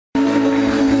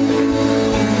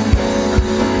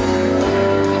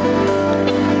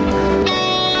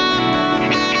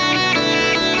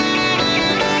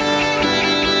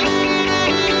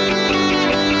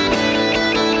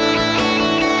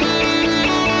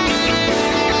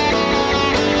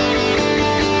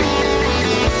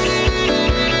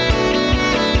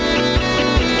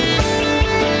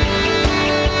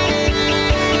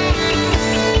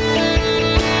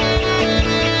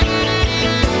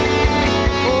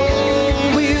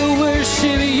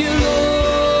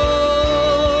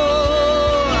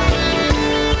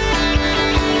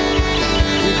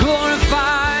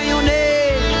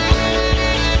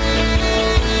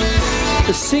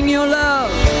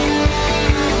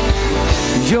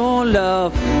Your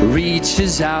love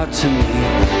reaches out to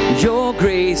me. Your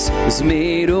grace has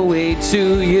made a way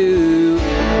to you.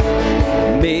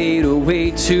 Made a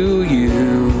way to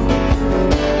you.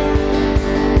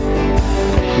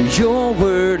 Your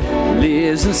word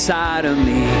lives inside of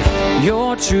me.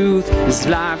 Your truth is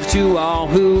life to all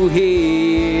who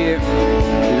hear.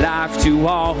 Life to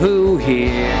all who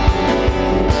hear.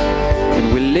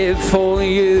 And we live for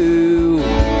you.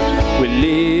 We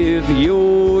live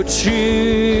your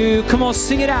truth. Come on,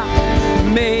 sing it out.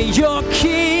 May your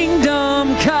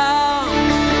kingdom come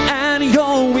and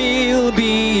your will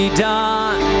be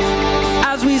done.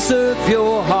 As we serve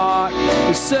your heart,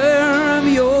 we serve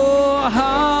your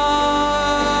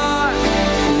heart.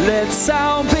 Let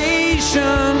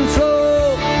salvation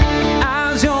flow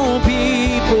as your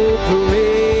people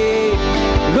pray.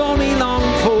 Lord, we long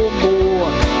for more.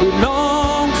 We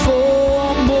long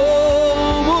for more.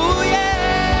 Oh, yeah.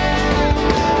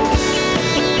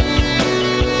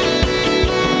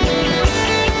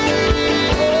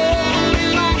 Oh, we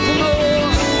long for more.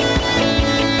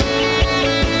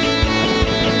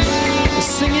 We're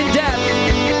singing death.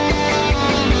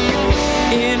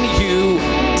 In you,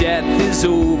 death is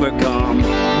overcome.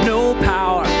 No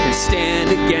power can stand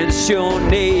against your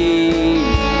name.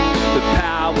 The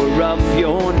power of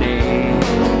your name.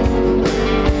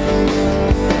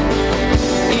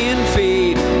 In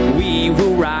faith, we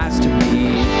will rise to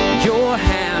be your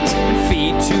hands and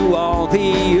feet to all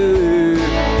the earth.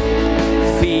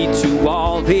 Feet to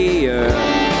all the earth.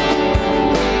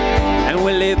 And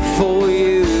we live for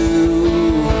you.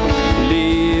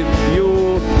 Live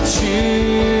your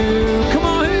truth. Come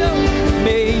on, here.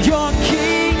 May your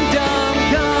kingdom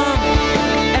come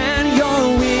and your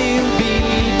will be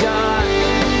done.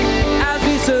 As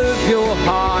we serve your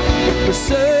heart, we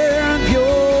serve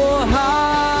your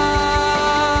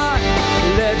heart.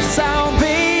 Let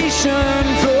salvation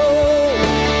flow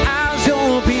as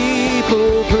your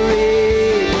people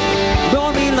pray.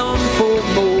 Lord, we long for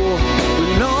more. We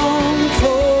long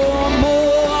for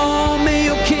more. May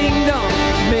your kingdom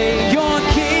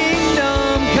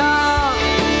come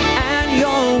and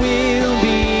your will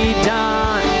be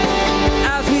done.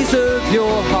 As we serve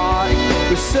your heart,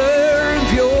 we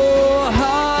serve your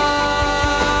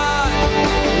heart.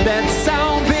 Let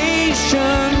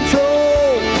salvation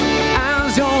flow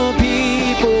as your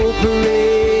people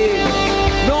pray.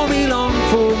 Lord, we long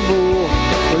for more.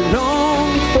 We long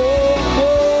for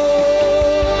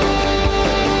more.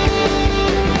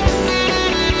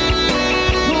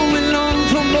 Lord, we long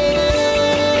for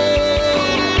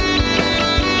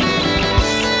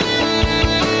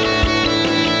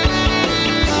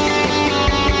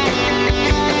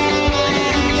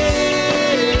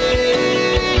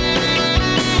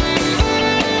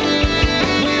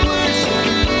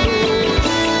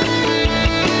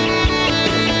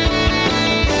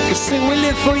sing, we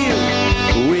live for you.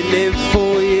 We live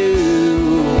for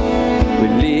you. We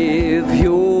live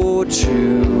your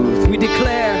truth. We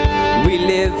declare we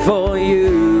live for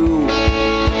you.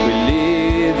 We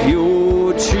live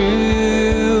your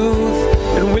truth.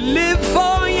 And we live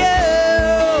for you.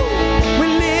 We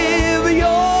live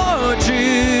your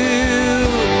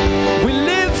truth. We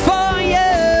live for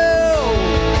you.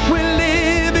 We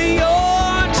live your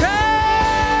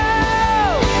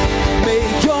truth. May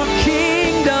your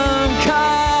kingdom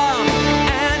come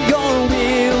and your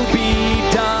will be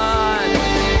done.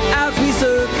 As we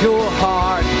serve your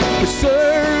heart, we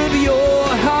serve your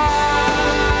heart.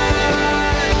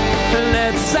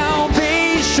 Let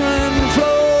salvation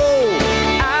flow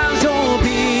as your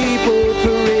people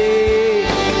pray.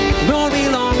 Lord, we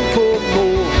long for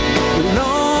more. We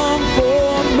long for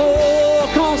more.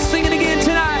 Come on, sing it again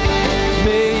tonight.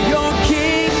 May your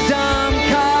kingdom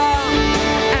come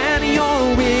and your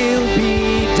will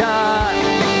be done.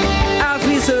 As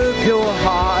we serve your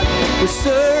heart, we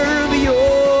serve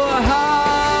your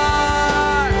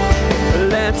heart.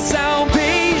 Let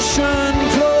salvation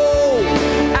flow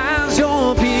as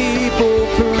your people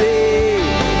pray.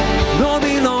 Lord,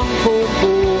 we long for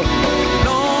more.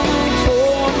 Long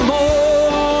for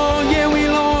more. Yeah, we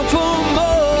long for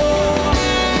more.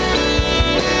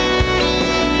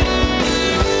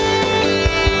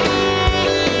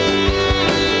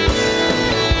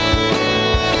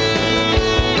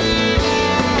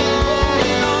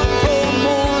 Long for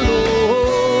more, Lord.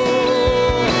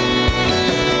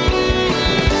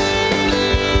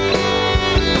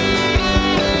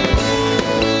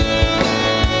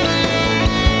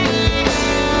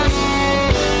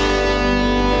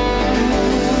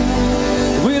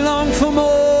 We long for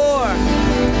more.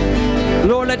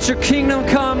 Lord, let your kingdom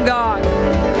come, God.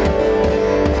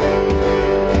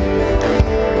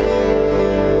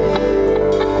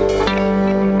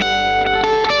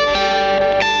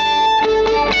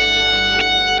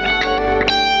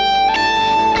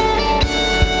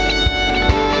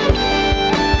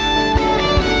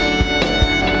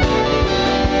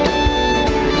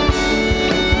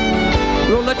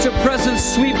 let your presence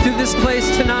sweep through this place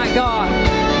tonight, God.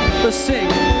 Let's sing.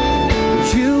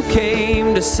 You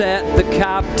came to set the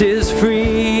captives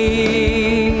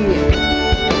free.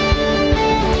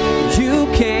 You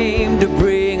came to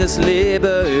bring us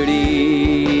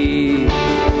liberty.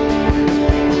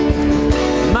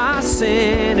 My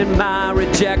sin and my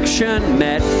rejection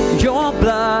met your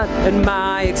blood and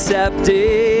my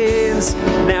acceptance.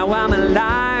 Now I'm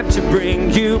alive to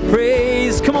bring you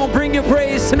praise. Come on, bring your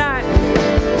praise tonight.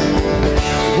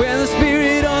 Where the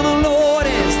Spirit of the Lord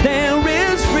is, there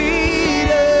is freedom.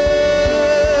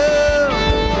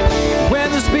 Where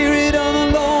the Spirit of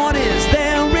the Lord is,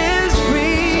 there is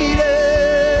freedom.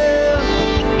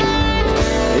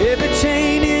 Every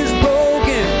chain is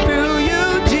broken through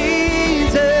you,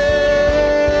 Jesus.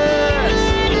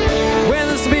 Where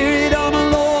the Spirit of the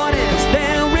Lord is,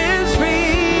 there is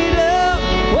freedom.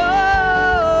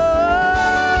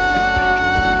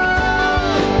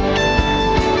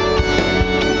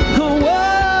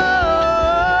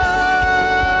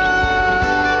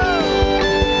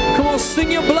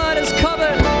 Sing, your blood has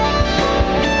covered.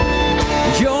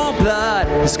 Your blood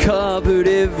has covered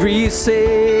every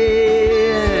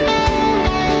sin.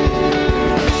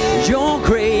 Your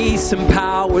grace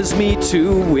empowers me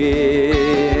to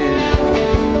win.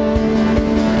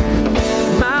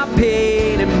 My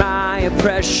pain and my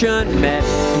oppression met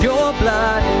your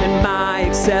blood and my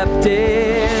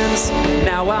acceptance.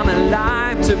 Now I'm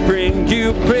alive to bring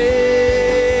you praise.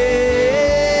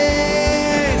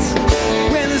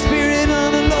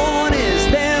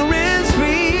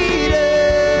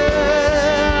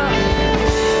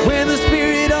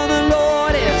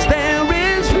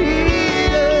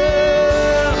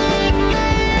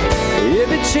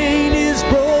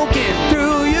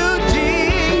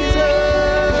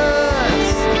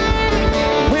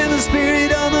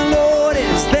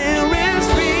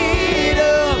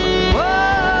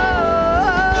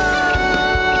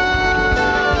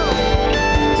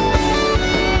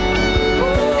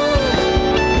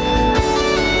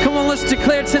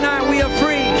 Declare tonight we are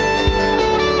free.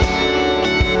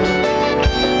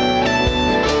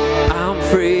 I'm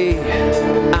free,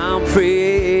 I'm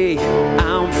free,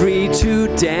 I'm free to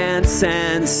dance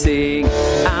and sing.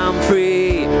 I'm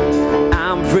free,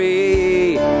 I'm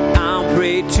free, I'm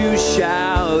free to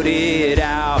shout it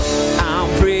out. I'm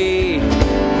free,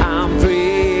 I'm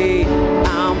free,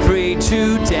 I'm free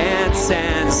to dance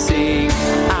and sing.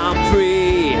 I'm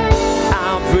free,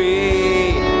 I'm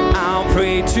free, I'm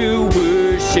free to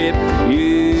worship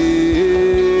you.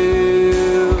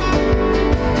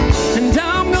 And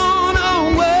I'm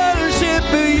gonna worship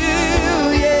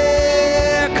you,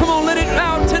 yeah. Come on, let it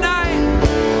out tonight.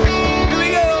 Here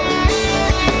we go.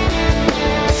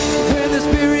 Where the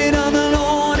Spirit of the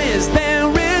Lord is, there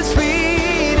is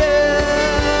freedom.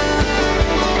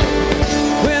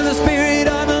 Where the Spirit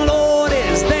of the Lord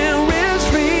is, there is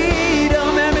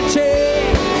freedom.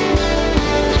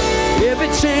 Every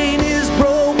chain is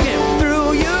broken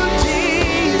through you,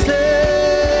 Jesus.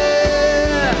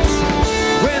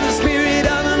 Where the Spirit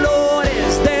of the Lord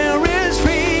is, there is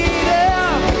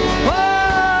freedom. Oh,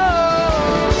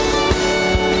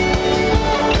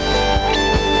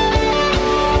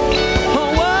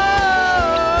 oh, oh.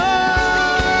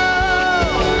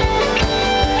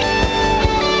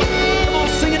 Come on,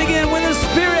 sing it again. Where the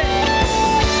Spirit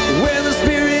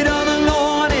of the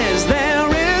Lord is, there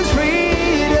is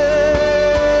freedom.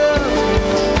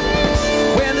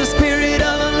 Where the Spirit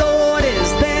of the Lord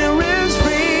is, there is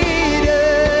freedom.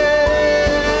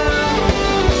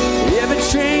 Every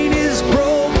chain is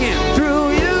broken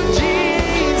through you,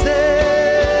 Jesus.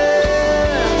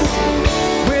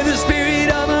 Where the Spirit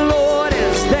of the Lord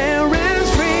is, there is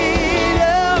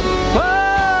freedom. Oh,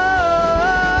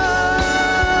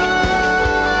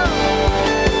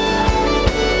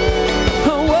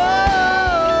 oh,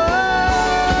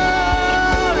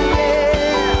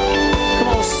 yeah. Come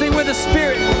on, sing with the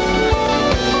Spirit.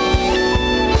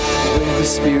 Where the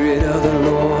Spirit of the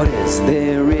Lord is,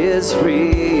 there is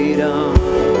freedom.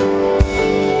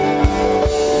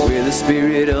 Where the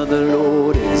Spirit of the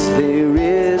Lord is, there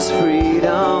is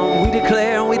freedom. We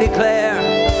declare,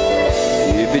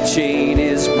 every chain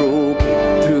is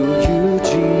broken through you,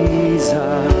 Jesus.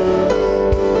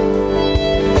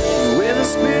 Where the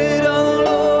Spirit of the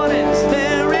Lord is,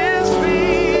 there is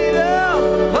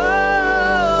freedom. Oh,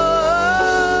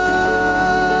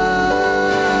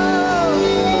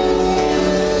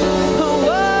 oh,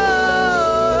 oh.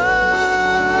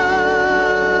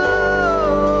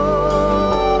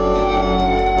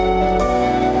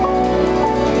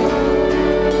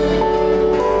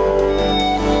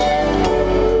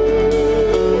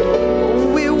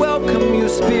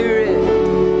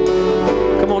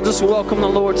 just welcome the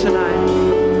Lord tonight.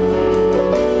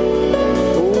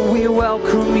 Oh, we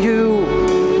welcome you.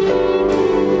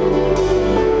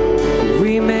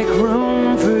 We make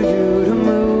room for you to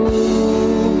move.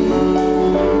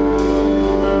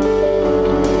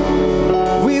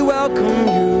 We welcome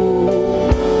you,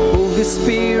 Holy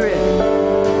Spirit.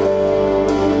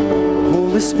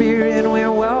 Holy Spirit, we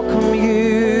welcome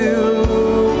you.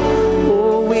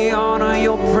 Oh, we honor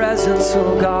your presence,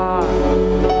 oh God.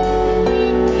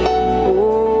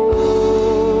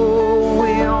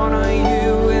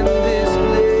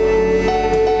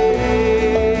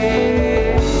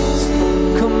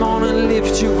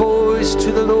 Your voice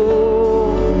to the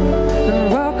Lord and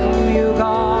welcome you,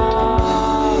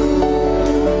 God.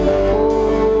 Oh,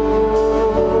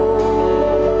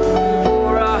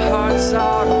 pour our hearts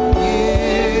out on you.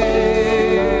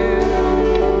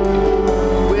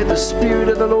 With the Spirit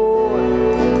of the Lord,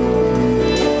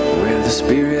 where the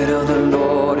Spirit of the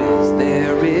Lord is,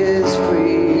 there is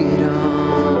freedom.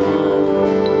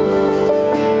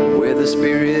 Where the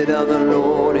Spirit of the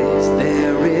Lord is,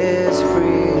 there is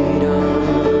freedom.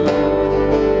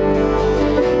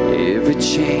 Every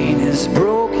chain is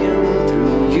broken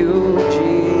through you,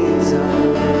 Jesus.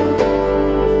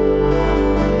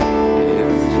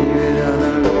 Every Spirit of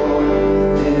the Lord,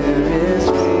 there is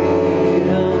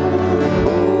freedom.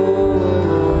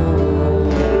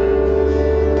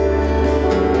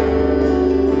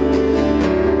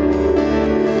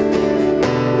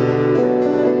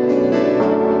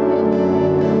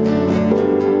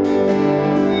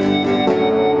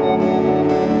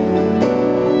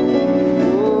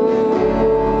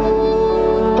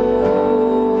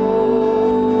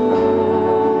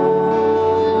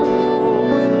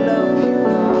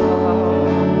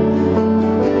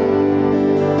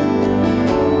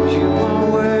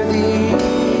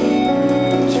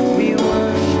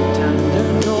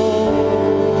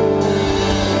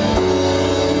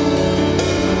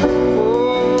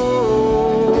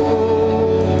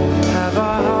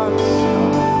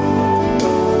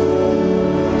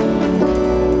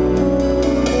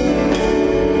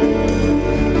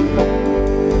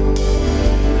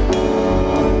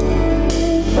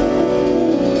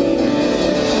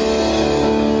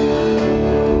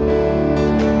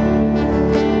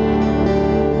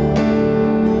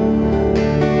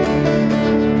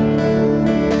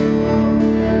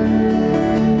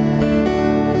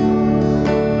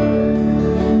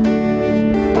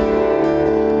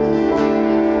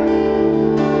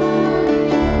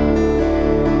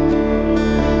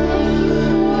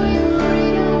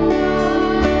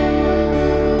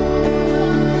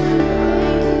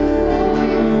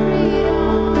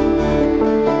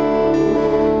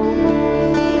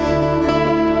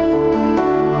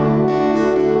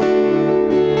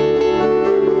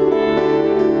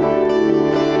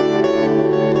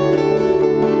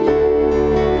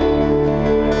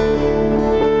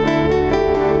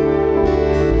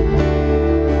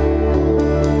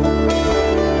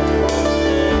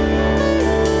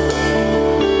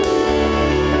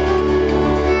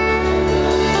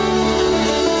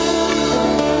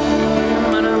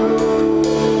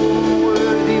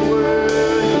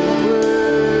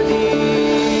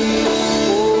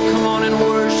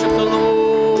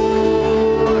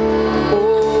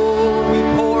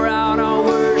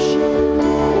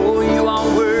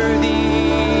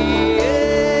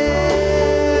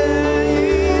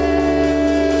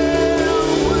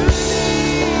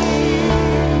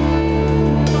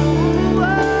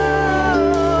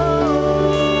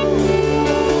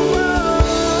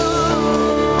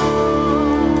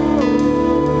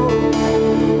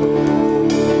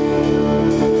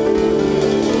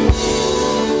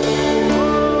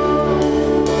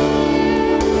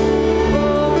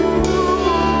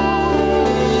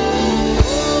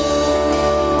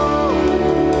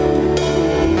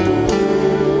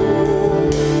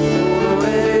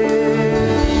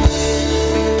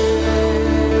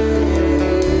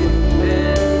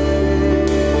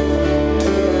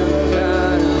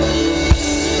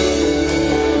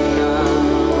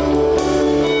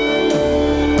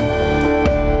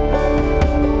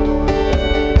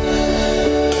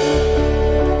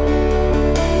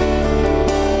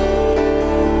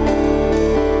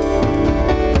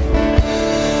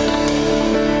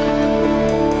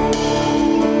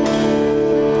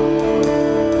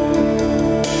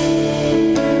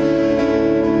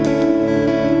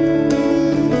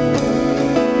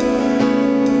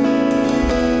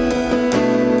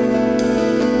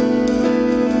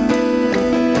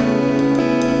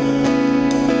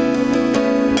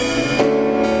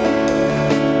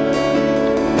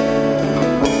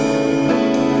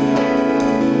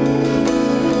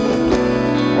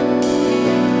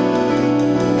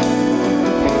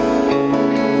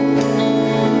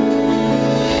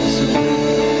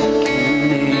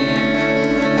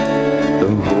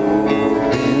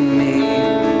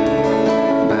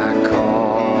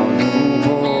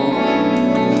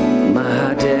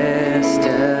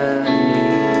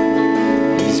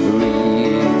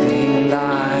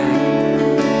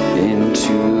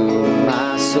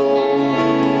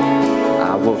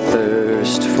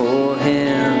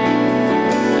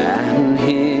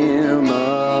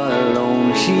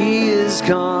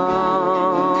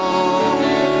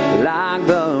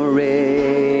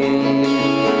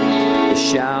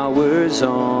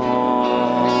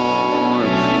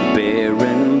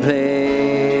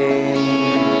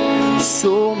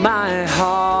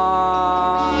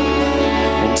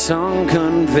 tongue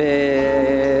confess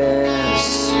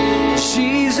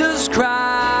Jesus Christ,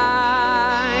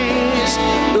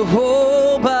 the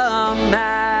hope of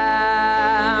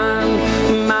man.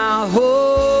 My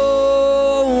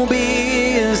hope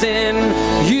is in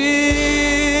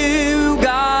you,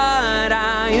 God.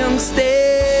 I am steadfast.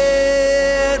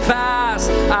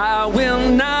 I will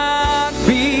not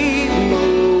be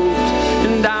moved,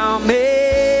 and I'm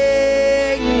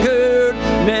anchored,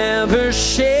 never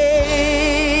shaken.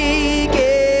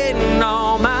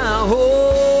 All my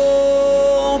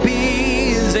hope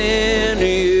is in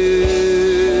you.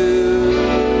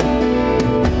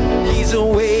 He's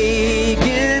awakening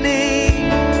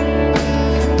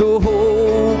the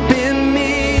hope in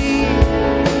me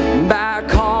by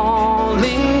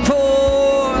calling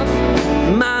forth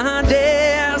my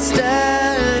destiny.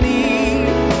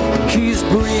 He's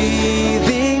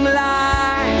breathing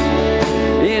life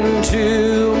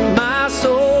into my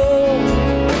soul.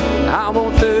 I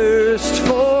won't thirst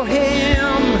for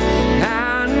him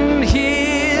and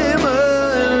him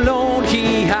alone.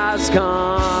 He has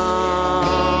come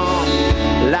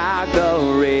like the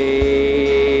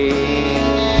rain,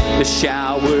 the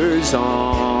showers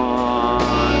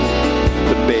on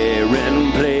the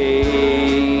barren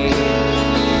plain.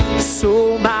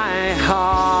 So my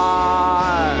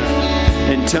heart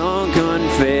and tongue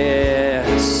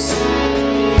confess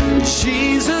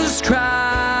Jesus Christ,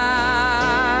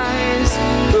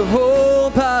 the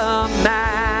hope of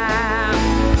man.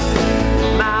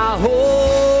 My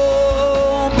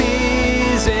hope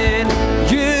is in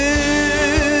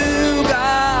you,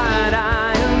 God.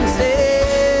 I am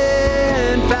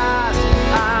steadfast.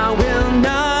 I will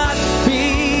not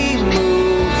be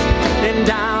moved, and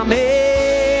I'm anchored,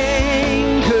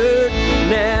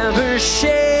 never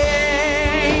shaken.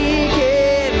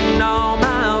 All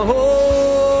my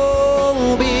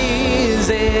hope is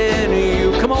in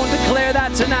you. Come on, declare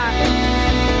that tonight.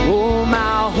 Oh,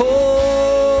 my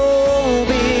hope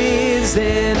is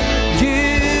in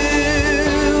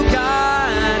you,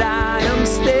 God. I am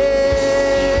steadfast.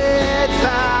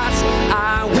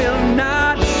 I will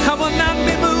not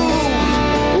be moved.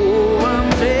 Oh,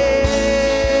 I'm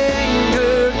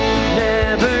anchored,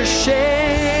 never shaken.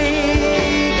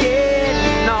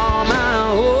 All my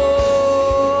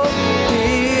hope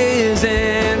is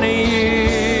in you.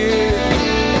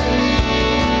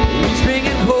 He's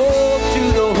bringing hope to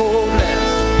the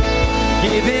hopeless,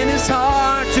 giving his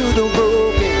heart to the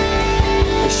broken,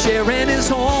 sharing his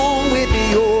home with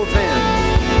the orphan.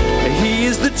 He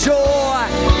is the joy,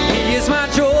 he is my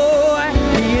joy,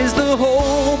 he is the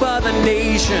hope of the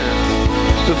nation.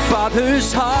 The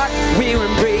Father's heart we're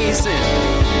embracing.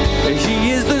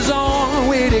 He is the song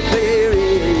we're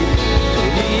declaring.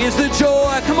 He is the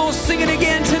joy. Come on, sing it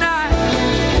again tonight.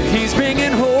 He's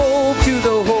bringing hope to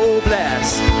the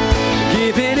hopeless,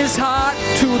 giving his heart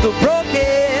to the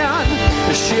broken,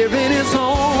 sharing his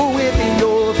home with the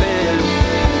orphan.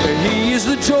 He is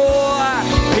the joy,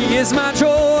 he is my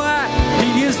joy,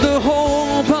 he is the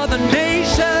hope of the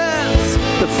nations.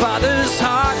 The Father's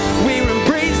heart we're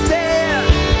embracing.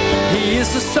 He is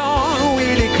the song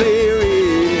we declare.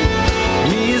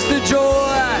 He is the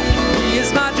joy, he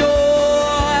is my joy.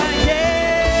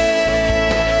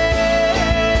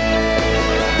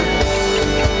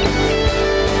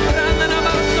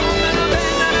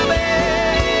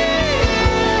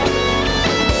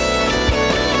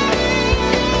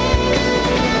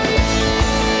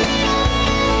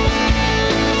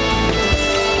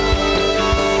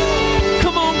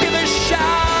 Come on, give a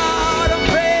shout of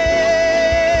praise.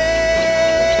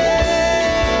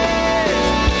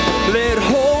 Let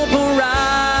hope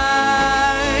arise.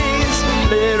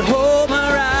 Let hope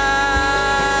arise.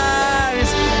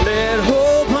 Let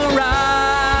hope arise.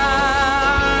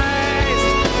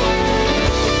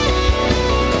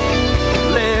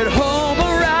 Let hope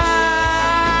arise.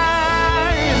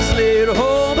 Let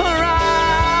hope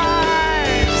arise.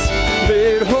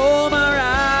 Let hope arise.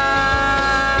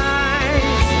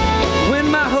 When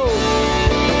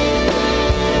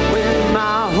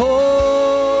my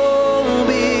hope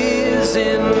is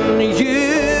in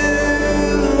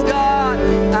you, God,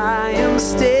 I am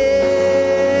steadfast.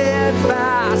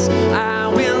 I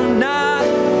will not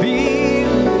be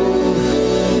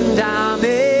moved, and I'm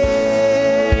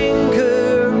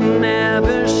anchored,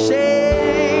 never shaken.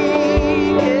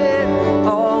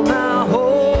 All my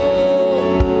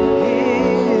hope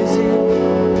is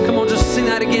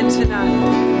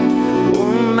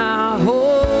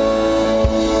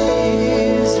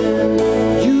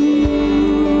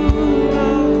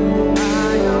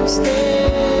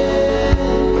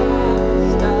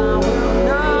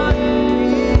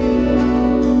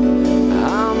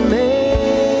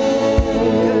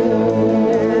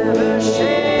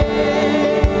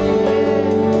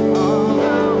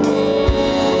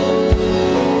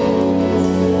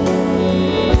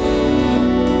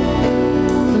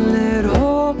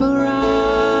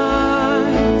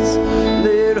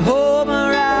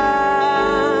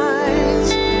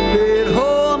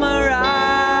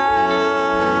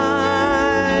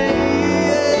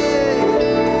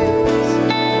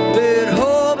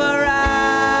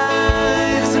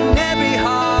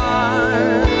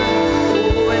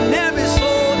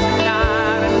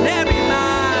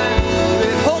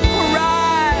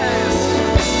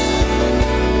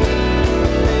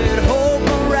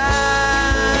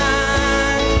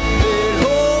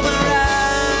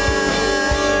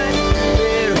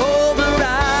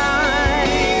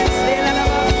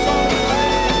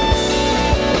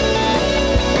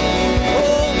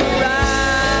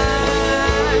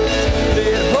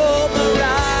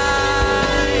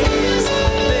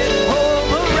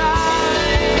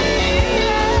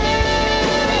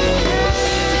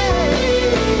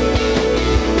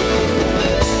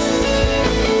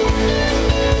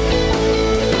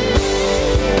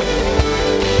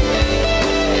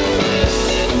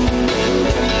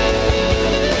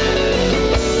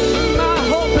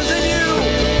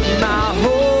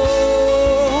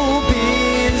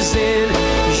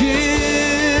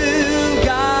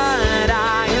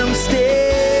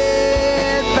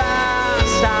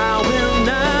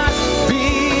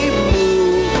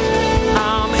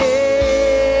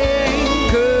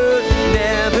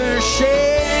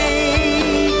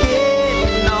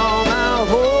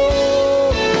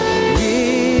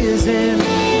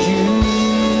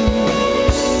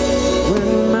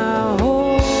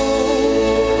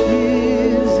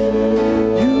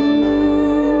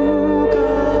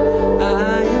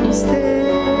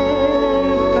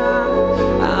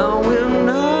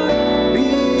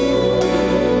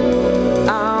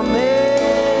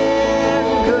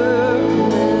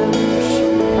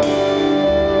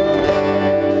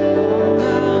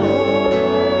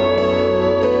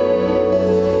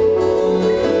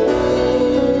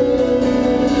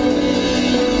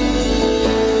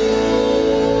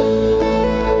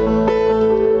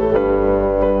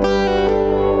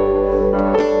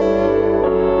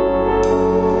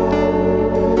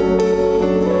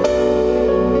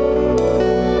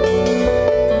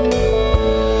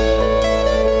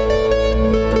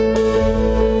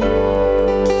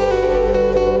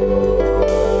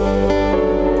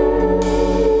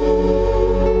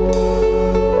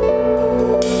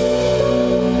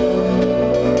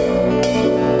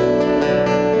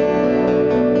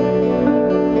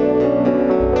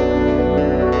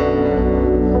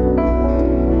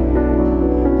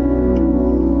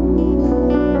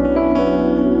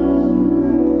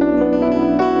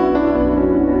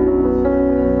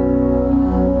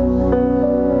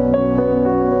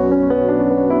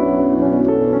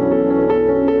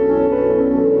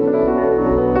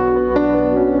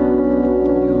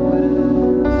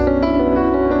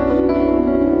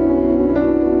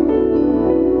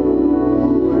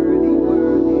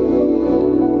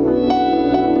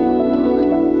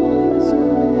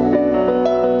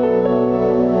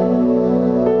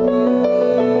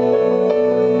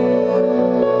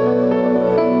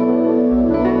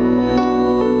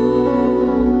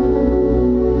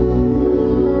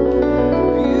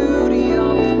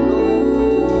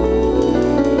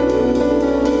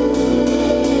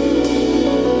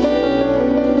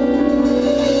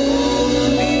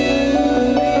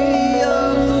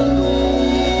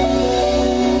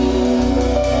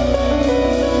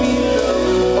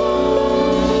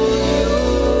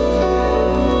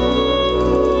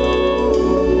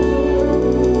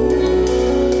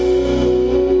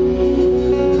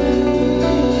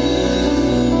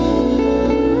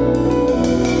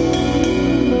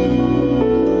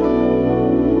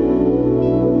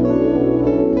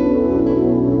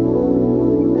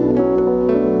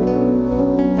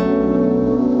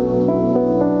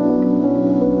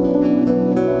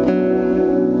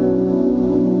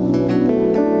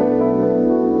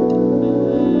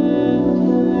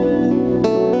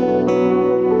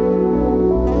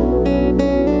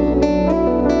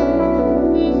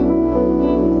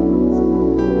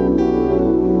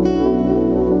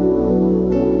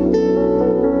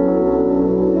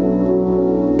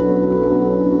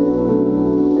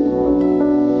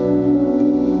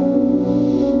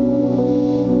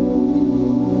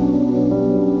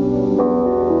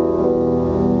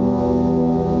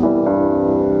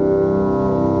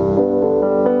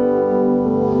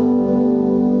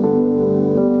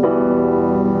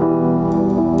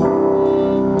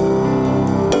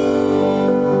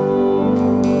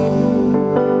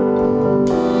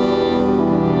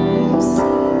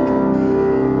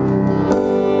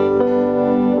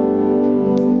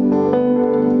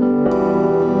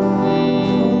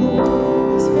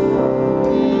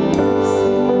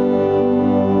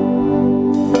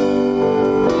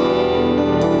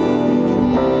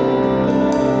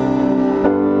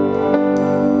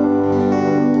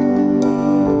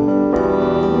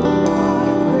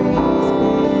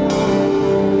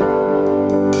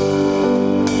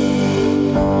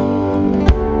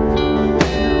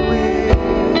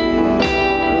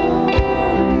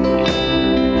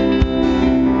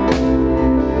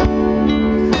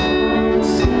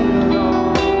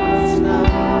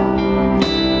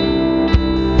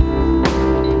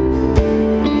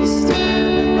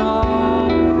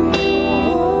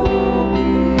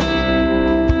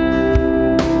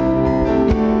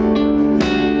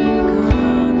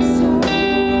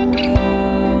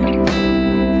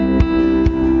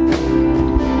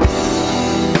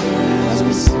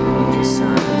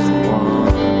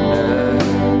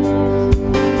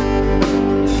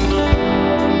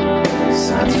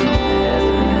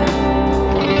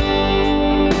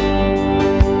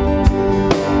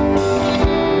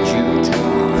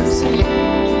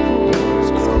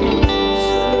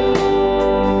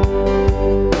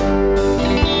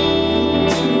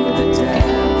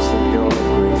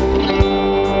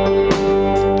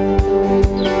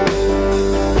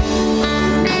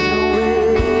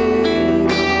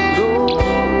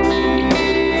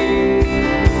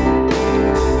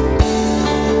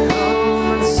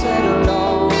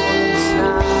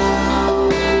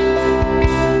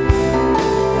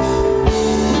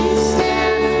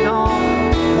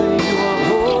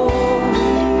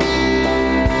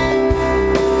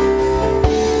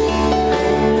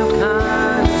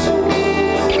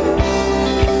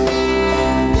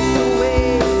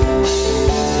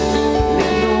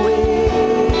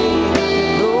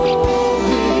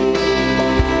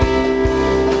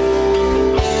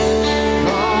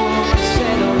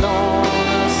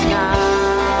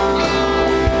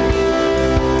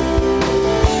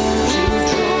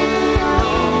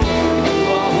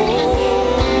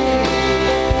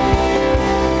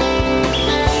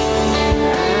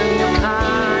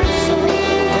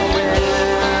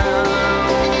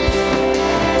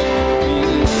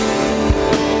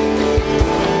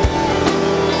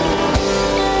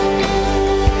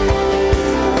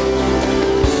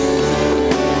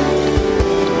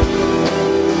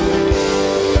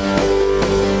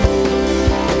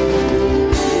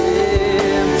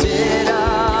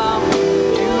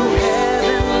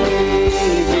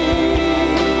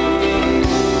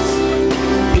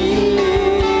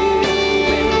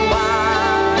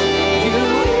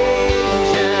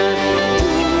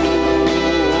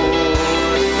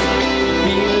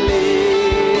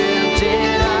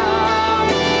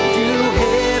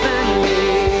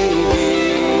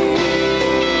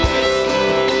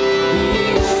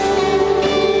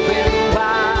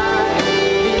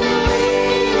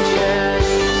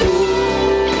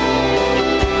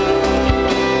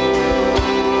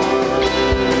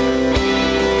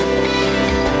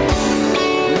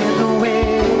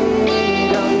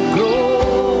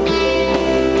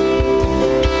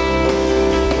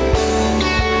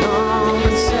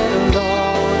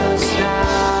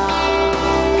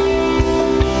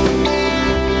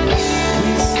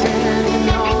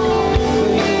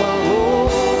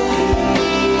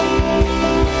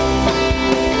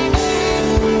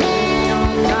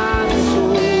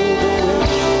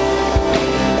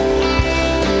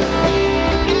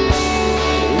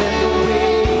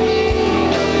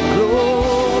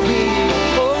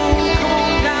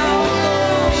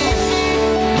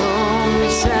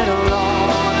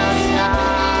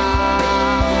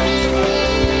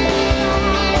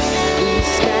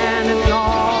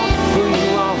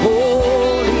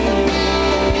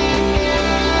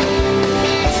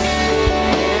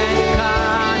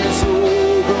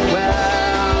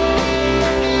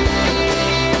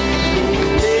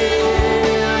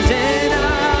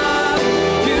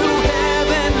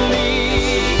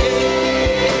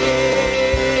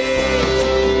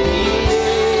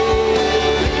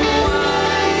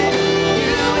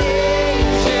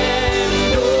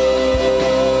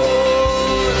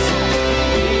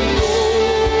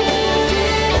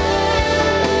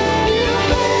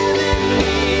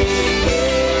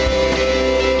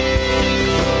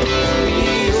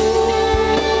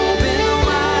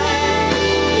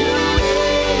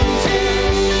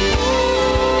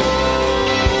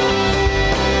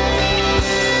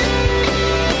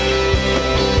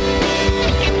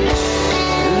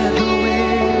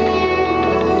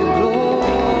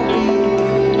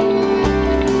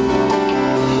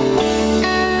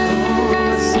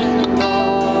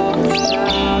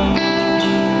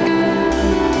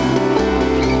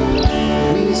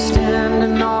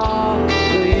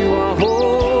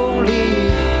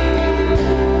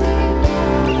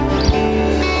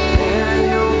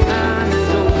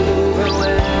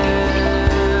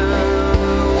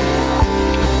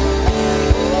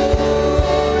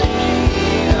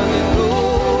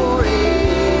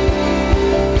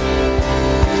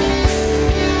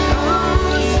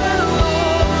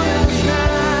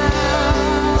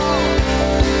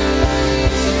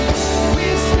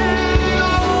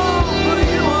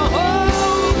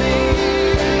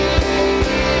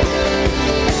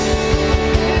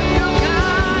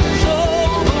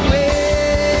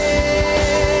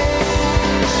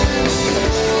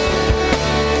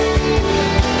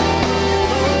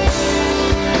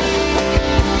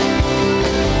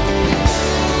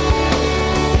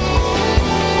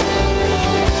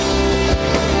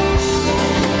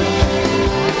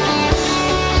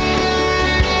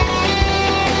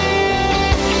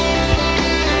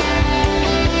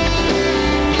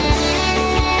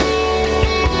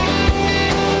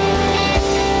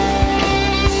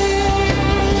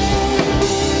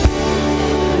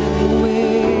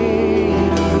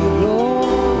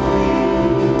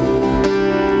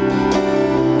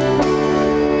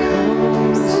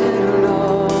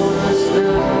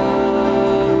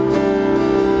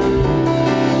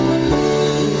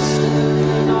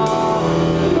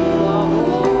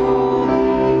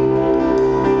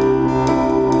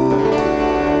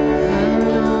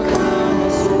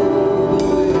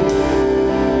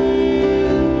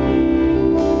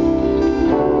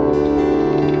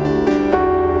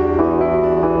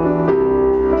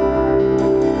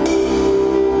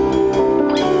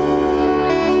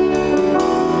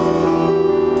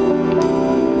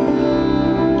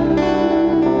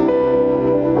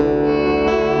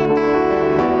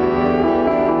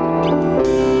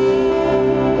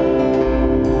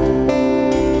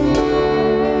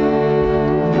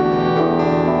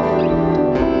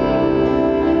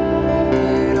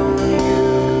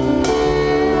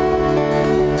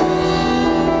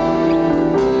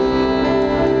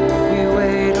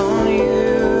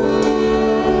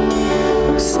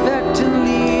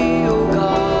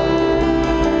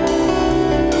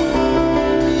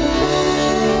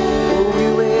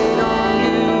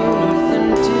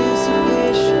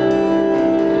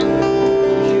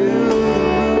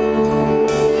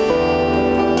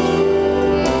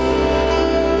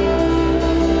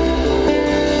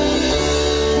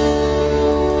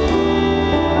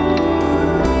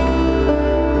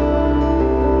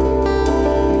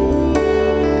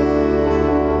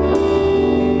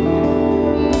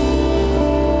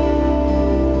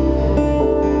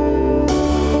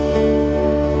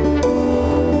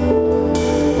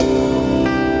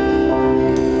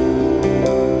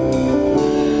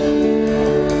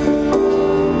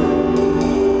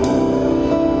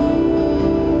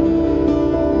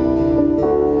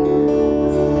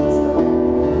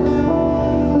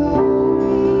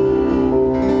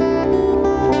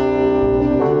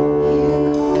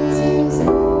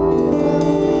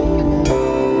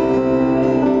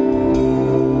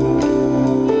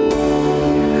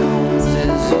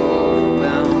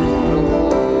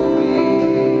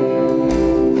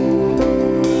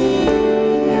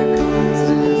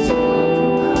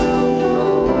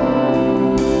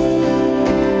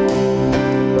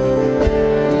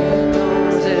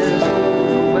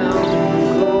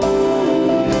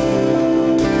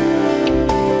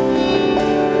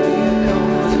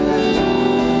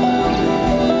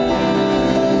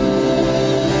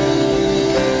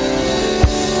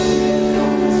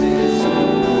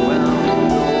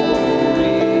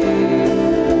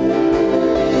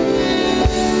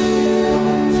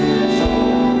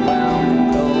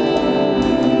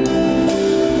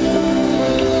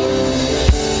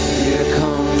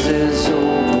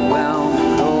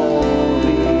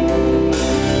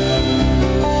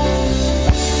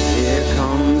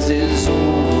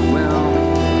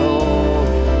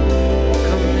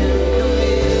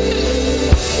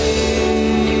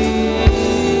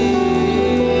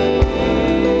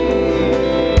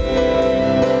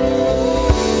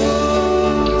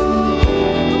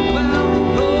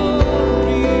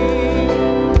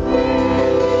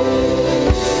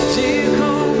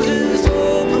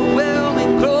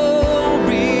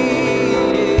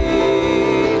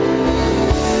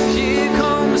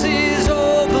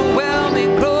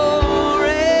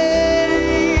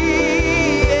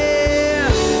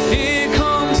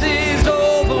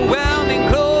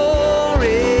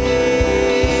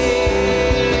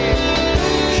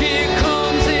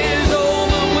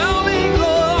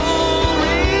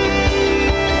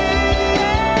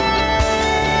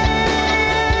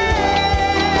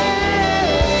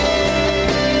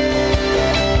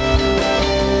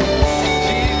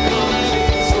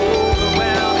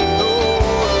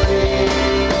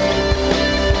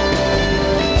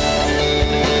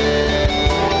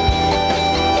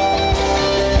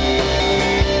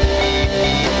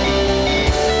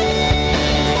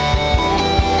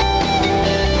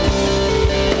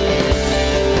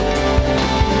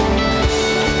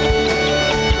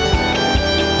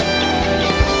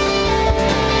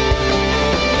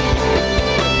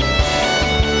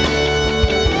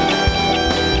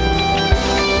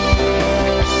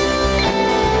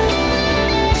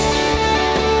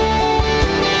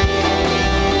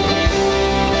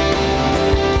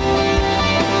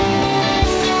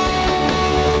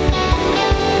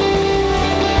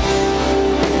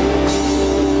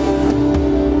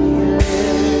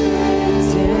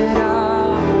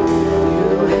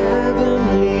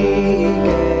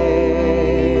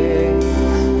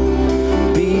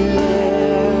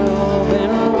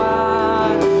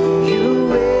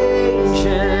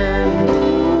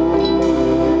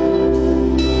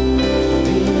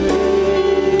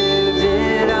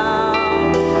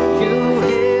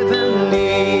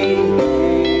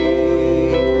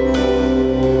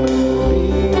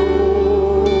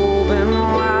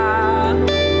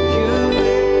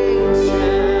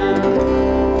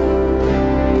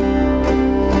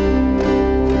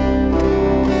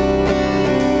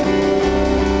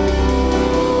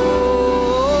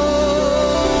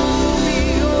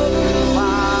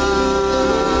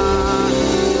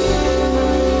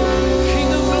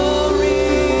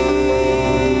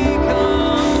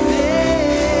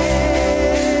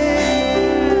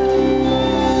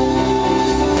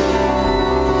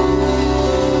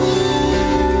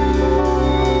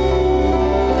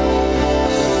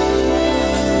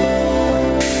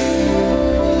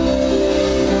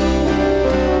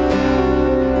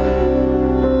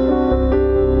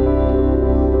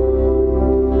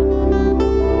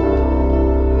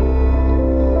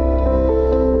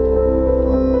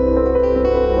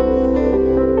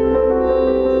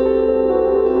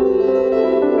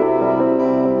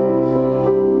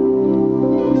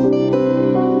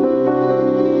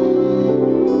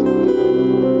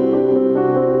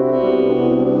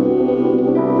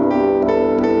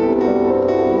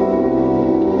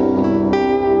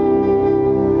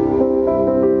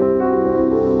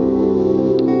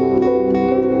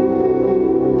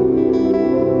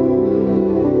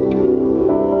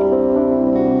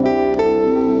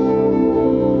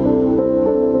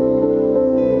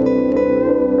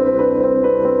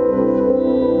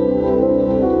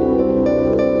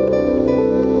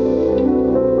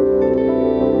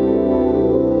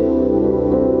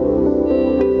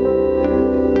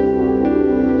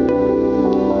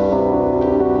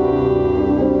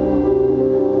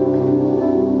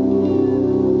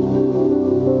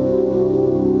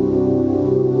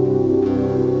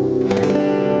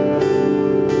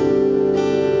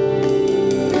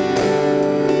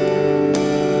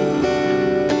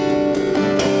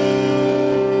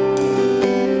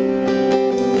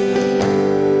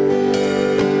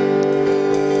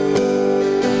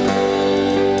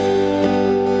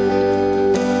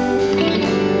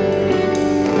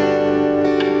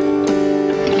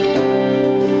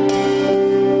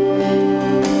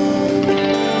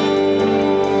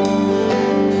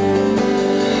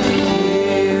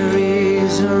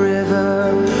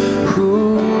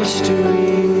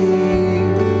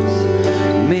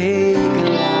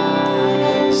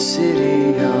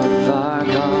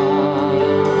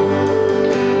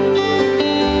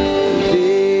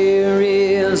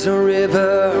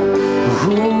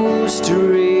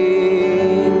streams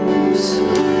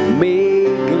make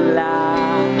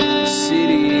glad the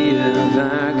city of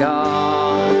our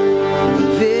God.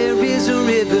 There is a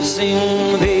river,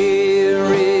 sing,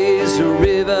 there is a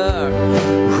river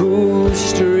whose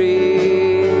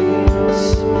streams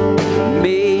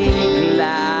make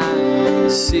glad the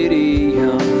city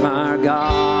of our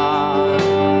God.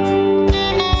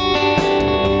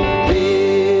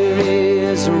 There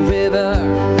is a river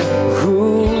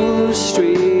whose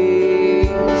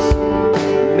streams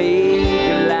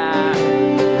make glad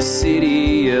the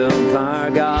city of our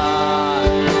God.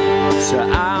 So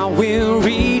I will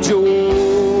rejoice,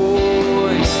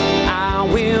 I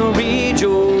will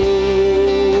rejoice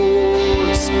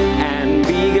and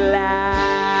be glad.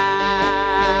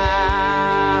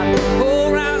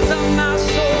 Oh, rise up my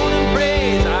soul and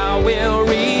praise. I will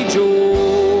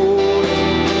rejoice,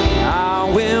 I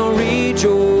will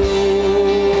rejoice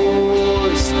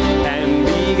and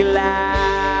be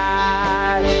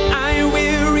glad. I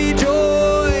will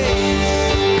rejoice,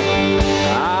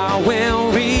 I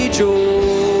will rejoice,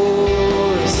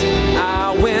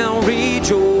 I will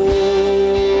rejoice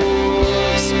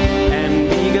and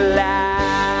be glad.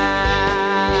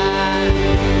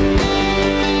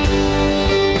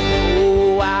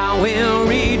 Oh, I will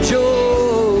rejoice,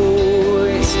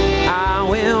 I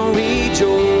will rejoice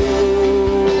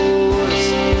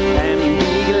and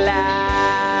be glad.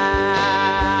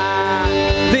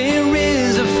 There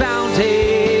is a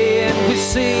fountain, we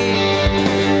sing.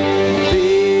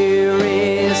 There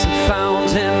is a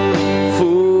fountain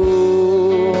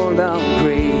full of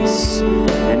grace,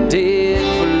 and it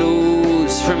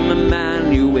flows from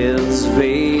Emmanuel's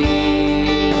veins.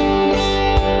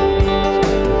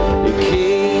 It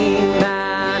came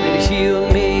and it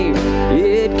healed me,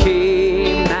 it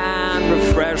came and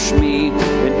refreshed me,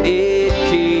 and it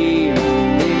came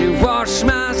and it washed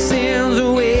my sins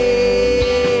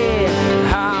away.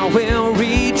 I will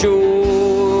rejoice,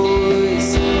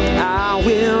 I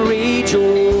will rejoice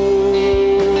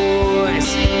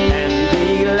and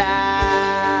be glad.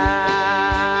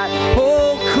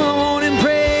 Oh, come on and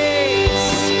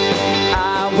praise.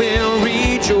 I will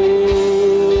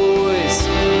rejoice,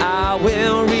 I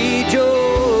will rejoice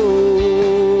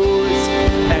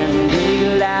and be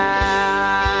glad.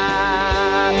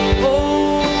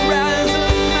 Oh, rise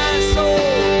up my soul,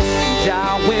 and I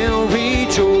will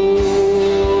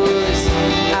rejoice,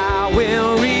 I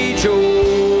will rejoice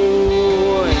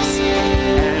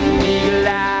and be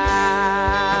glad.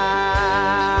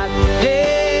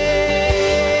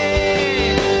 Hey,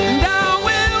 and I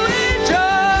will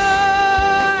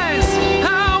rejoice,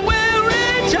 I will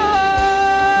rejoice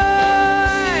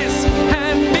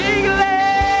and be glad.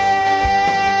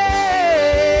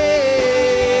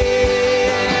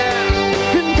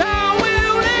 And I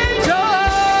will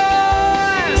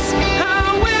rejoice, I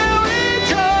will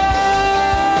rejoice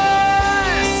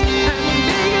and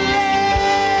be glad.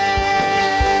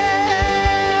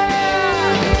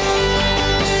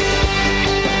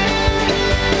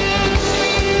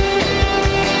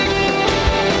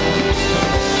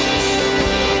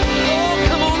 Oh,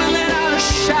 come on and let out a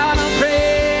shout of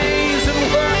praise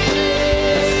and worship.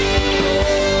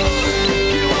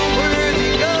 You are worthy,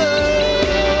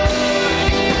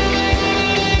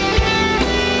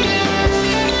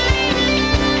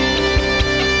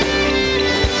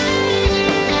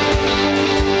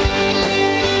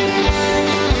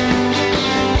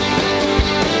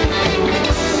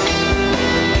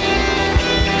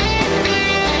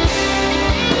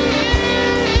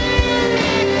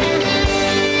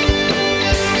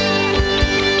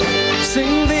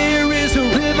 sing, there is a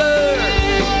river,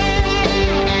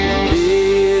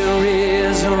 there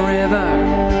is a river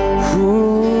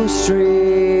whose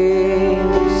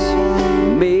streams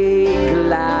make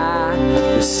glad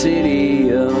the city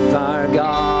of our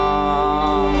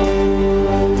God.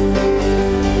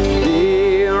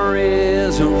 There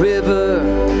is a river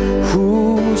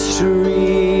whose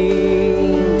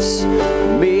streams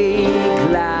make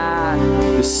glad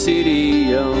the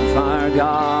city of our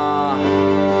God.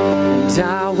 And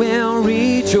I will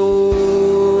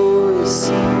rejoice,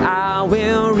 I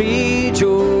will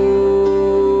rejoice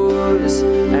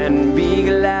and be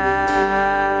glad.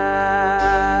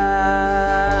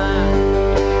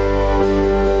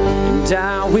 And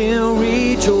I will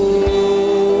rejoice,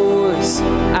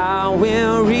 I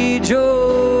will rejoice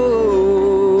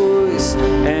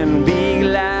and be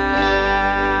glad.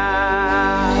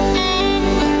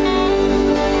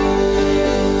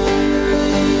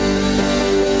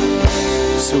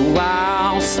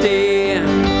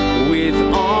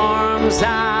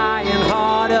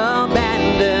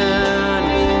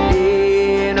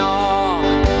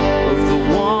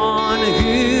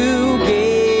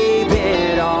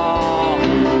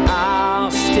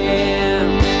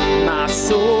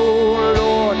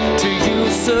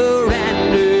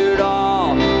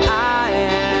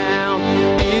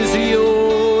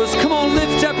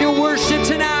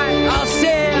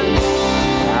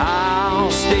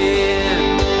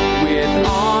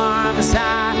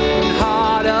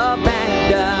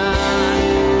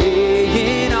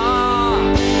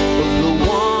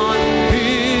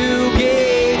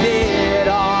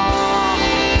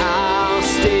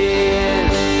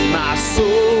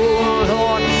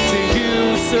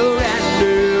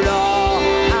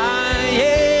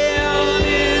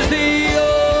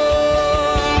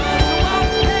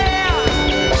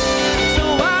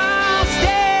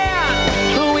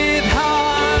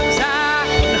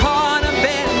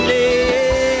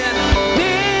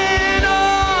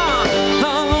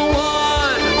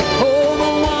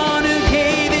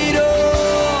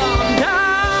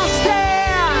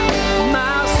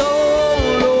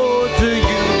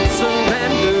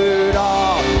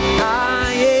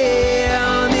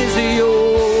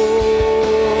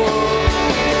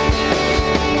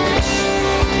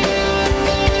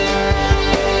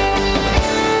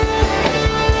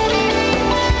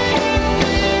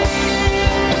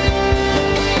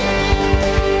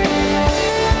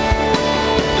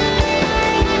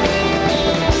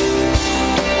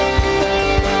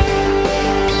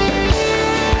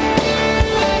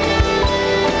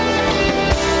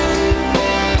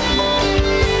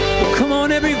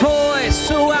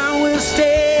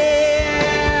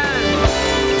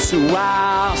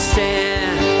 I'll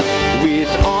stand with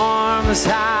arms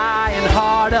high and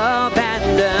heart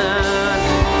abandoned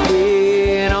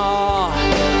in awe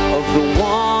of the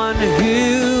one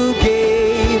who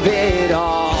gave it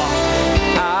all.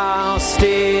 I'll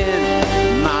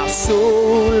stand, my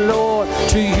soul, Lord,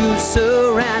 to you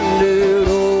surrendered.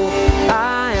 All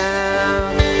I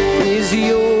am is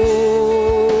yours.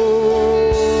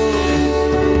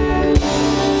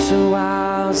 So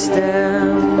I'll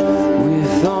stand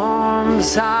with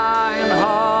arms high and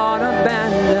heart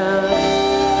abandoned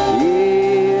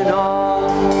in awe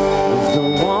of the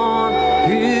one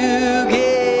who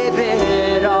gave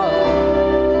it all.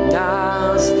 And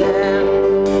I'll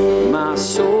stand, my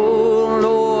soul,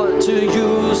 Lord, to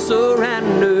you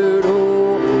surrendered.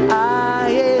 All I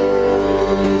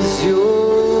am is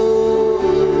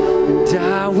yours. And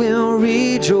I will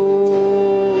rejoice,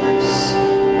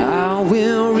 I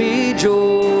will rejoice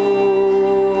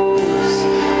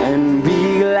and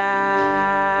be glad.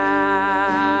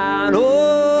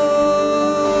 Oh,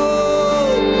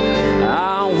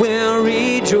 I will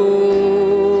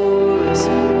rejoice,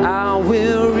 I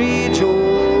will rejoice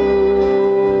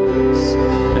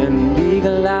and be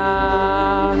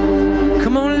glad.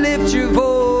 Come on, lift your voice.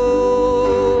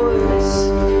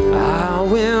 I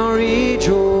will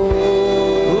rejoice,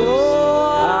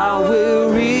 I will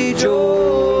rejoice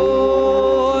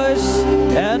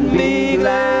and be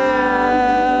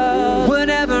glad.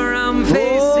 Whatever I'm facing,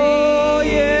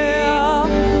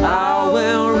 I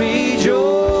will rejoice,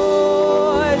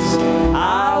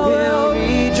 I will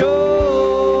rejoice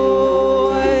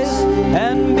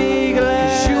and be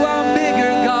glad. You are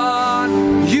bigger, God.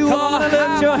 You are high.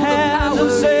 Lift your hands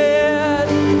and say it.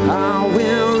 I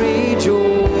will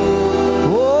rejoice.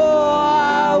 Oh,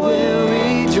 I will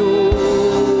rejoice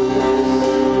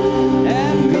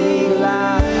and be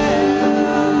glad.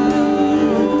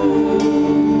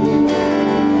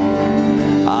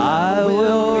 I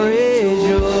will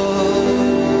rejoice,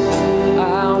 I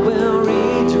will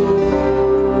rejoice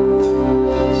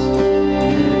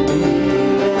and be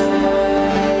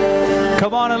glad.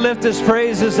 Come on and lift his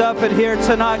praises up in here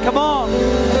tonight. Come on.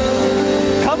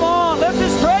 Come on, lift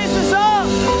his praises up.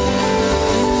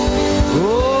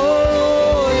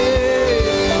 Oh,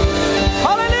 yeah.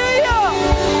 Hallelujah.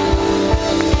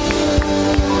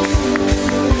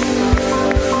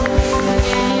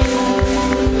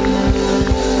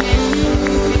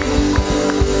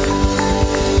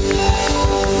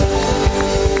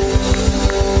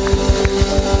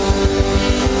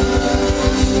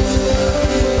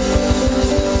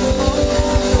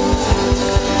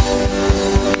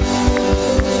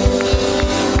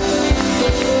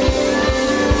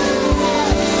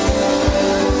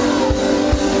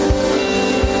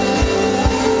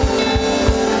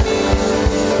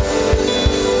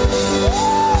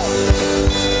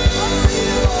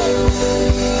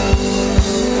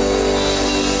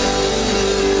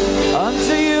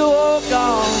 Unto you, O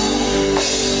God.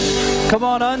 Come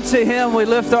on, unto him we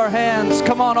lift our hands.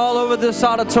 Come on, all over this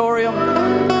auditorium.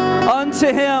 Unto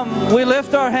him we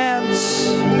lift our hands.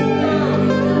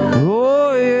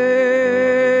 Oh, yeah.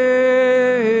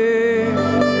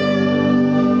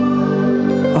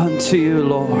 Unto you,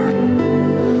 Lord.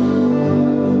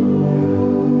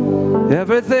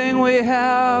 Everything we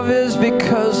have is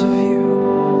because of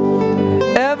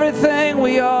you. Everything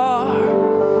we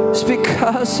are is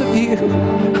because of you.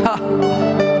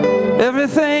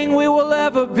 Everything we will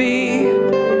ever be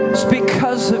is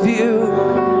because of you.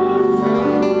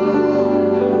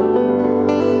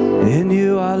 In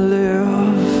you I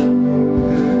live,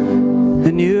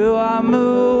 in you I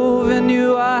move, in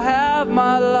you I have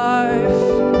my life.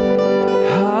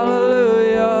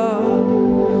 Hallelujah.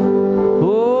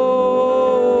 Oh.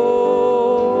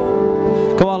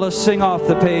 Come on, let's sing off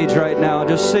the page right now.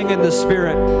 Just sing in the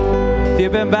Spirit. If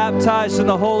you've been baptized in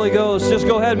the Holy Ghost, just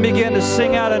go ahead and begin to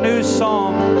sing out a new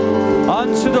song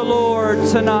unto the Lord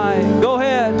tonight. Go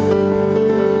ahead.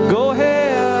 Go ahead.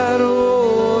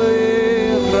 Oh,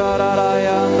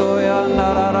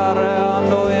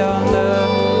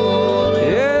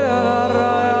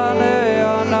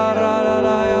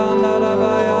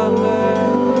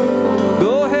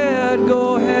 go ahead,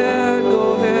 go ahead,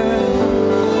 go ahead.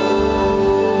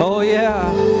 Oh,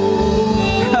 yeah.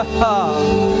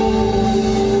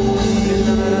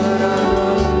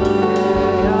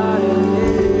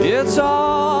 It's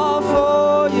all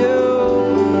for you.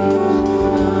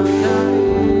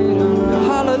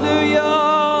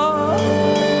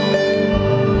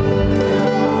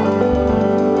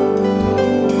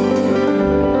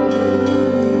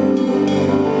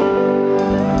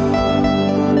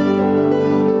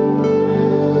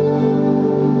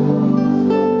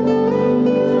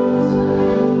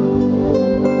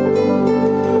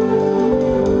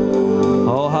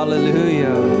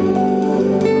 Hallelujah.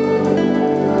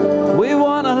 We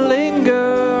want to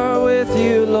linger with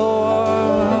you,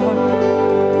 Lord.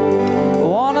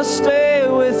 Want to stay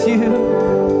with you.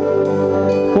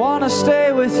 Want to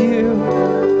stay with you.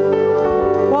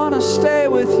 Want to stay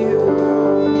with you.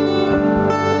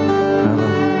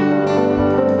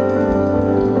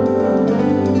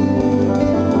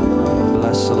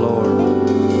 Bless the Lord.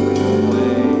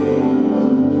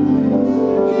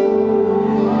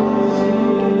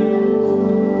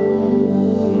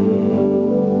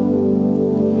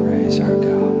 Praise our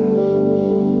God.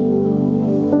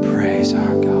 Praise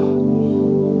our God.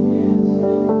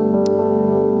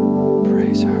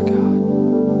 Praise our God.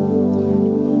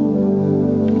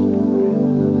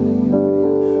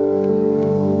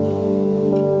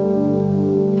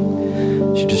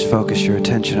 You just focus your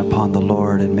attention upon the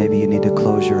Lord, and maybe you need to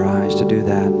close your eyes to do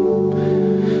that.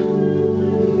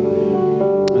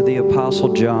 The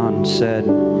Apostle John said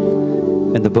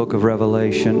in the book of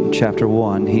Revelation, chapter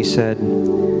 1, he said,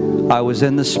 I was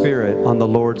in the Spirit on the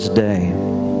Lord's day.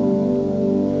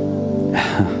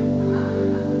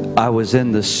 I was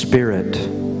in the Spirit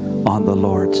on the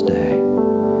Lord's day.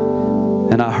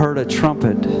 And I heard a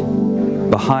trumpet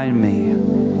behind me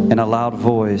in a loud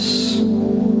voice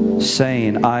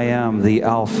saying, I am the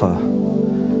Alpha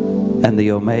and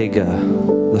the Omega,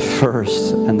 the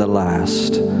first and the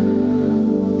last.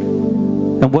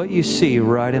 And what you see,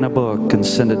 write in a book and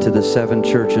send it to the 7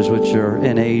 churches which are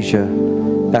in Asia: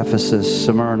 Ephesus,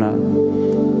 Smyrna,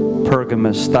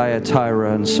 Pergamos,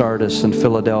 Thyatira, and Sardis, and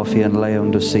Philadelphia, and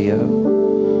Laodicea.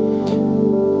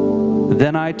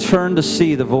 Then I turned to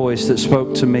see the voice that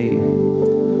spoke to me.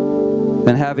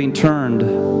 And having turned,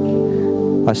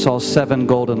 I saw 7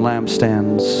 golden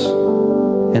lampstands.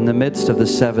 In the midst of the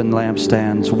 7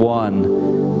 lampstands,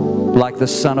 one, like the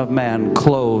Son of Man,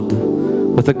 clothed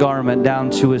with a garment down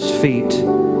to his feet,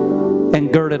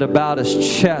 and girded about his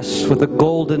chest with a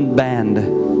golden band.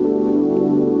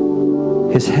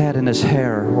 His head and his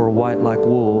hair were white like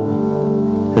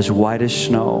wool, as white as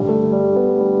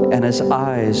snow, and his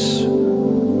eyes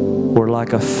were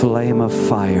like a flame of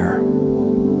fire.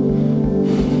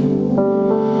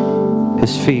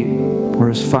 His feet were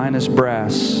as fine as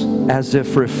brass, as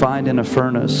if refined in a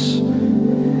furnace,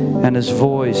 and his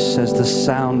voice as the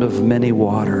sound of many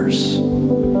waters.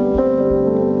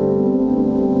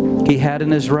 He had in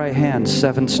his right hand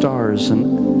 7 stars,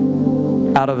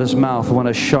 and out of his mouth went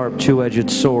a sharp 2-edged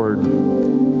sword,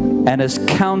 and his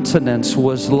countenance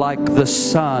was like the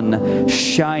sun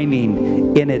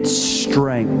shining in its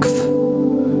strength.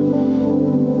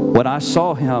 When I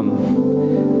saw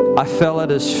him, I fell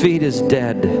at his feet as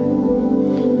dead.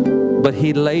 But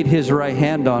he laid his right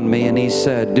hand on me, and he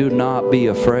said, do not be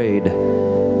afraid.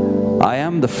 I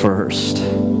am the first.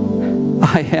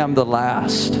 I am the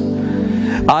last.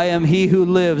 I am he who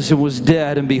lives and was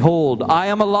dead, and behold, I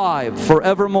am alive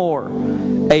forevermore.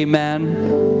 Amen.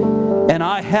 And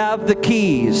I have the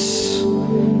keys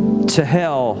to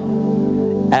hell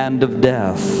and of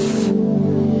death.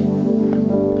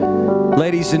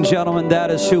 Ladies and gentlemen, that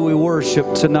is who we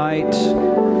worship tonight.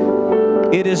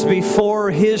 It is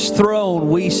before his throne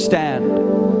we stand.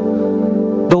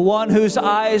 The one whose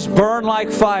eyes burn like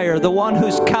fire, the one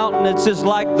whose countenance is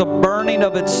like the burning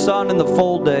of its sun in the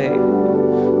full day.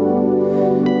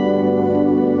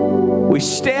 We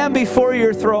stand before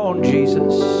your throne,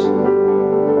 Jesus.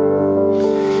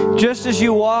 Just as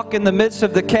you walk in the midst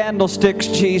of the candlesticks,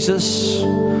 Jesus,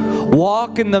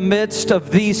 walk in the midst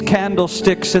of these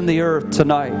candlesticks in the earth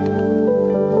tonight.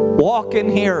 Walk in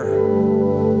here.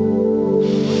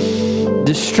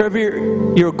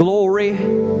 Distribute your glory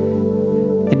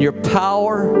and your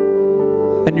power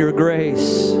and your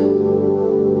grace.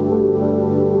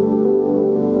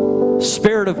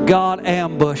 Spirit of God,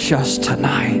 ambush us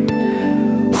tonight.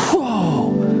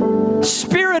 Whoa.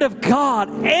 Spirit of God,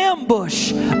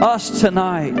 ambush us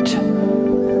tonight.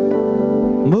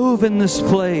 Move in this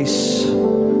place.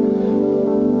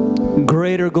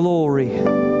 Greater glory,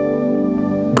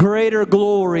 greater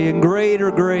glory, and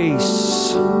greater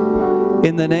grace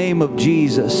in the name of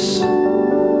Jesus.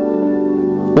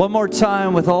 One more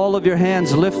time with all of your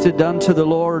hands lifted unto the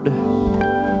Lord.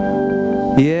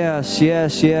 Yes,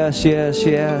 yes, yes, yes,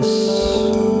 yes.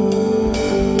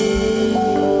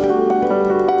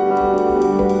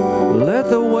 Let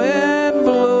the wind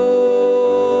blow,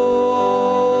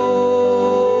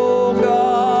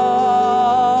 God.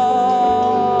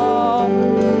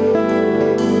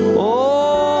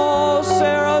 Oh,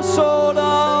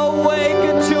 Sarasota,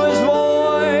 awaken to his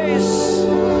voice.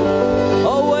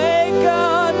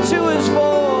 Awaken to his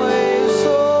voice.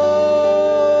 Oh,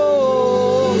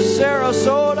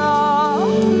 Sarasota.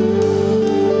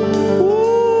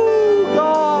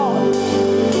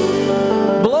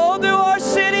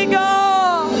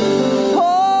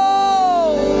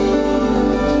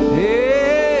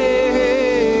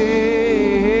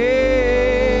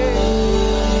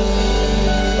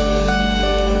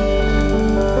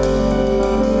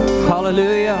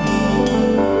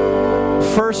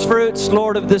 fruits,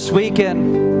 Lord, of this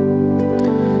weekend.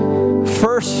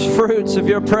 First fruits of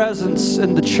your presence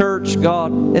in the church,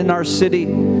 God, in our city.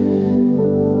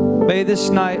 May this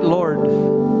night,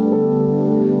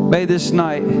 Lord, may this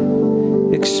night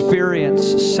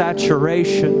experience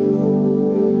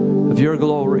saturation of your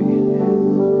glory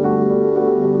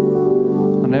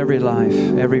on every life,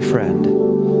 every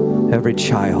friend, every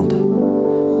child,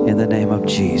 in the name of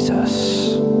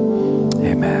Jesus.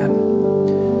 Amen.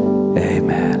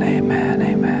 Amen, amen,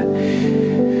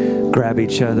 amen. Grab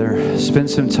each other, spend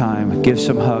some time, give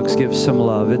some hugs, give some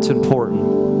love. It's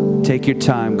important. Take your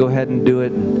time. Go ahead and do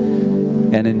it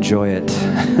and enjoy it.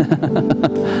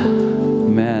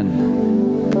 Amen.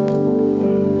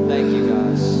 Thank you,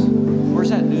 guys.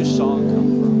 Where's that new song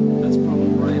come from? That's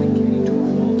from Brian and Katie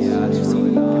Torvalds. Yeah, it's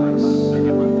really nice.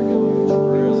 Really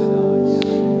nice.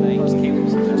 Thanks. Caleb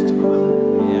suggested.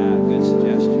 Yeah, good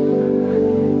suggestion.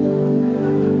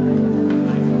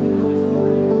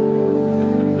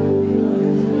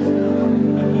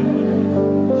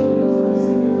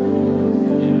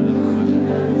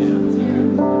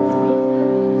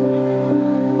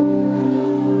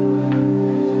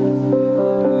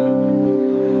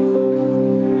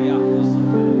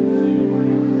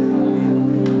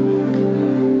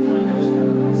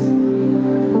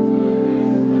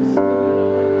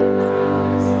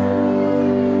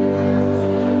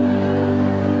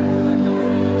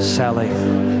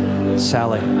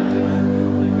 Sally.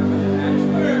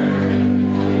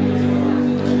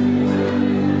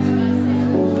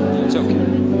 It's okay.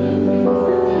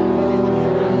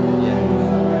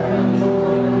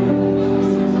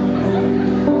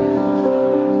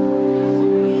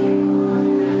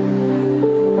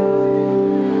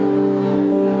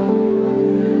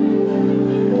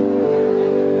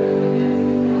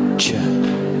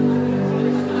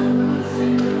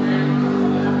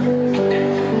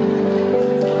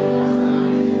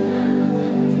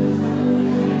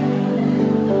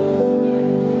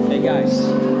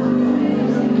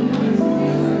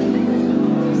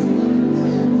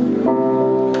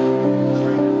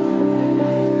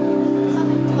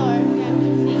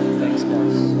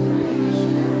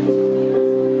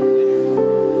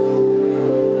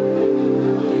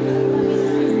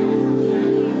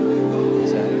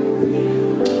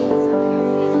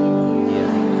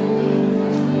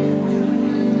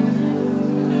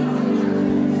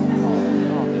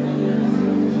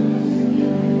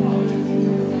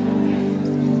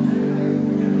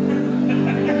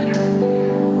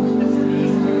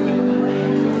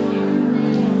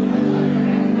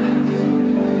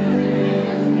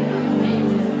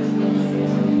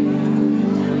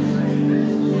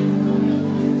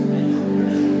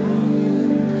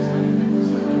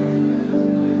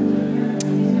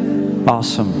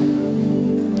 Awesome.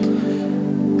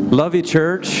 Love you,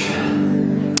 church.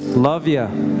 Love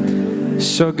you.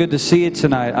 So good to see you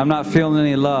tonight. I'm not feeling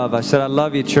any love. I said, I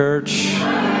love you, church.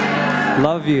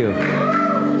 Love you.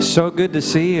 So good to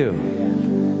see you.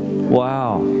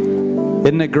 Wow.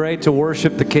 Isn't it great to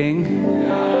worship the King?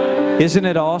 Isn't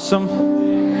it awesome?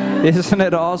 Isn't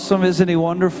it awesome? Isn't He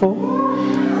wonderful?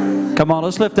 Come on,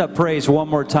 let's lift up praise one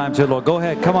more time to the Lord. Go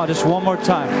ahead. Come on, just one more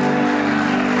time.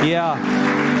 Yeah.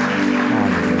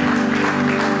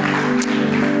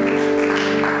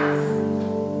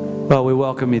 Well, we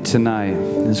welcome you tonight.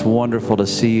 It's wonderful to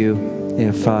see you.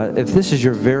 If this is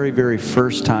your very, very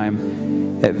first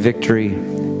time at Victory,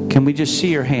 can we just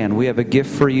see your hand? We have a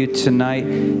gift for you tonight.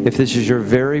 If this is your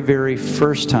very, very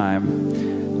first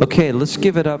time, okay, let's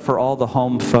give it up for all the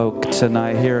home folk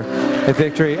tonight here at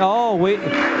Victory. Oh, we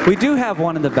do have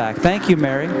one in the back. Thank you,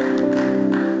 Mary.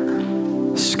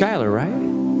 Skylar, right?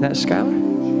 Is that Skylar?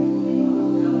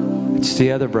 It's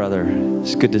the other brother.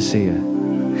 It's good to see you.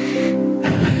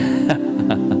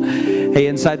 Hey,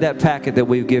 inside that packet that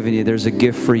we've given you, there's a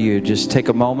gift for you. Just take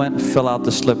a moment, fill out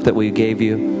the slip that we gave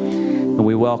you, and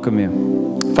we welcome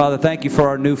you. Father, thank you for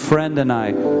our new friend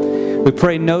tonight. We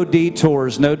pray no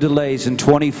detours, no delays in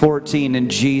 2014 in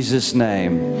Jesus'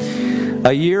 name.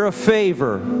 A year of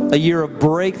favor, a year of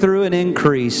breakthrough and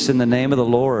increase in the name of the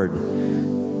Lord.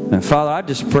 And Father, I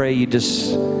just pray you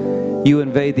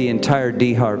invade the entire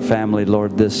DeHart family,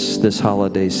 Lord, this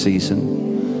holiday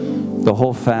season. The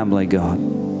whole family,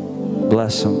 God.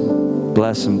 Bless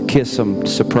them, kiss them,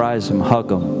 surprise them, hug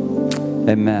them.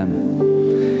 Amen.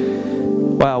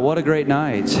 Wow, what a great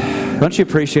night. Don't you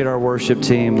appreciate our worship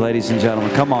team, ladies and gentlemen?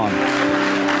 Come on.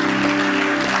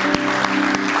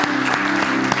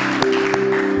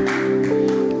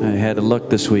 I had to look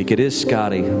this week. It is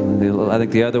Scotty. I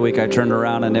think the other week I turned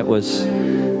around and it was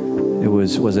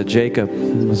it Jacob?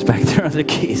 It was back there on the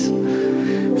keys.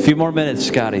 A few more minutes,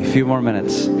 Scotty. A few more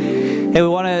minutes. Hey, we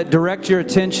want to direct your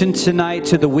attention tonight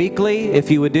to the weekly.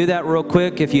 If you would do that real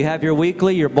quick, if you have your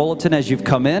weekly, your bulletin as you've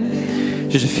come in.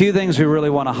 There's a few things we really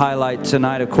want to highlight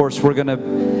tonight. Of course, we're going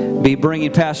to be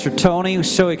bringing Pastor Tony. We're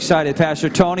so excited. Pastor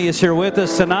Tony is here with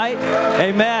us tonight.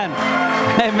 Amen.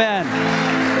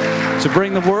 Amen. To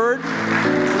bring the word.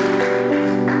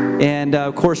 And,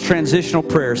 of course, transitional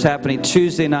prayers happening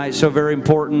Tuesday night, so very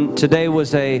important. Today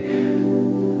was a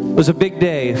big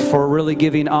day for really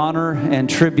giving honor and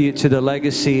tribute to the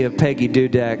legacy of Peggy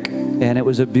Dudek. And it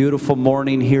was a beautiful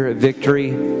morning here at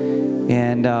Victory.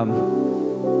 And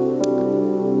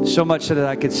so much that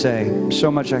I could say. So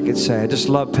much I could say. I just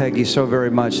love Peggy so very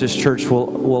much. This church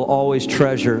will always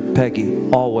treasure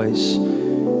Peggy. Always.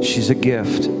 She's a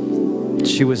gift.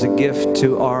 She was a gift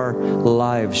to our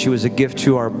lives. She was a gift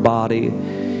to our body.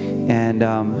 And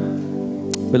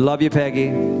we love you,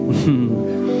 Peggy.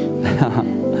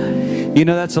 You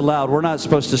know that's allowed. We're not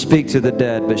supposed to speak to the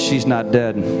dead, but she's not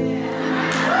dead. Amen.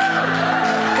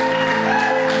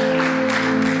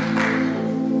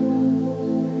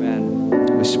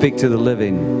 We speak to the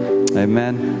living.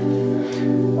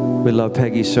 Amen. We love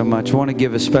Peggy so much. I want to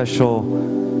give a special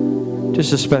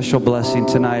blessing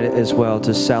tonight as well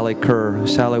to Sally Kerr.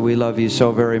 Sally, we love you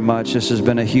so very much. This has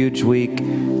been a huge week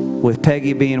with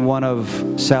Peggy being one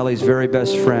of Sally's very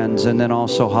best friends, and then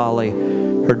also Holly,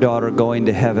 her daughter, going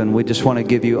to heaven. We just want to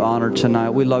give you honor tonight.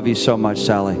 We love you so much,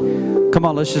 Sally. Come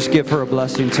on, let's just give her a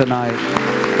blessing tonight.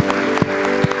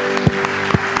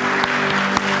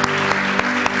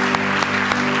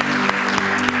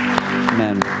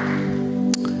 Amen. I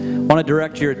want to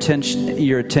direct your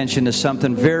attention to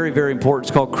something very, very important.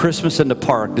 It's called Christmas in the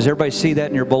Park. Does everybody see that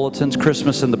in your bulletins?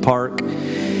 Christmas in the Park.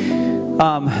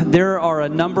 There are a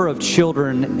number of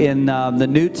children in the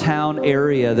Newtown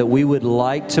area that we would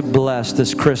like to bless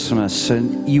this Christmas.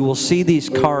 And you will see these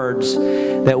cards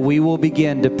that we will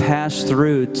begin to pass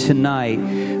through tonight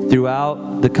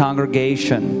throughout the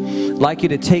congregation. I'd like you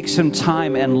to take some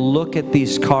time and look at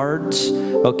these cards,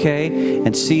 okay?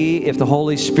 And see if the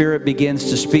Holy Spirit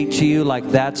begins to speak to you like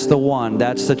that's the one.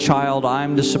 That's the child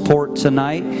I'm to support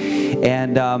tonight.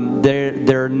 And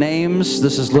their names,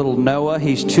 this is little Noah.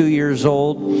 He's 2 years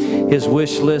old. His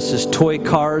wish list is toy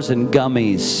cars and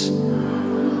gummies.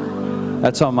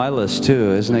 That's on my list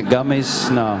too, isn't it?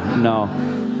 Gummies? No.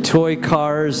 Toy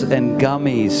cars and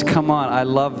gummies. Come on, I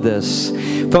love this.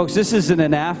 Folks, this isn't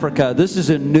in Africa. This is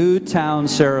in Newtown,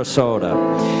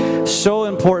 Sarasota. So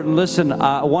important. Listen,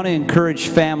 I want to encourage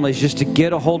families just to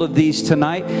get a hold of these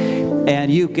tonight.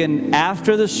 And you can,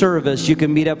 after the service, you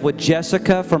can meet up with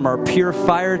Jessica from our Pure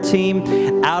Fire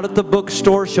team out at the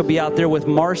bookstore. She'll be out there with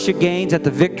Marcia Gaines at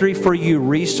the Victory for You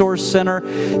Resource Center.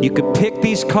 You can pick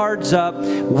these cards up.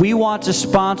 We want to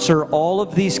sponsor all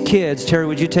of these kids. Terry,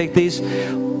 would you take these?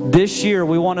 This year,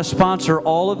 we want to sponsor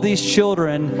all of these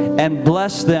children and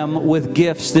bless them with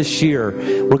gifts this year.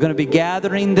 We're going to be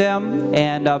gathering them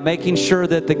and making sure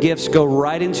that the gifts go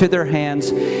right into their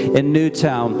hands in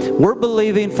Newtown. We're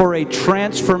believing for a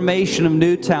transformation of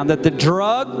Newtown, that the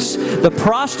drugs, the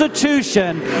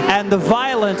prostitution, and the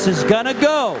violence is going to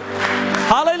go.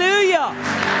 Hallelujah!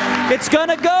 It's going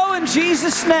to go in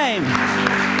Jesus' name.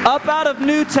 Up out of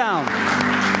Newtown.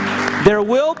 There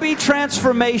will be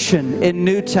transformation in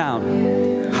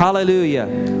Newtown. Hallelujah.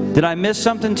 Did I miss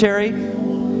something, Terry?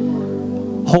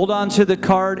 Hold on to the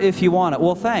card if you want it.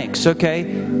 Well, thanks. Okay.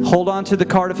 Hold on to the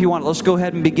card if you want it. Let's go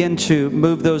ahead and begin to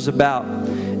move those about.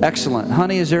 Excellent.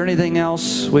 Honey, is there anything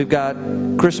else? We've got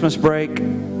Christmas break.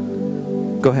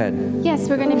 Go ahead. Yes,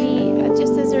 we're going to be,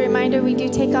 just as a reminder, we do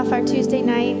take off our Tuesday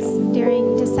nights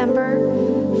during December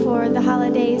for the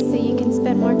holidays, so you can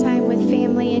spend more time with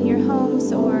family in your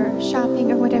homes or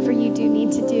shopping or whatever you do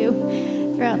need to do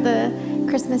throughout the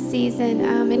Christmas season.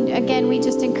 And again, we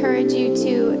just encourage you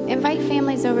to invite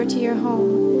families over to your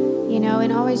home,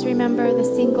 and always remember the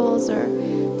singles or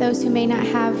those who may not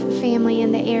have family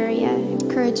in the area. I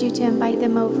encourage you to invite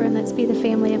them over, and let's be the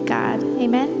family of God.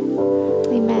 Amen?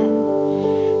 Amen.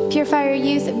 Pure Fire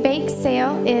Youth Bake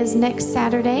Sale is next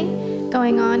Saturday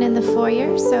going on in the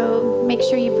foyer, so make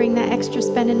sure you bring that extra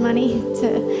spending money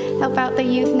to help out the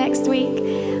youth next week.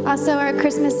 Also, our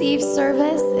Christmas Eve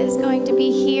service is going to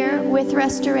be here with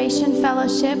Restoration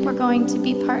Fellowship. We're going to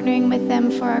be partnering with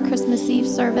them for our Christmas Eve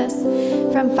service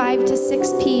from 5 to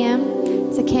 6 p.m.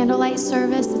 It's a candlelight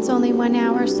service. It's only 1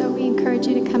 hour, so we encourage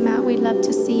you to come out. We'd love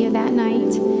to see you that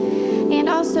night. And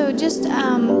also, just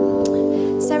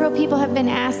several people have been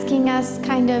asking us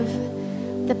kind of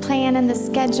the plan and the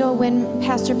schedule when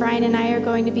Pastor Brian and I are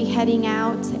going to be heading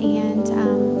out. And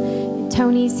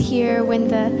Tony's here when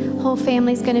the whole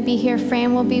family's going to be here.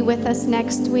 Fran will be with us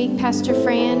next week, Pastor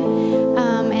Fran.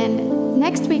 And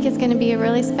next week is going to be a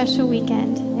really special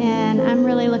weekend, and I'm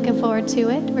really looking forward to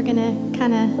it. We're going to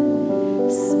kind of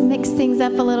mix things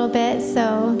up a little bit,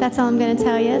 so that's all I'm going to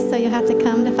tell you, so you'll have to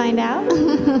come to find out.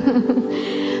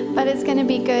 But it's going to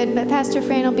be good. But Pastor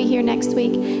Fran will be here next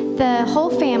week. The whole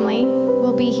family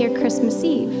will be here Christmas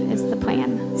Eve is the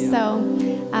plan. Yeah. So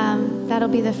that'll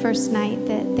be the first night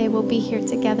that they will be here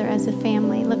together as a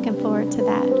family. Looking forward to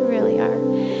that, really are.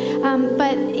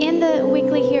 But in the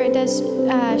weekly here, it does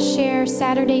share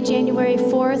Saturday, January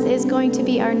 4th is going to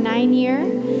be our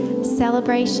 9-year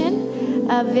celebration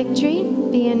of victory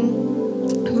being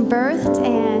birthed,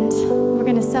 and we're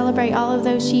going to celebrate all of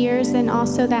those years. And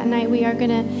also that night we are going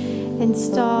to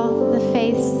install the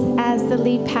Faeth as the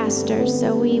lead pastor.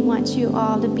 So we want you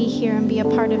all to be here and be a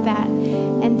part of that.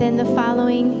 And then the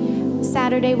following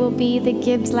Saturday will be the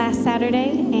Gibbs last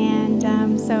Saturday, and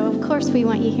so of course we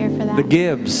want you here for that. The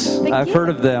Gibbs. I've heard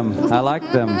of them. I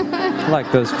like them. I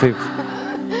like those people.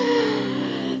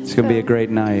 It's going to be a great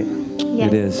night.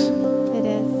 Yes, it is. It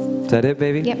is. Is that it,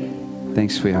 baby? Yep.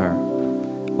 Thanks, sweetheart.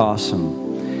 Awesome.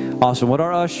 Awesome. Would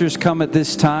our ushers come at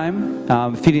this time?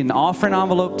 If you need an offering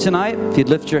envelope tonight, if you'd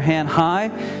lift your hand high,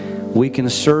 we can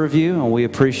serve you, and we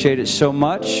appreciate it so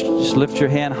much. Just lift your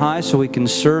hand high so we can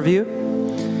serve you.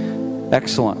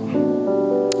 Excellent.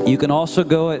 You can also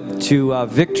go to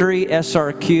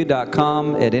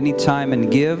victorysrq.com at any time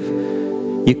and give.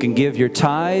 You can give your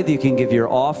tithe, you can give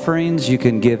your offerings, you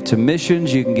can give to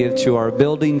missions, you can give to our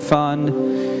building fund.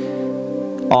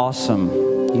 Awesome.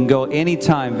 You can go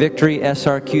anytime,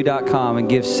 victorysrq.com, and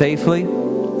give safely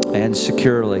and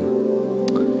securely.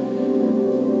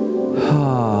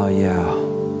 Oh, yeah.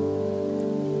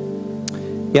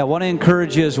 Yeah, I want to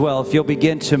encourage you as well, if you'll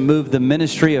begin to move the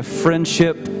Ministry of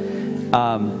Friendship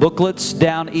booklets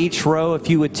down each row. If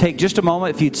you would take just a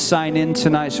moment, if you'd sign in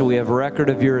tonight so we have a record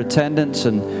of your attendance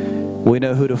and we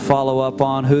know who to follow up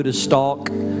on, who to stalk,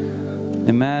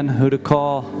 amen, who to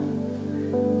call.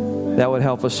 That would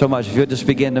help us so much. If you'll just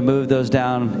begin to move those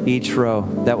down each row,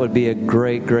 that would be a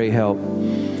great, great help.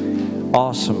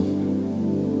 Awesome.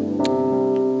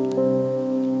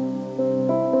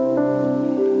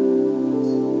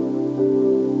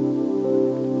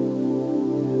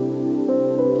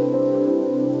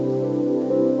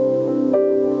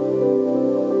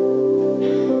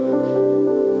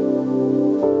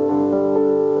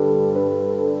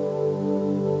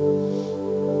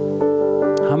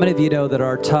 How many of you know that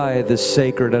our tithe is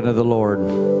sacred unto the Lord?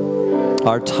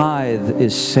 Our tithe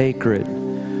is sacred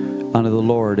unto the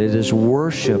Lord. It is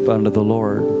worship unto the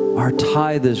Lord. Our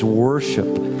tithe is worship.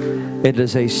 It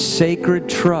is a sacred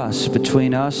trust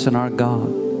between us and our God,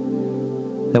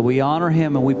 that we honor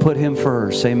Him and we put Him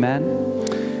first. Amen?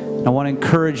 I want to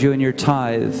encourage you in your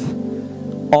tithe.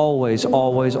 Always,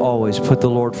 always, always put the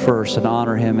Lord first and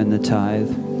honor Him in the tithe.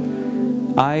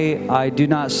 I do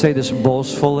not say this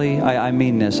boastfully. I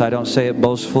mean this. I don't say it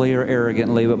boastfully or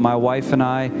arrogantly, but my wife and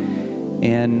I,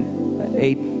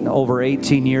 in over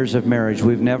 18 years of marriage,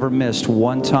 we've never missed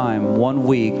one time, 1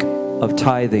 week of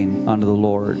tithing unto the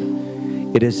Lord.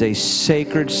 It is a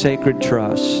sacred, sacred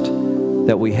trust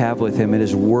that we have with Him. It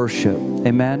is worship.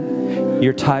 Amen?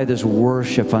 Your tithe is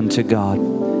worship unto God.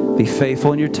 Be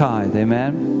faithful in your tithe.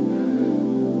 Amen?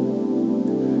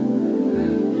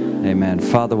 Amen.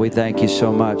 Father, we thank you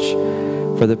so much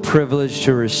for the privilege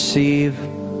to receive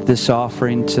this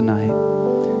offering tonight.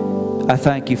 I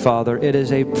thank you, Father. It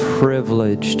is a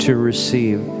privilege to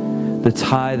receive the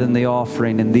tithe and the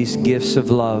offering and these gifts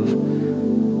of love.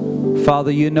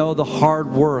 Father, you know the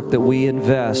hard work that we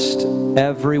invest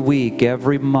every week,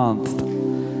 every month,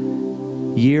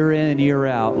 year in and year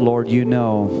out. Lord, you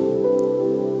know.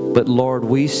 But Lord,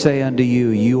 we say unto you,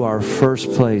 you are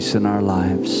first place in our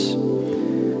lives.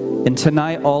 And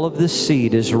tonight, all of this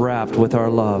seed is wrapped with our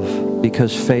love,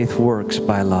 because faith works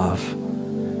by love.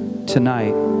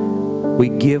 Tonight, we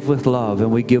give with love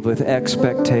and we give with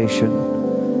expectation.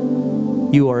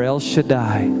 You are El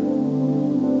Shaddai.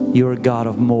 You are God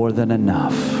of more than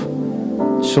enough.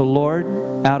 So, Lord,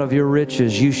 out of your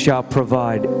riches, you shall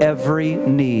provide every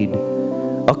need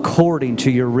according to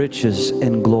your riches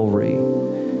and glory.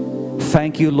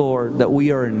 Thank you, Lord, that we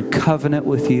are in covenant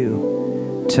with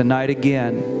you tonight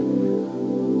again.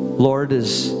 Lord,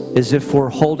 as if we're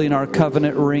holding our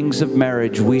covenant rings of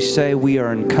marriage, we say we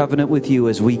are in covenant with you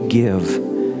as we give.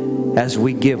 As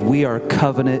we give, we are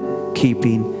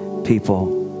covenant-keeping people.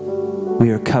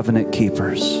 We are covenant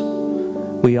keepers.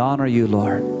 We honor you,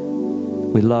 Lord.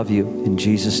 We love you. In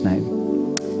Jesus' name,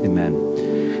 amen.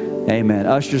 Amen.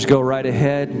 Ushers, go right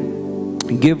ahead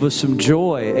and give us some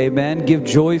joy. Amen. Give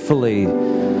joyfully.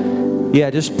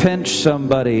 Yeah, just pinch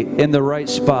somebody in the right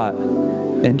spot.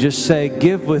 and just say,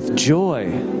 give with joy.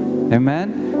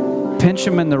 Amen? Pinch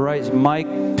him in the right.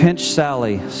 Mike, pinch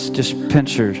Sally. Just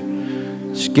pinch her.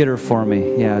 Just get her for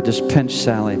me. Yeah, just pinch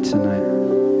Sally tonight.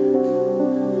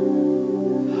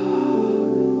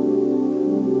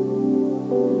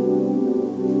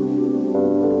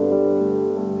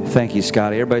 Thank you,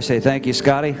 Scotty. Everybody say thank you,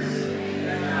 Scotty.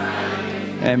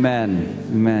 Amen.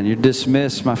 Amen. You're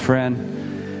dismissed, my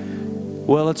friend.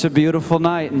 Well, it's a beautiful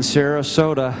night in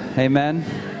Sarasota. Amen.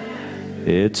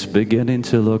 It's beginning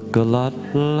to look a lot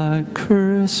like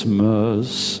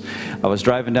Christmas. I was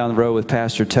driving down the road with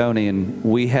Pastor Tony, and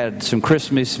we had some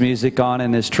Christmas music on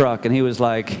in his truck, and he was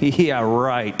like, yeah,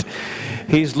 right.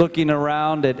 He's looking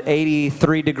around at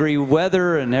 83-degree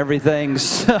weather, and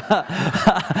everything's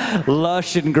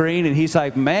lush and green, and he's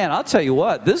like, man, I'll tell you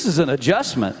what, this is an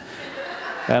adjustment.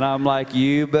 And I'm like,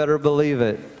 you better believe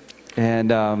it.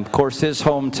 And, of course, his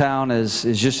hometown is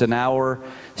just an hour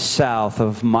south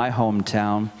of my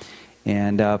hometown.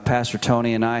 And Pastor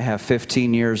Tony and I have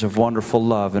 15 years of wonderful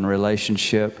love and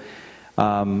relationship.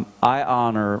 I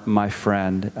honor my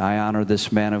friend. I honor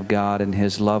this man of God and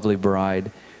his lovely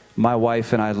bride. My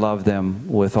wife and I love them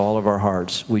with all of our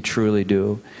hearts. We truly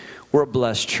do. We're a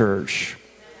blessed church.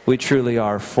 We truly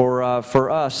are. For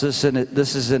us, this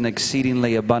is an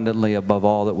exceedingly abundantly above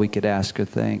all that we could ask or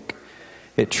think.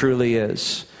 It truly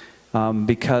is.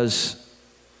 Because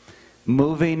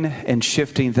moving and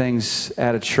shifting things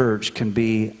at a church can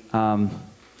be,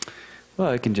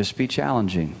 it can just be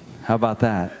challenging. How about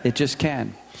that? It just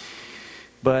can.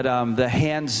 But the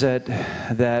hands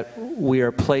that we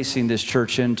are placing this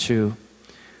church into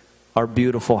are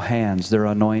beautiful hands. They're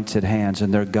anointed hands,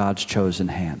 and they're God's chosen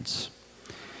hands.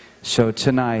 So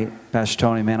tonight, Pastor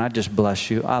Tony, man, I just bless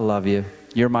you. I love you.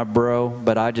 You're my bro,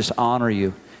 but I just honor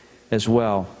you as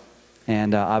well.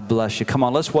 And I bless you. Come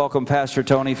on, let's welcome Pastor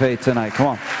Tony Faeth tonight. Come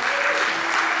on.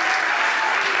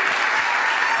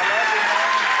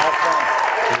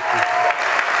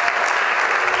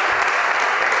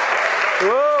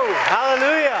 Whoa,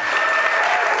 hallelujah.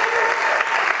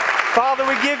 Father,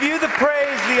 we give you the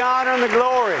praise, the honor, and the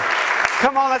glory.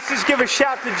 Come on, let's just give a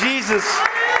shout to Jesus.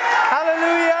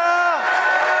 Hallelujah.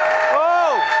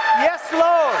 Oh, yes,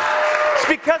 Lord. It's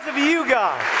because of you,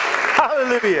 God.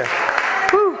 Hallelujah.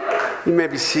 Woo. You may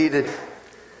be seated.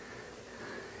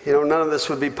 You know, none of this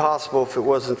would be possible if it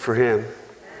wasn't for Him.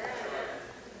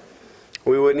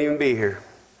 We wouldn't even be here.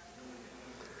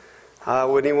 I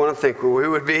wouldn't even want to think where we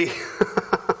would be.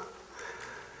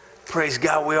 Praise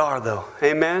God, we are, though.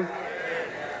 Amen?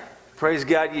 Praise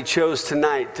God you chose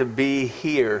tonight to be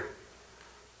here.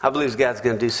 I believe God's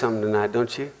going to do something tonight,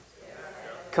 don't you?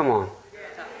 Come on.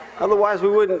 Otherwise, we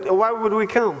wouldn't. Why would we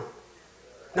come?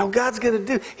 No, God's going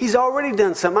to do. He's already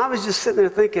done something. I was just sitting there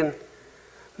thinking,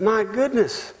 my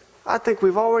goodness, I think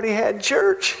we've already had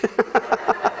church.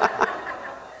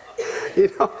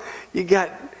 You know, you got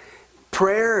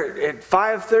prayer at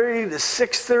 5:30 to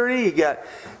 6:30. You got,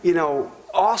 you know,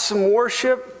 awesome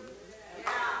worship.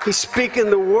 He's speaking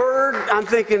the word. I'm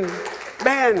thinking,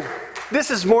 man, this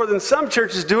is more than some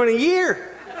churches do in a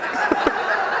year.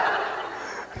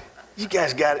 You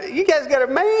guys got it. You guys got it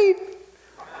made.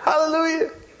 Hallelujah.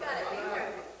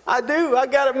 I do. I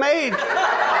got it made.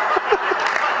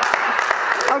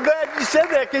 I'm glad you said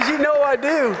that because you know I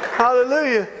do.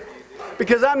 Hallelujah.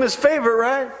 Because I'm His favorite,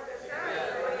 right?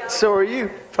 So are you.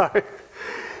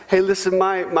 Hey, listen,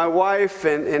 my wife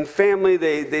and family,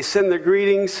 they send their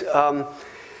greetings.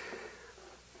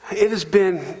 It has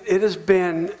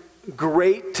been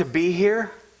great to be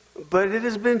here, but it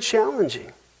has been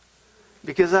challenging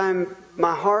because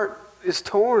my heart is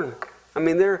torn. I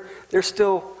mean, they're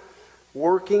still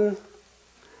working,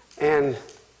 and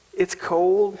it's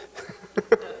cold,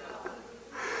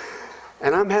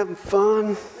 and I'm having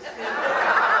fun,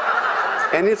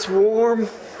 and it's warm,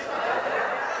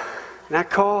 and I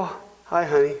call, hi,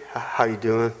 honey, how you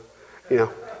doing? You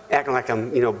know, acting like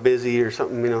I'm, you know, busy or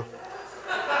something, you know.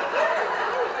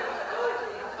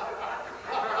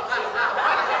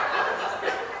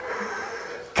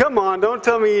 Come on, don't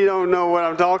tell me you don't know what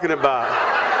I'm talking about.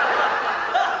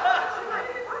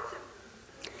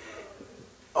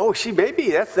 Oh,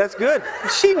 maybe that's good.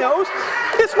 She knows.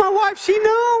 It's my wife. She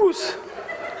knows.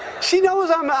 She knows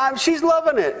she's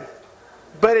loving it.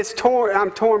 But it's torn.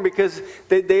 I'm torn because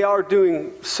they are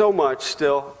doing so much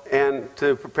still, and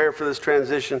to prepare for this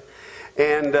transition,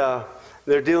 and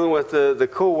they're dealing with the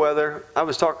cool weather. I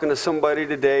was talking to somebody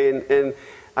today, and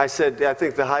I said, I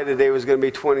think the high today was going to be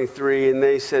 23, and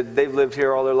they said they've lived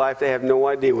here all their life. They have no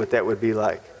idea what that would be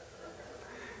like.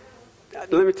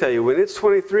 Let me tell you, when it's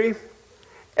 23,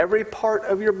 every part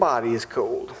of your body is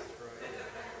cold.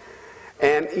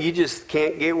 and you just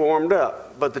can't get warmed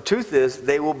up. But the truth is,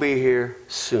 they will be here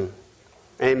soon.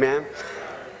 Amen.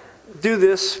 Do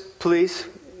this, please.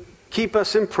 Keep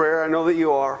us in prayer. I know that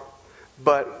you are.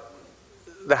 But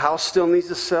the house still needs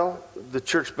to sell. The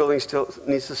church building still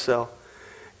needs to sell.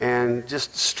 And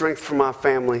just strength for my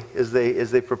family as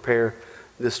they prepare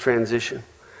this transition.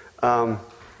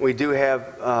 We do have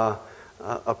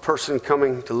a person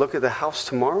coming to look at the house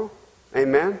tomorrow.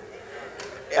 Amen.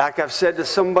 Like I've said to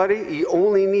somebody, you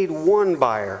only need one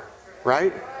buyer,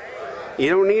 right? You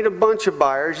don't need a bunch of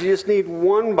buyers. You just need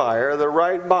one buyer, the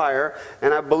right buyer.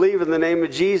 And I believe in the name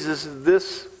of Jesus,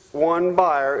 this one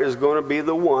buyer is going to be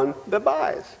the one that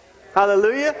buys.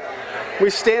 Hallelujah. We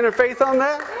stand in faith on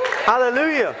that.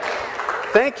 Hallelujah.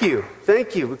 Thank you.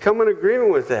 Thank you. We come in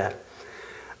agreement with that.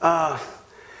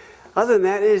 Other than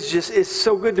that, it's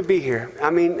so good to be here. I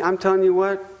mean, I'm telling you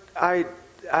what, I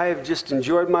have just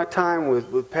enjoyed my time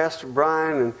with Pastor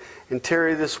Brian and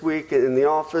Terry this week in the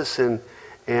office, and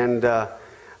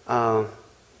I've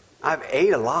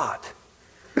ate a lot.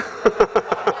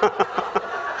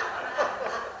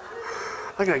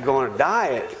 I gotta go on a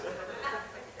diet.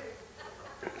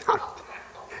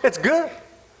 It's good.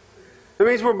 That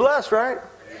means we're blessed, right?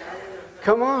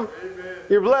 Come on.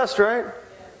 You're blessed, right?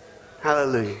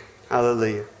 Hallelujah.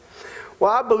 Hallelujah.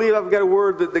 Well, I believe I've got a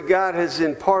word that God has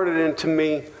imparted into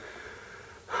me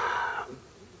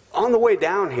on the way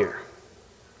down here.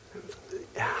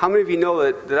 How many of you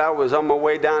know that I was on my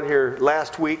way down here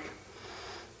last week?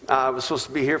 I was supposed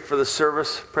to be here for the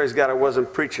service. Praise God, I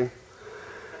wasn't preaching.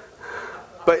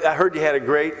 But I heard you had a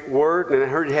great word, and I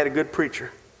heard you had a good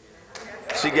preacher.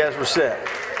 So you guys were set.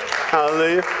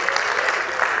 Hallelujah.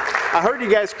 I heard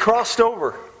you guys crossed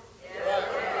over.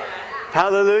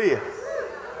 Hallelujah.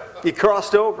 You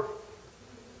crossed over.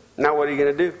 Now what are you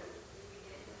going to do?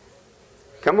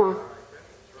 Come on.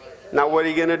 Now what are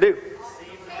you going to do?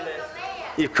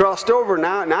 You've crossed over.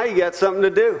 Now you got something to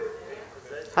do.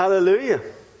 Hallelujah.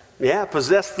 Yeah,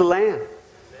 possess the land.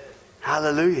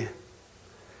 Hallelujah.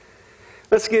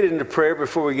 Let's get into prayer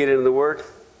before we get into the Word.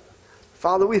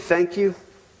 Father, we thank you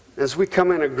as we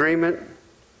come in agreement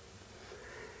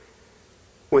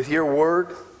with your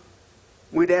Word.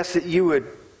 We'd ask that you would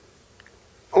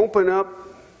open up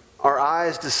our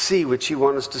eyes to see what you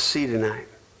want us to see tonight.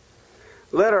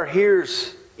 Let our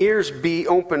ears be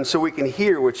open so we can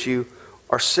hear what you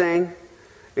are saying.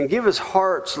 And give us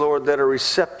hearts, Lord, that are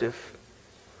receptive.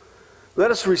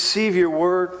 Let us receive your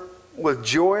word with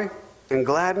joy and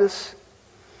gladness.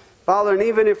 Father, and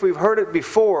even if we've heard it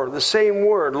before, the same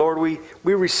word, Lord, we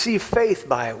receive faith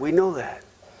by it. We know that.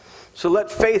 So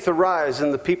let faith arise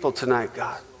in the people tonight,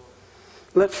 God.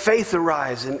 Let faith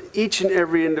arise in each and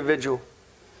every individual.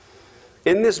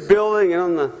 In this building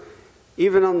and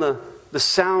even on the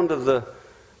sound of the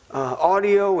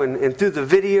audio and through the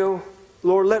video,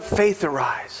 Lord, let faith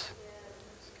arise.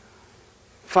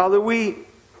 Father, we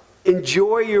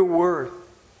enjoy your word.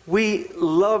 We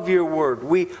love your word.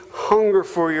 We hunger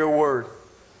for your word.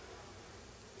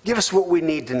 Give us what we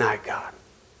need tonight, God.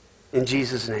 In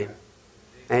Jesus' name,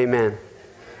 amen.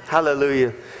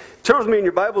 Hallelujah. Turn with me in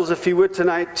your Bibles, if you would,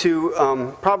 tonight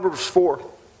to Proverbs 4.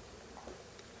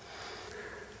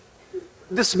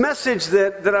 This message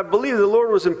that I believe the Lord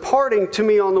was imparting to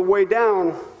me on the way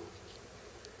down,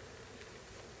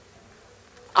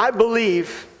 I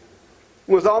believe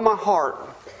with all my heart,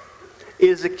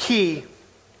 is a key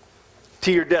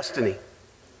to your destiny.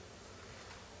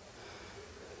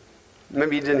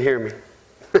 Maybe you didn't hear me.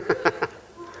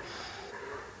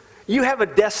 You have a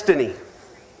destiny.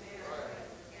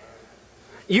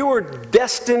 You are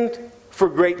destined for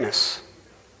greatness.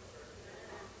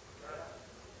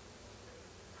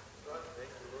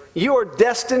 You are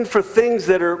destined for things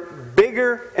that are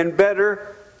bigger and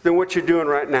better than what you're doing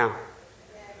right now.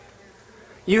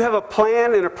 You have a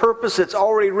plan and a purpose that's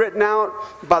already written out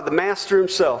by the Master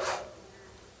himself.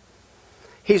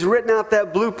 He's written out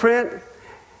that blueprint.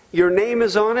 Your name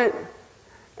is on it.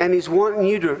 And he's wanting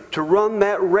you to run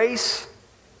that race,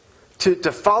 to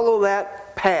follow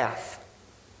that path.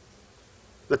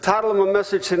 The title of my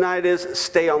message tonight is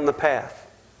Stay on the Path.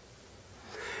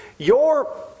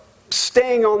 Your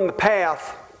staying on the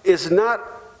path is not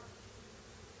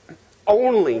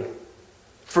only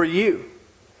for you,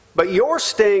 but your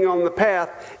staying on the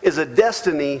path is a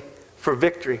destiny for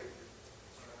victory.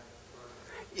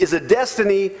 Is a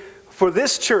destiny for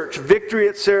this church, Victory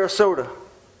at Sarasota.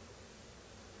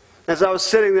 As I was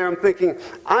sitting there, I'm thinking,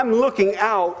 I'm looking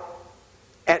out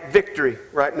at victory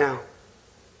right now.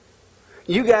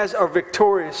 You guys are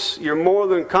victorious. You're more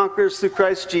than conquerors through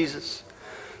Christ Jesus.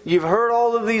 You've heard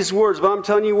all of these words, but I'm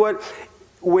telling you what,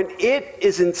 when it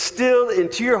is instilled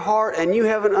into your heart and you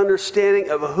have an understanding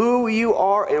of who you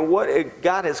are and what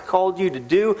God has called you to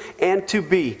do and to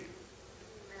be,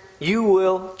 you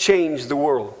will change the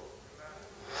world.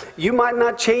 You might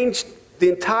not change the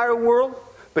entire world,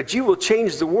 but you will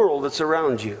change the world that's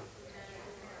around you.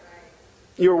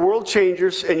 You're world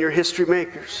changers and you're history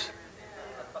makers.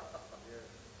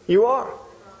 You are.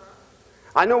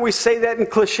 I know we say that in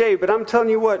cliche, but I'm telling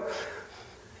you what,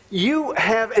 you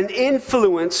have an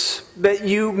influence that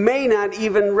you may not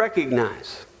even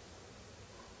recognize.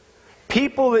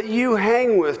 People that you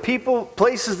hang with,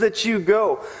 places that you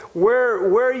go,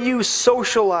 where you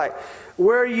socialize,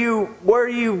 where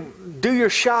you do your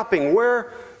shopping,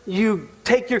 where you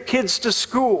take your kids to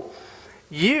school,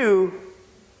 you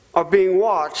are being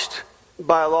watched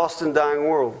by a lost and dying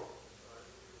world.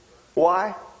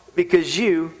 Why? Because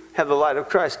you have the light of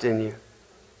Christ in you.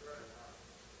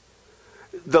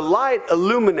 The light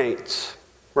illuminates,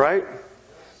 right?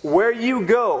 Where you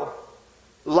go,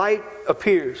 light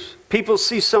appears. People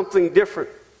see something different.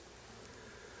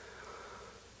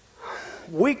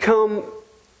 We come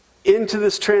into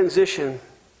this transition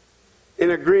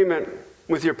in agreement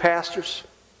with your pastors,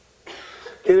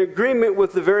 in agreement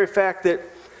with the very fact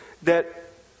that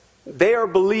they are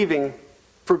believing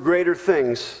for greater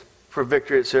things for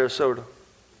Victory at Sarasota.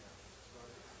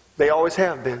 They always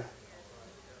have been.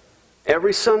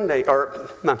 Every Sunday,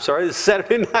 this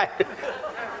Saturday night.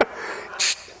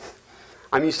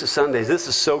 I'm used to Sundays. This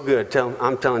is so good,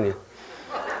 I'm telling you.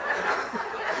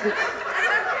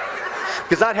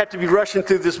 Because I'd have to be rushing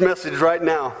through this message right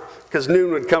now, because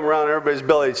noon would come around and everybody's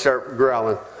belly would start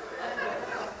growling.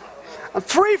 I'm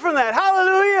free from that.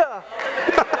 Hallelujah!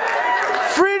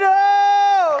 Freedom!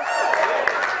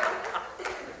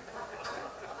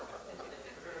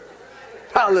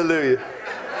 Hallelujah.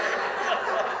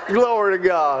 Glory to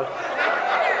God.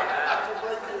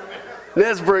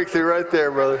 That's breakthrough right there,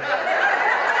 brother.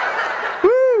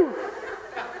 Woo!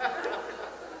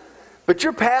 But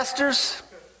your pastors,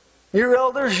 your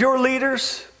elders, your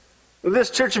leaders,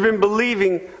 this church have been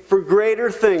believing for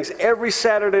greater things every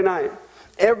Saturday night,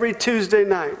 every Tuesday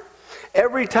night.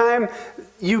 Every time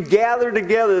you gather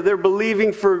together, they're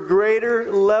believing for a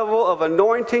greater level of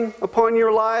anointing upon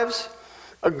your lives,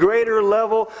 a greater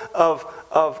level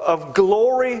of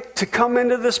glory to come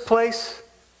into this place.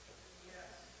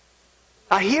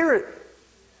 I hear it.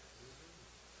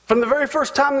 From the very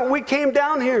first time that we came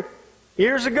down here,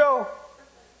 years ago.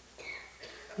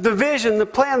 The vision, the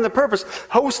plan, the purpose,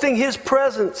 hosting His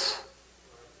presence.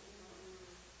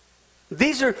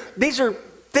 These are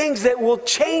things that will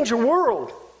change a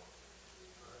world.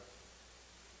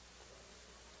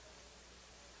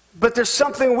 But there's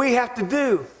something we have to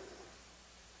do.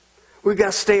 We've got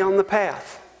to stay on the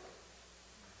path.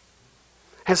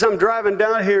 As I'm driving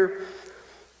down here,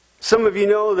 some of you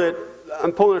know that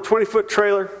I'm pulling a 20-foot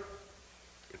trailer.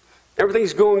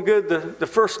 Everything's going good. The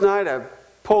first night I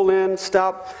pull in,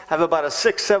 stop, have about a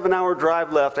 6-7 hour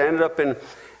drive left. I ended up in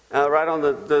right on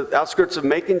the outskirts of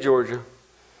Macon, Georgia.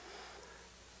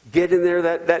 Get in there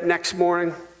that next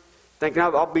morning, thinking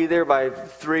I'll be there by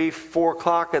 3-4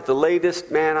 o'clock at the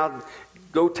latest. Man, I'll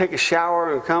go take a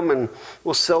shower and come and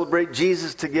we'll celebrate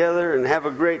Jesus together and have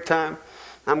a great time.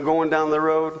 I'm going down the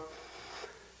road.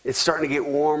 It's starting to get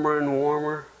warmer and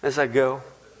warmer as I go.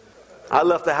 I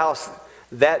left the house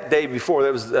that day before.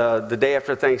 That was the day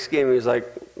after Thanksgiving. It was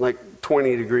like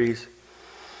 20 degrees.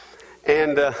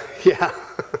 And yeah.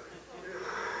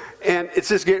 And it's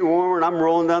just getting warmer and I'm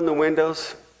rolling down the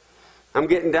windows. I'm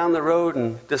getting down the road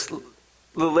and this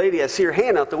little lady, I see her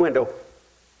hand out the window.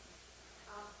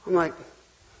 I'm like,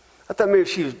 I thought maybe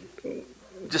she was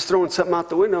just throwing something out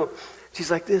the window. She's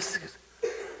like this,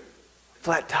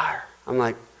 flat tire. I'm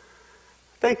like,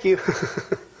 thank you.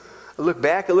 I looked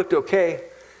back, it looked okay.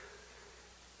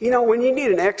 You know, when you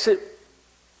need an exit,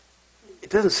 it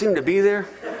doesn't seem to be there.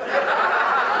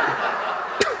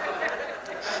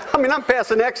 I mean, I'm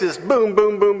passing exits, boom,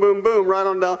 boom, boom, boom, boom, right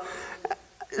on down.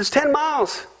 It's 10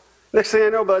 miles. Next thing I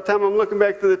know, by the time I'm looking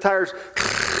back to the tires,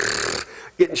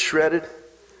 getting shredded.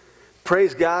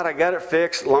 Praise God, I got it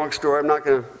fixed. Long story, I'm not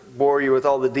going to bore you with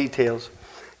all the details.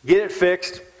 Get it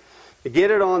fixed.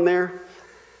 Get it on there.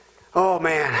 Oh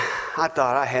man, I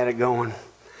thought I had it going.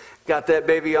 Got that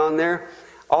baby on there.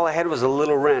 All I had was a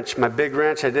little wrench. My big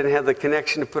wrench, I didn't have the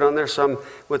connection to put on there, so I'm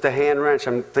with the hand wrench.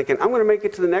 I'm thinking, I'm going to make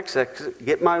it to the next exit,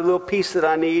 get my little piece that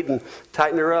I need and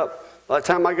tighten her up. By the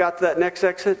time I got to that next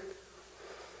exit,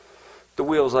 the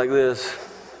wheel's like this.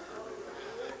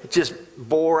 It just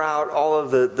bore out all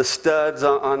of the studs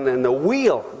on and the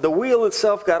wheel. The wheel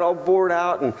itself got all bored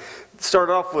out and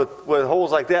started off with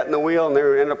holes like that in the wheel, and they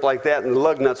ended up like that, and the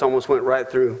lug nuts almost went right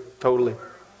through totally.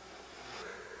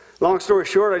 Long story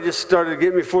short, I just started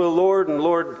getting before the Lord, and the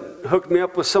Lord hooked me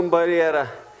up with somebody at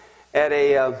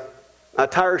a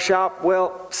tire shop.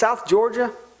 Well, South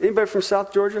Georgia. Anybody from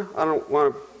South Georgia? I don't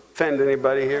want to offend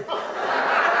anybody here.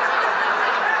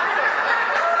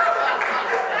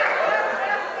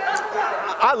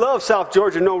 I love South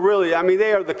Georgia. No, really. I mean,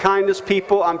 they are the kindest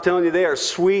people. I'm telling you, they are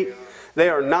sweet. They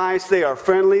are nice. They are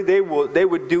friendly. They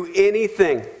would do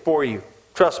anything for you.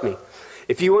 Trust me.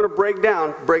 If you want to break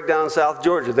down South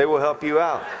Georgia. They will help you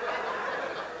out.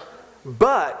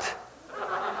 But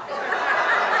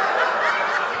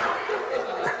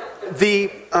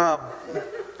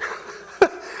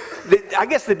I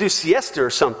guess they do siesta or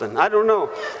something. I don't know.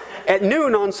 At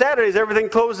noon on Saturdays, everything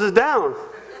closes down.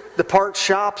 The parts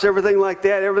shops, everything like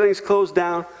that, everything's closed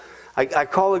down. I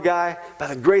call a guy. By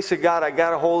the grace of God, I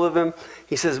got a hold of him.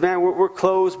 He says, man, we're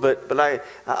closed, but I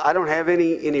don't have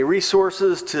any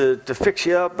resources to fix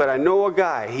you up, but I know a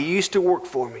guy. He used to work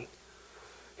for me.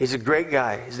 He's a great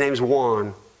guy. His name's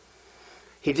Juan.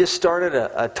 He just started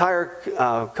a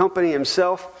tire company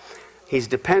himself. He's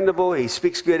dependable. He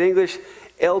speaks good English.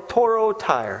 El Toro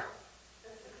Tire.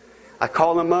 I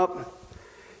called him up.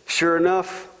 Sure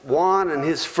enough, Juan and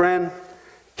his friend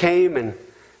came, and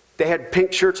they had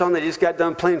pink shirts on. They just got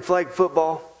done playing flag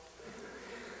football.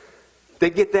 They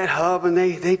get that hub, and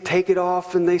they take it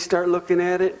off, and they start looking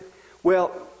at it.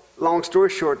 Well, long story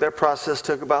short, that process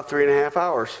took about 3.5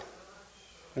 hours.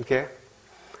 Okay?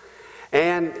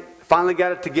 And finally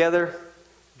got it together,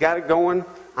 got it going.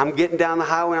 I'm getting down the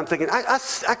highway, and I'm thinking,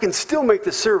 I can still make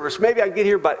the service. Maybe I can get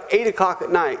here about 8 o'clock at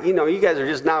night. You know, you guys are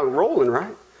just now rolling,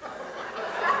 right?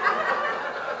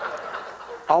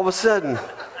 All of a sudden,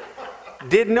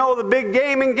 didn't know the big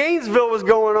game in Gainesville was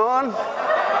going on.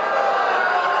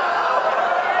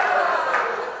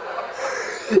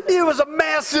 It was a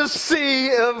massive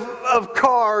sea of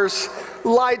cars,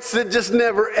 lights that just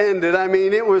never ended. I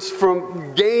mean, it was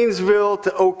from Gainesville to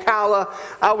Ocala.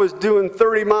 I was doing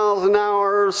 30 miles an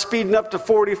hour, speeding up to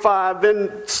 45,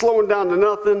 then slowing down to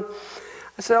nothing.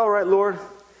 I said, all right, Lord,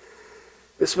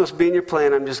 this must be in your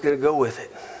plan. I'm just going to go with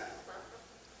it.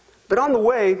 But on the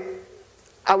way,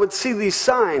 I would see these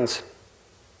signs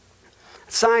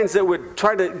that would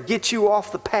try to get you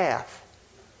off the path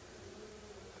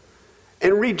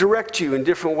and redirect you in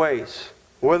different ways,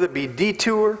 whether it be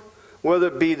detour, whether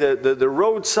it be the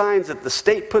road signs that the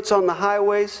state puts on the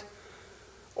highways,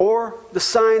 or the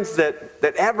signs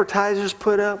that advertisers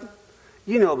put up.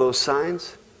 You know those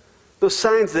signs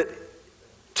that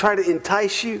try to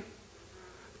entice you,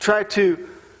 try to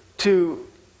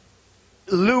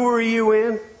lure you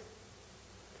in.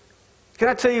 Can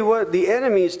I tell you what? The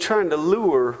enemy is trying to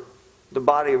lure the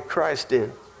body of Christ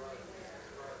in.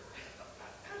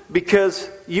 Because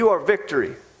you are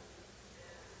victory.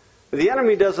 The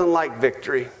enemy doesn't like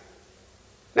victory.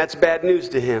 That's bad news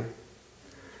to him.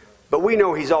 But we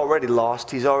know he's already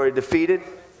lost. He's already defeated.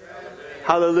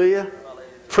 Hallelujah.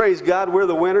 Praise God, we're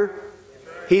the winner.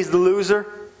 He's the loser.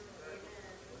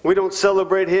 We don't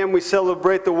celebrate him. We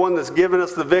celebrate the one that's given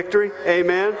us the victory.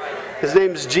 Amen. His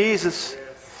name is Jesus.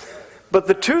 But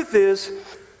the truth is,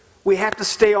 we have to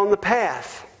stay on the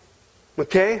path.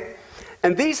 Okay?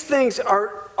 And these things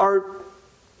are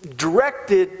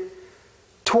directed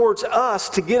towards us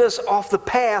to get us off the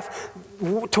path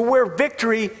to where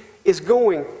victory is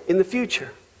going in the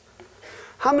future.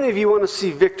 How many of you want to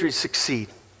see victory succeed?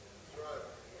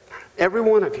 Every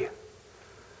one of you.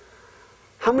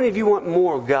 How many of you want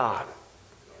more of God?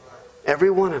 Every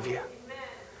one of you.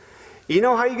 You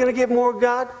know how you're going to get more of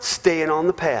God? Staying on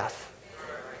the path.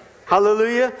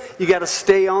 Hallelujah. You got to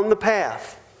stay on the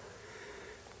path.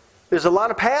 There's a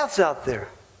lot of paths out there.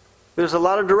 There's a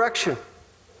lot of direction.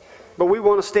 But we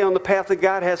want to stay on the path that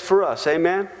God has for us.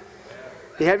 Amen?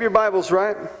 You have your Bibles,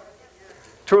 right?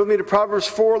 Turn with me to Proverbs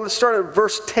 4. Let's start at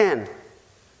verse 10.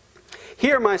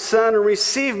 Hear, my son, and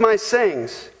receive my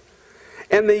sayings,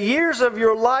 and the years of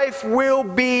your life will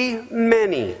be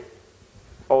many.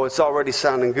 Oh, it's already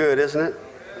sounding good, isn't it?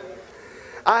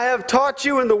 I have taught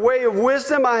you in the way of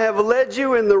wisdom. I have led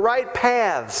you in the right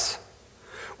paths.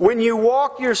 When you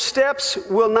walk, your steps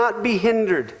will not be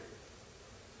hindered.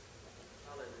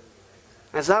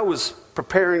 As I was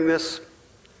preparing this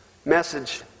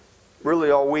message,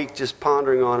 really all week, just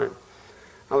pondering on it,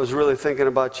 I was really thinking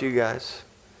about you guys.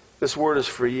 This word is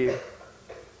for you.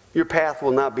 Your path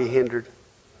will not be hindered.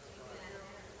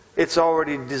 It's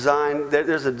already designed.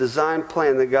 There's a design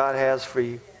plan that God has for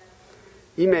you.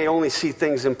 You may only see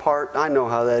things in part. I know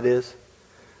how that is.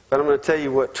 But I'm going to tell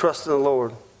you what, trust in the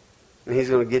Lord, and He's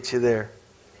going to get you there.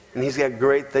 And He's got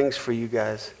great things for you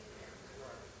guys.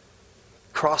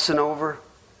 Crossing over,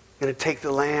 going to take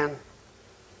the land, and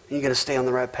you're going to stay on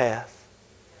the right path.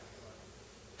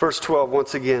 Verse 12,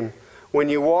 once again. When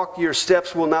you walk, your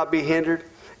steps will not be hindered,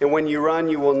 and when you run,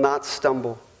 you will not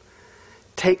stumble.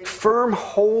 Take firm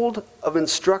hold of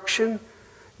instruction.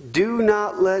 Do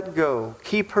not let go.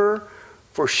 Keep her,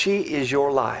 for she is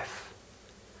your life.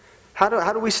 How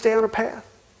do we stay on a path?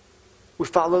 We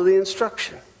follow the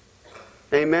instruction.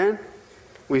 Amen?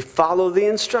 We follow the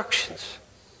instructions.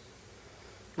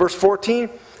 Verse 14,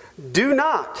 do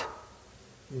not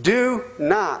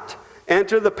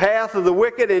enter the path of the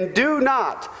wicked, and do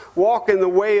not walk in the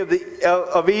way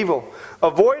of evil.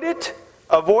 Avoid it,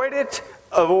 avoid it,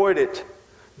 avoid it.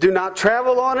 Do not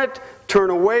travel on it, turn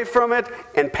away from it,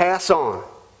 and pass on.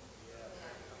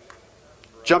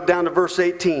 Jump down to verse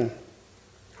 18.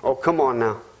 Oh, come on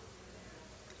now.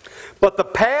 But the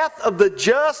path of the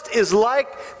just is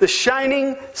like the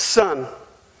shining sun,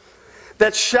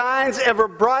 that shines ever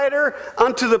brighter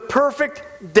unto the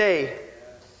perfect day.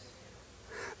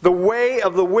 The way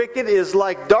of the wicked is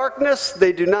like darkness.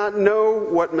 They do not know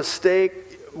what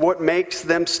makes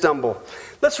them stumble.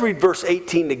 Let's read verse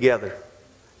 18 together.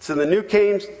 It's in the New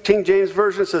King James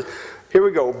Version. It says, here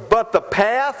we go. But the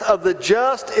path of the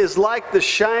just is like the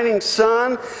shining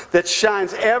sun that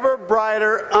shines ever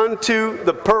brighter unto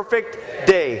the perfect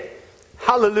day.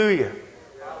 Hallelujah.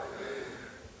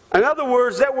 In other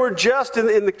words, that word just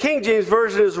in the King James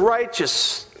Version is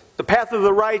righteous. The path of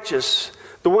the righteous.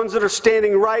 The ones that are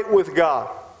standing right with God.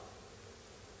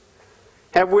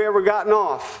 Have we ever gotten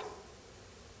off?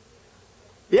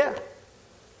 Yeah.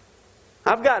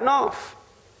 I've gotten off.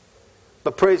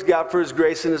 But praise God for His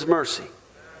grace and His mercy.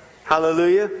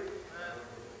 Hallelujah.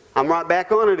 I'm right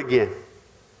back on it again.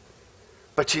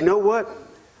 But you know what?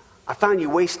 I find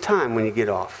you waste time when you get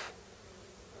off.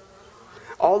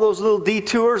 All those little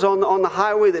detours on the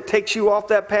highway that takes you off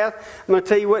that path, I'm going to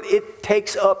tell you what, it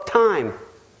takes up time.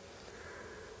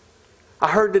 I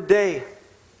heard today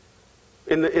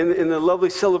in the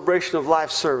lovely celebration of life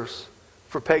service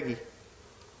for Peggy,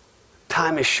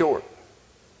 time is short.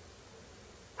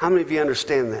 How many of you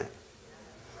understand that?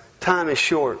 Time is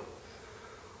short.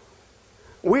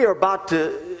 We are about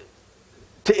to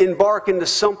embark into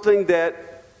something that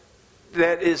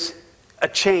is a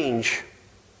change,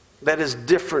 that is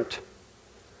different.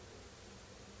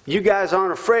 You guys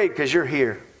aren't afraid because you're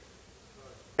here.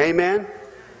 Amen?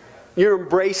 You're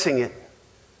embracing it.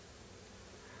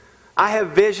 I have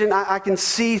vision. I can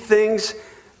see things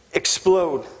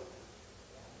explode.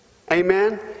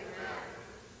 Amen?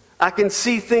 I can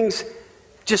see things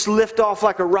just lift off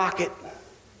like a rocket.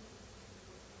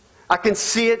 I can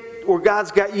see it where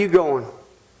God's got you going.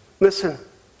 Listen.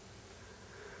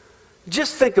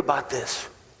 Just think about this.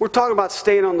 We're talking about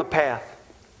staying on the path.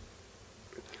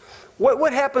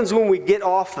 What happens when we get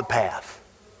off the path?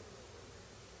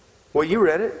 Well, you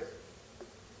read it.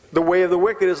 The way of the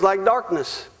wicked is like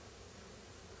darkness.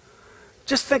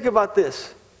 Just think about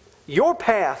this. Your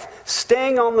path,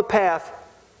 staying on the path,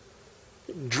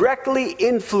 directly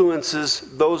influences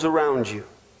those around you.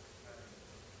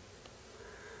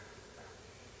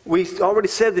 We already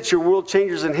said that you're world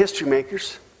changers and history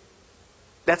makers.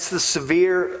 That's the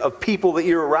severe of people that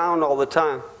you're around all the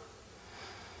time.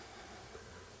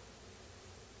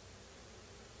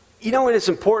 You know when it's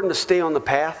important to stay on the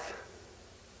path?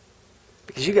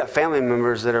 Because you got family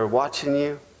members that are watching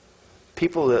you.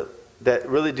 People that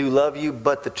really do love you,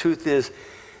 but the truth is,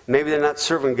 maybe they're not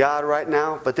serving God right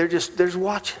now, but they're just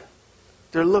watching.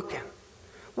 They're looking.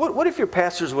 What if your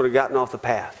pastors would have gotten off the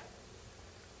path?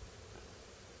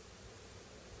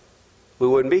 We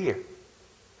wouldn't be here.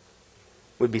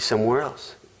 We'd be somewhere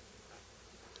else.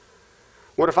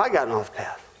 What if I gotten off the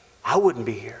path? I wouldn't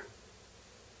be here.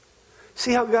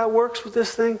 See how God works with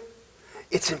this thing?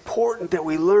 It's important that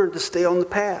we learn to stay on the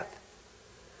path.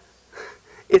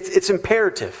 It's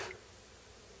imperative.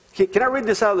 Can I read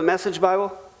this out of the Message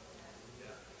Bible?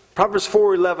 Proverbs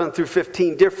 4:11 through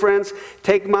 15. Dear friends,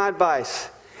 take my advice.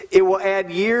 It will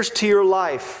add years to your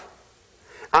life.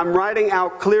 I'm writing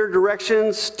out clear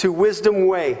directions to wisdom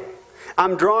way.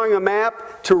 I'm drawing a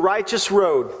map to righteous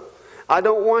road. I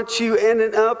don't want you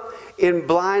ending up in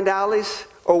blind alleys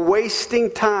or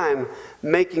wasting time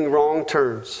making wrong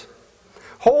turns.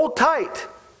 Hold tight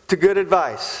to good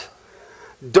advice.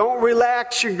 Don't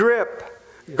relax your grip.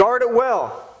 Guard it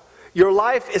well. Your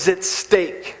life is at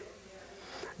stake.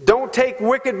 Don't take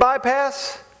wicked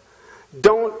bypass.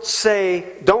 Don't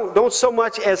so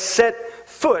much as set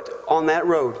foot on that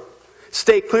road.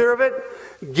 Stay clear of it.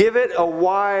 Give it a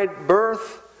wide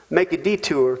berth. Make a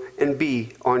detour and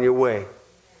be on your way.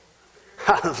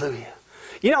 Hallelujah.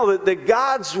 You know that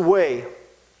God's way,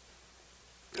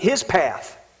 His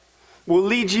path, will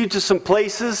lead you to some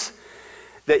places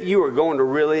that you are going to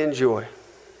really enjoy.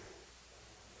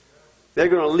 They're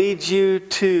going to lead you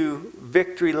to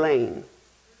victory lane.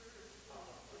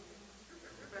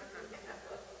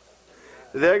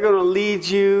 They're going to lead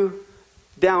you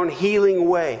down healing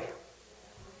way.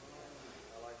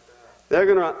 They're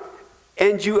going to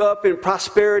end you up in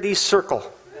prosperity circle.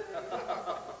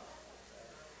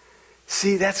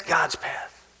 See, that's God's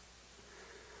path.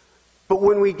 But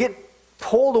when we get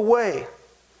pulled away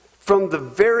from the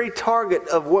very target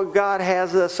of what God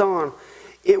has us on,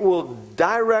 it will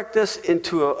direct us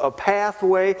into a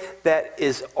pathway that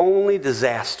is only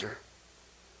disaster.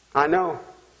 I know.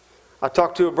 I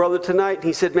talked to a brother tonight, and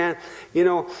he said, man, you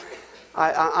know,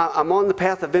 I'm on the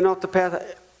path. I've been off the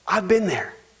path. I've been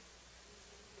there.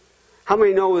 How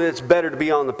many know that it's better to be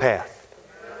on the path?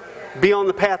 Be on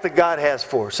the path that God has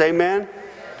for us. Amen?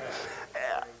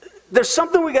 There's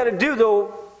something we got to do,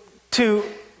 though, to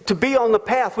be on the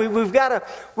path. We got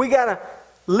to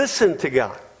listen to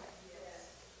God.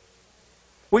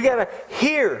 We got to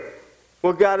hear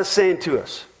what God is saying to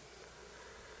us.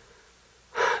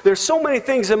 There's so many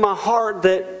things in my heart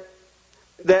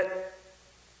that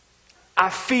I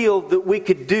feel that we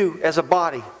could do as a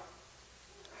body.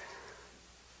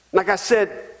 Like I said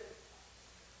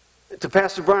to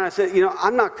Pastor Brian, I said, you know,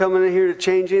 I'm not coming in here to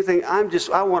change anything. I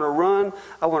want to run.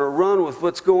 I want to run with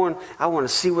what's going. I want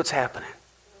to see what's happening.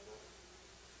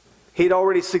 He'd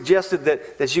already suggested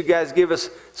that you guys give us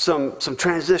some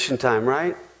transition time,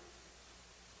 right?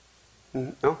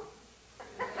 No?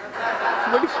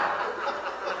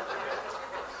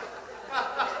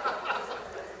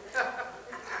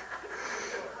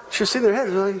 Should see their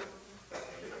heads like.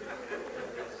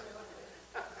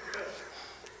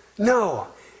 No,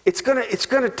 it's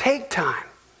gonna take time.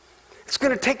 It's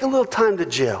gonna take a little time to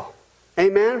gel.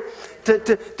 Amen?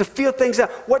 To feel things out.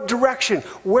 What direction?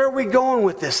 Where are we going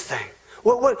with this thing?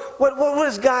 What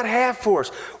does God have for us?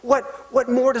 What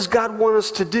more does God want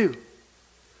us to do?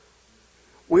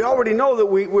 We already know that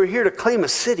we're here to claim a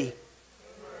city.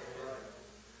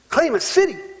 Claim a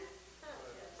city.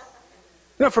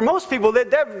 You know, for most people,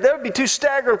 that would be too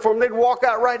staggering for them. They'd walk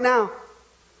out right now.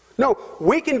 No,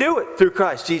 we can do it through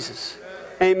Christ Jesus.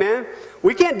 Amen?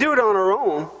 We can't do it on our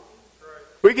own.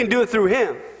 We can do it through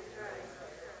Him.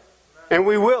 And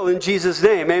we will in Jesus'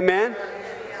 name. Amen?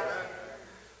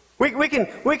 We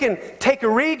can take a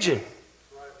region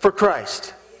for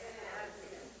Christ.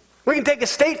 We can take a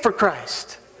state for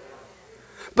Christ.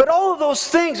 But all of those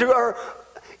things are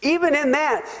even in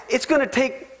that, it's going to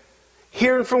take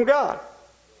hearing from God.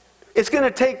 It's going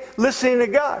to take listening to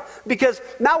God. Because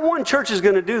not one church is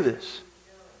going to do this.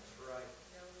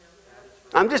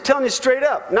 I'm just telling you straight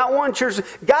up. Not one church.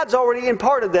 God's already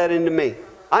imparted that into me.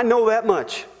 I know that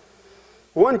much.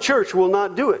 One church will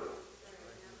not do it.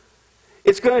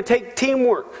 It's going to take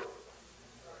teamwork.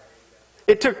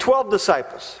 It took 12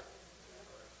 disciples.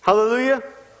 Hallelujah.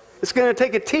 It's going to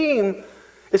take a team.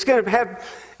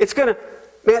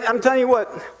 Man, I'm telling you what,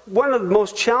 one of the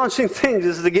most challenging things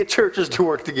is to get churches to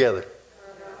work together.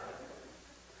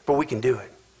 But we can do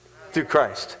it through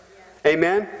Christ.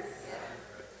 Amen?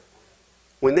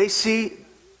 When they see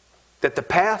that the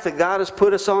path that God has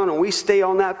put us on and we stay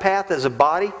on that path as a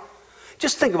body,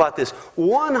 just think about this.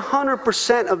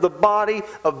 100% of the body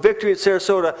of Victory at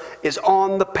Sarasota is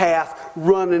on the path,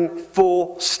 running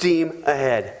full steam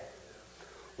ahead.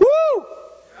 Woo!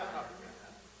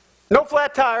 No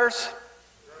flat tires.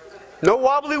 No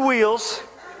wobbly wheels.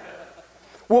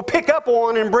 We'll pick up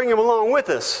one and bring him along with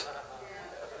us.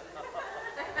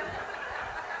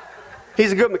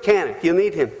 He's a good mechanic. You'll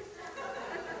need him.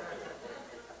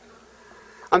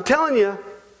 I'm telling you,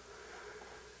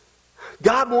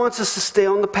 God wants us to stay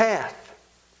on the path.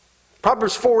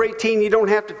 Proverbs 4:18, you don't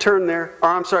have to turn there. Or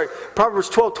I'm sorry, Proverbs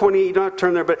 12:28, you don't have to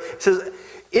turn there. But it says,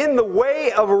 in the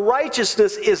way of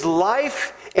righteousness is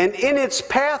life, and in its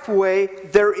pathway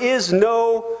there is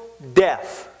no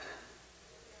death.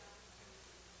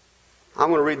 I'm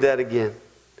going to read that again.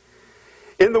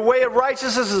 In the way of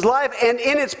righteousness is life, and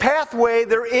in its pathway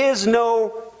there is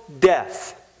no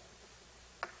death.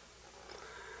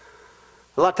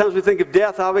 A lot of times we think of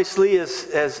death, obviously,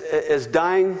 as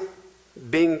dying,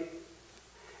 being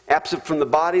absent from the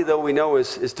body, though we know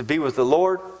is to be with the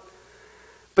Lord.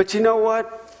 But you know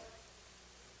what?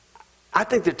 I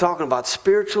think they're talking about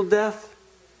spiritual death.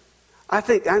 I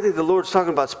think the Lord's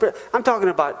talking about spirit. I'm talking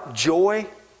about joy.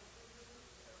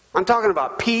 I'm talking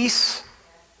about peace.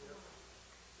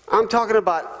 I'm talking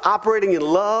about operating in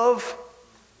love.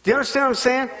 Do you understand what I'm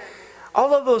saying?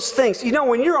 All of those things. You know,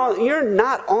 when you're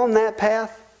not on that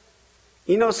path,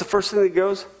 You know what's the first thing that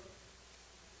goes?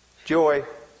 Joy.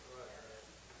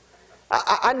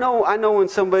 I know when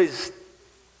somebody's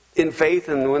in faith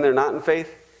and when they're not in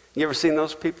faith. You ever seen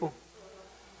those people?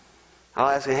 I'll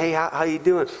ask them, hey, how you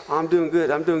doing? Oh, I'm doing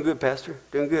good. I'm doing good, Pastor.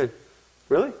 Doing good.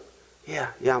 Really?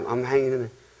 Yeah, I'm hanging in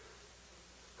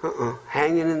there.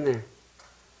 Hanging in there.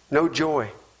 No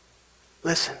joy.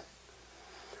 Listen,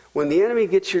 when the enemy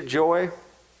gets your joy,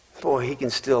 boy, he can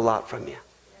steal a lot from you.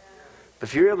 But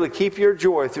if you're able to keep your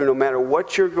joy through no matter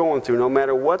what you're going through, no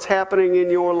matter what's happening in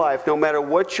your life, no matter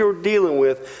what you're dealing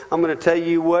with, I'm going to tell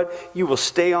you what, you will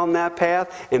stay on that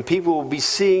path and people will be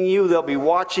seeing you, they'll be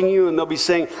watching you, and they'll be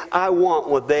saying, I want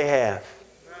what they have.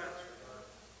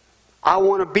 I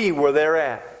want to be where they're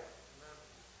at.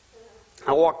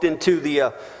 I walked into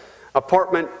the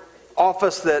apartment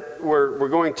office that we're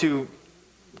going to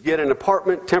get an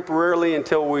apartment temporarily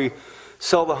until we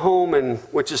sell the home, and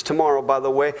which is tomorrow, by the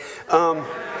way. And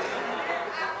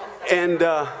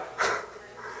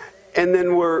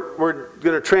then we're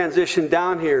going to transition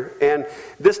down here. And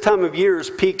this time of year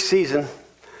is peak season.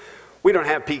 We don't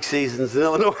have peak seasons in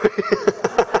Illinois.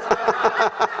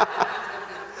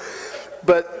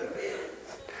 But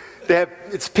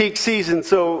it's peak season,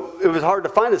 so it was hard to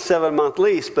find a 7-month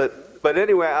lease. But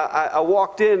anyway, I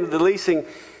walked into the leasing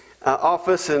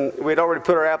office, and we'd already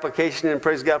put our application in.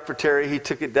 Praise God for Terry. He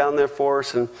took it down there for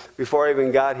us, and before I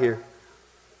even got here.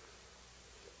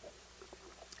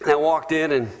 And I walked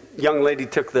in, and a young lady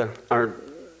took me into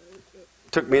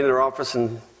their office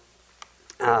and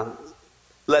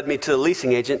led me to the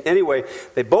leasing agent. Anyway,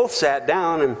 they both sat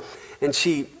down, and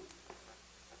she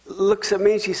looks at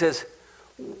me and she says,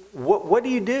 what do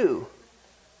you do?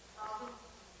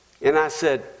 And I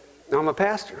said, I'm a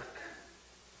pastor.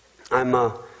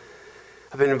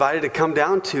 I've been invited to come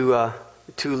down to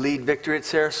lead Victory at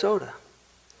Sarasota.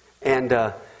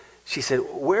 And she said,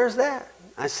 where's that?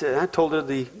 I told her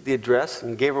the address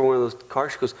and gave her one of those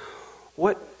cards. She goes,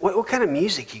 what kind of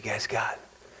music you guys got?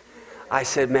 I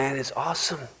said, man, it's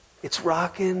awesome. It's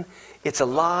rocking. It's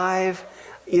alive.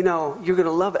 You know, you're going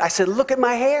to love it. I said, look at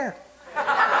my hair.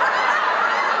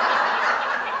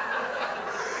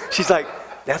 She's like,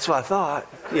 that's what I thought,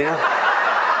 you know.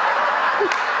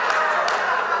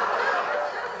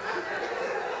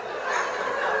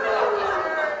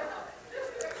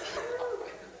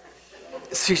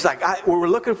 She's like, we're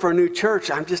looking for a new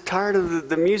church. I'm just tired of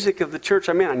the music of the church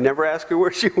I'm in. I never asked her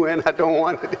where she went. I don't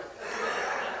want it.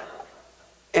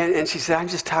 And she said, I'm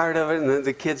just tired of it. And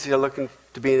the kids are looking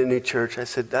to be in a new church. I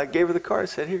gave her the card. I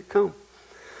said, here, come.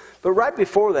 But right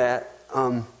before that,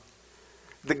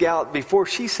 the gal, before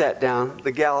she sat down,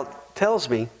 the gal tells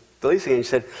me, the leasing agent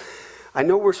said, I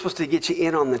know we're supposed to get you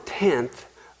in on the 10th,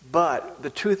 but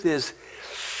the truth is,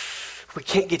 we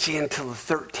can't get you in until the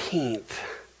 13th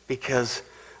because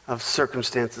of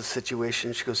circumstances,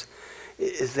 situation. She goes,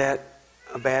 is that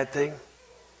a bad thing?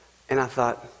 And I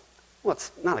thought, well,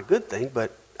 it's not a good thing,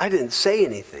 but I didn't say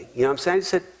anything. You know what I'm saying? I just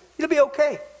said, it'll be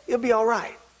okay. It'll be all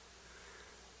right.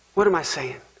 What am I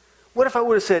saying? What if I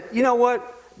would have said, you know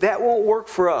what? That won't work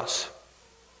for us.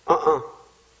 I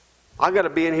got to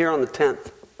be in here on the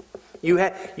 10th.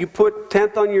 You put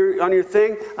 10th on your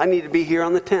thing. I need to be here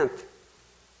on the 10th.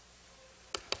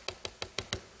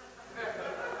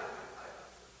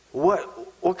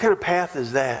 What kind of path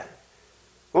is that?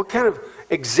 What kind of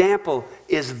example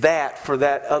is that for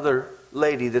that other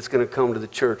lady that's going to come to the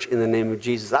church in the name of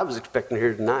Jesus? I was expecting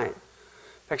her tonight.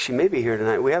 In fact, she may be here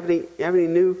tonight. We have any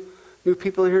new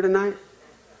people in here tonight?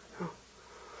 Oh,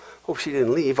 hope she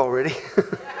didn't leave already.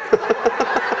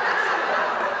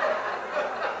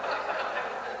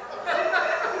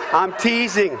 I'm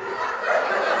teasing.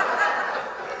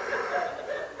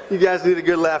 You guys need a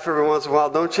good laugh every once in a while,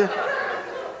 don't you?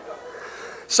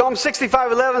 Psalm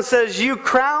 65:11 says, you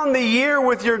crown the year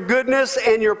with your goodness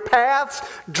and your paths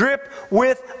drip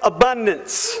with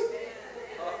abundance.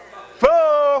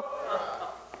 Whoa!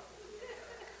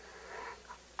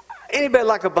 Anybody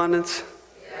like abundance?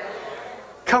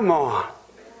 Come on.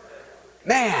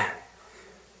 Man,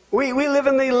 we live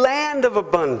in the land of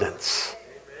abundance.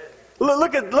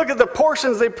 Look at the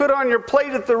portions they put on your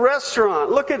plate at the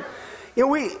restaurant. Look at,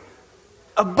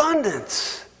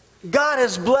 abundance. God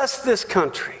has blessed this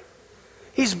country.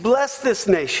 He's blessed this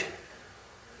nation.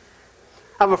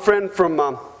 I have a friend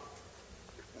from,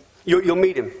 you'll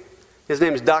meet him. His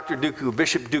name is Dr. Duku,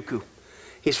 Bishop Duku.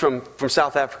 He's from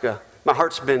South Africa. My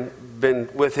heart's been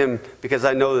with him because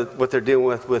I know that what they're dealing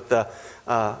with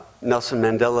Nelson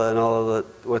Mandela and all of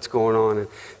what's going on. And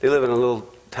they live in a little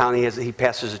town. He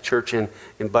pastors a church in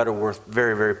Butterworth,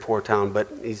 very, very poor town, but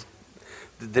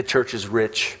the church is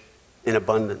rich in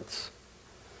abundance.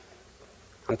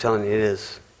 I'm telling you, it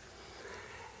is.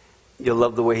 You'll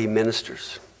love the way he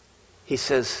ministers. He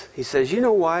says, you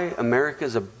know why America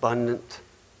is abundant?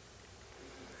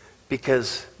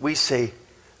 Because we say,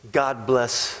 God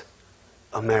bless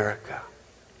America.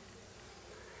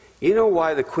 You know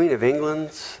why the Queen of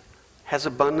England has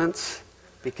abundance?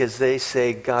 Because they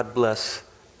say, God bless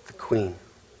the Queen.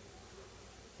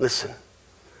 Listen,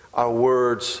 our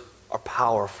words are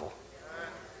powerful.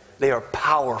 They are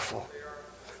powerful.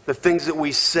 The things that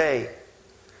we say.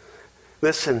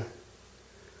 Listen,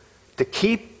 to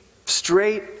keep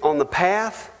straight on the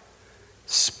path,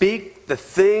 speak the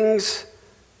things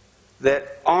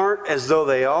that aren't as though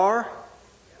they are.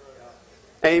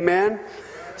 Amen.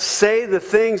 Say the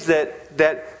things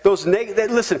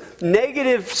listen,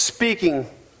 negative speaking,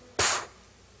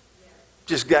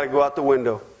 just got to go out the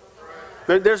window.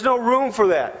 There's no room for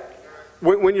that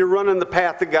when you're running the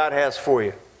path that God has for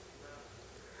you.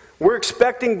 We're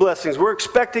expecting blessings. We're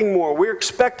expecting more. We're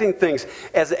expecting things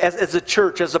as a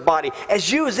church, as a body,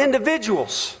 as you as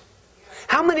individuals.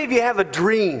 How many of you have a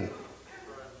dream?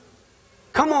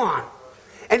 Come on.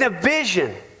 And a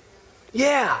vision.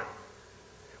 Yeah.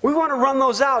 We want to run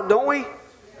those out, don't we?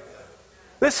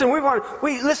 Listen,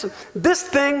 listen, this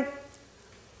thing,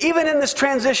 even in this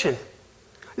transition,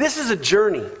 this is a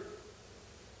journey.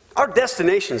 Our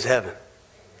destination is heaven.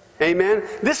 Amen.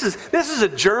 This is a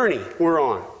journey we're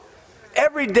on.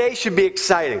 Every day should be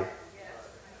exciting.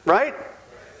 Right?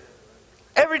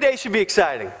 Every day should be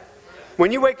exciting.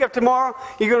 When you wake up tomorrow,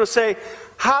 you're going to say,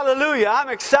 hallelujah, I'm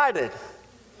excited.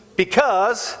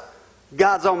 Because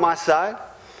God's on my side.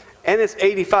 And it's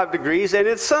 85 degrees and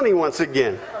it's sunny once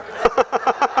again.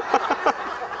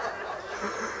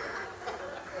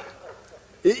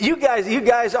 You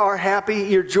guys are happy.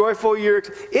 You're joyful.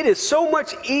 It is so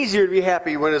much easier to be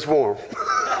happy when it's warm.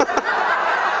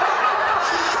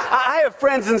 I have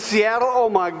friends in Seattle. Oh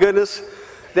my goodness,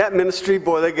 that ministry,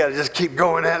 boy, they got to just keep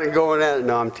going at it and going at it.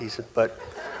 No, I'm teasing, but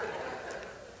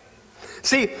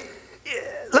see.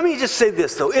 Let me just say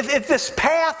this, though. If this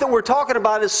path that we're talking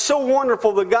about is so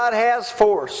wonderful that God has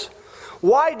for us,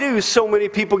 why do so many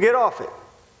people get off it?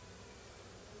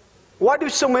 Why do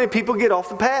so many people get off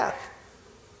the path?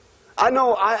 I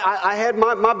know I had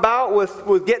my bout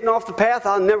with getting off the path.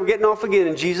 I'll never getting off again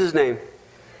in Jesus' name.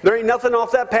 There ain't nothing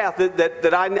off that path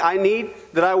that I need,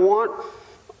 that I want.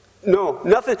 No,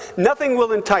 nothing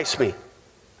will entice me.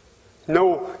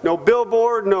 No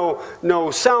billboard,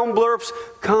 no sound blurps.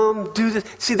 Come do this.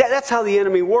 See, that's how the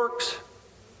enemy works.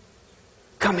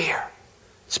 Come here.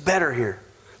 It's better here.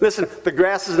 Listen, the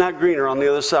grass is not greener on the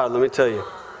other side, let me tell you.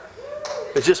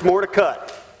 There's just more to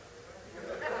cut.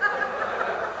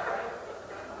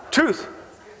 Truth.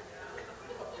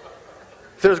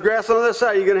 If there's grass on the other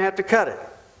side, you're going to have to cut it.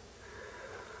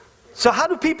 So how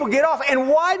do people get off? And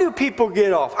why do people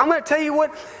get off? I'm going to tell you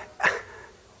what.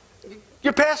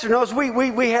 Your pastor knows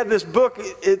we had this book,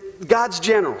 God's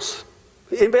Generals.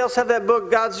 Anybody else have that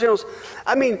book, God's Generals?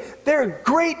 I mean, they're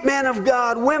great men of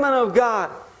God, women of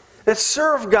God that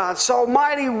serve God, saw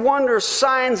mighty wonders,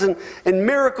 signs, and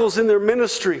miracles in their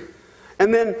ministry.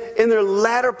 And then in their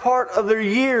latter part of their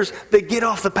years, they get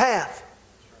off the path.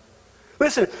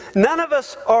 Listen, none of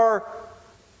us are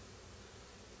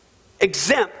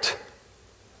exempt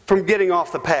from getting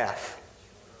off the path.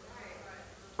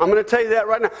 I'm going to tell you that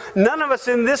right now. None of us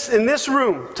in this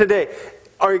room today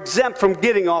are exempt from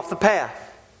getting off the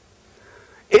path.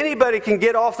 Anybody can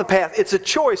get off the path. It's a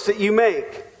choice that you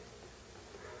make.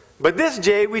 But this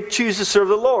day we choose to serve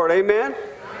the Lord. Amen?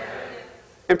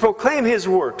 And proclaim His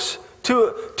works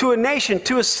to a nation,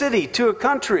 to a city, to a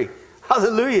country.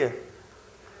 Hallelujah.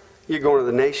 You're going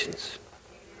to the nations.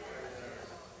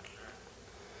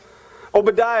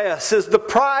 Obadiah says, the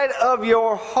pride of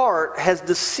your heart has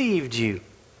deceived you.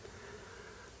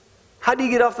 How do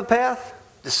you get off the path?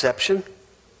 Deception.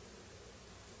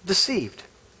 Deceived.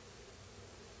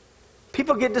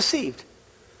 People get deceived.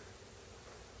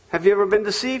 Have you ever been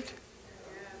deceived?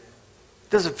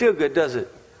 Doesn't feel good, does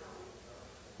it?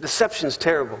 Deception's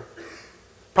terrible.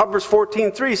 Proverbs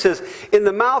 14:3 says, in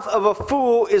the mouth of a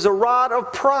fool is a rod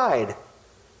of pride,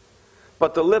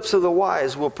 but the lips of the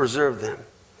wise will preserve them.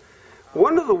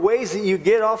 One of the ways that you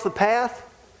get off the path,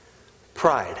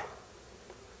 pride.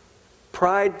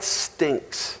 Pride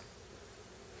stinks.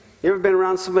 You ever been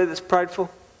around somebody that's prideful?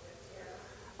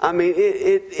 I mean,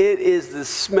 it is the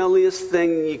smelliest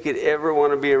thing you could ever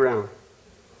want to be around.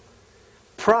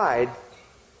 Pride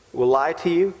will lie to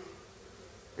you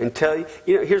and tell you.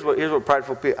 You know, here's what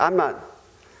prideful people. I'm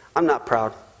not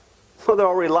proud. Well, they're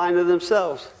already lying to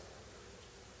themselves.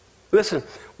 Listen,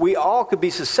 we all could be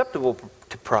susceptible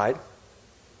to pride.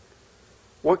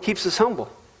 What keeps us humble?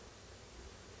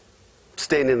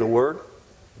 Staying in the Word.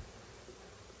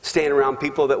 Staying around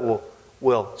people that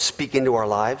will speak into our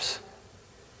lives.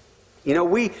 You know,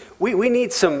 we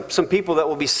need some people that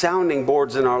will be sounding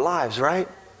boards in our lives, right?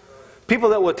 People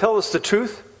that will tell us the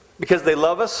truth because they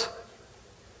love us.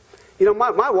 You know,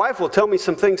 my wife will tell me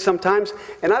some things sometimes,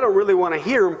 and I don't really want to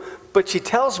hear them, but she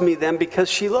tells me them because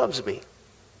she loves me.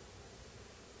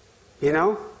 You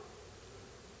know?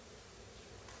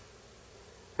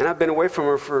 And I've been away from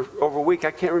her for over a week. I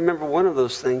can't remember one of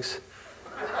those things.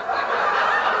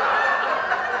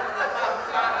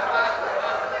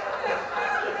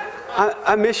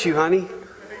 I miss you, honey.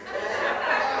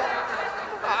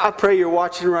 I pray you're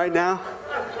watching right now.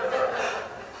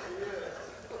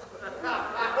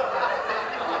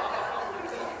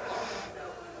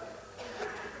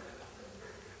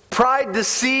 Pride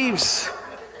deceives.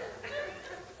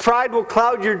 Pride will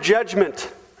cloud your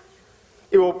judgment.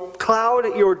 It will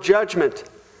cloud your judgment.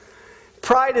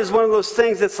 Pride is one of those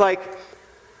things that's like,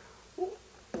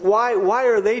 why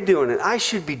are they doing it? I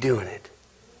should be doing it.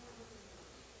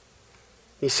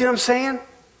 You see what I'm saying?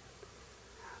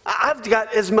 I've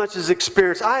got as much as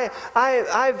experience.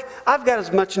 I've got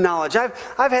as much knowledge.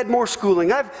 I've had more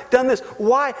schooling. I've done this.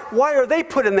 Why are they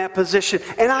put in that position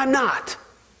and I'm not?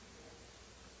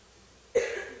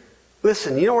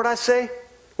 Listen, you know what I say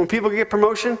when people get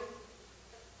promotion?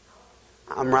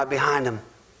 I'm right behind them.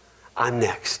 I'm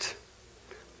next.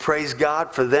 Praise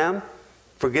God for them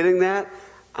for getting that.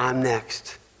 I'm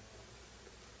next.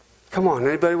 Come on,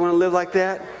 anybody want to live like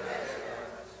that?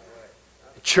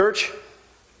 Church,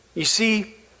 you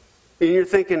see, and you're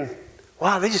thinking,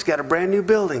 wow, they just got a brand new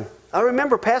building. I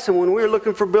remember passing when we were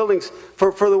looking for buildings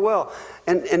for the well,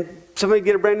 and somebody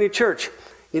get a brand new church.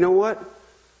 You know what?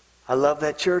 I love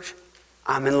that church.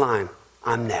 I'm in line.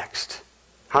 I'm next.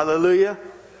 Hallelujah.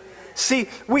 See,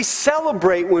 we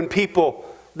celebrate when people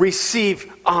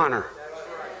receive honor.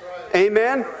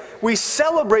 Amen. We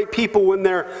celebrate people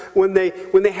when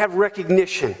they have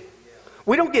recognition.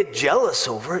 We don't get jealous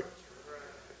over it.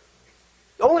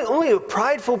 Only a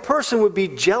prideful person would be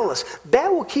jealous.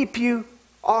 That will keep you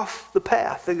off the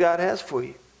path that God has for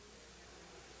you.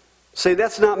 Say,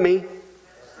 that's not me.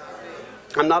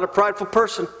 I'm not a prideful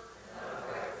person.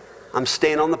 I'm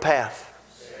staying on the path.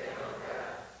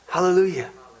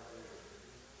 Hallelujah.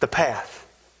 The path.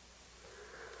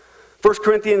 1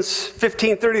 Corinthians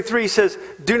 15:33 says,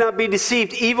 do not be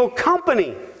deceived. Evil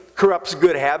company corrupts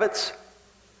good habits.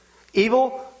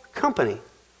 Evil company.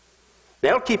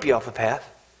 That'll keep you off the path.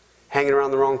 Hanging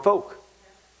around the wrong folk.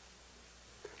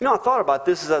 You know, I thought about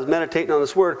this as I was meditating on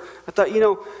this word. I thought, you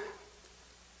know,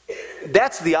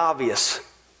 that's the obvious.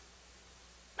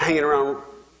 Hanging around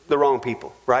the wrong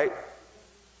people, right?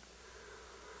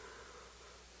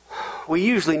 We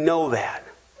usually know that.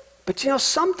 But you know,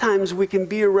 sometimes we can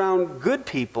be around good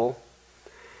people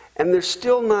and they're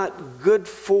still not good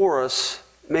for us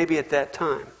maybe at that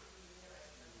time.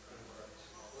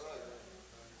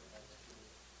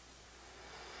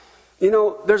 You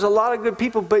know, there's a lot of good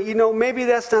people, but you know, maybe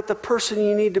that's not the person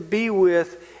you need to be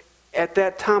with at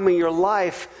that time in your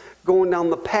life, going down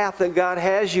the path that God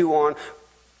has you on,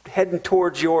 heading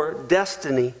towards your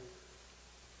destiny.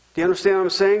 Do you understand what I'm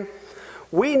saying?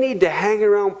 We need to hang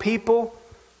around people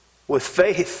with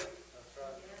faith.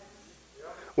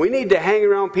 We need to hang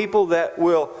around people that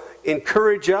will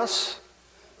encourage us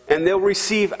and they'll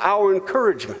receive our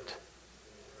encouragement.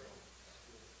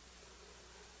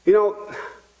 You know,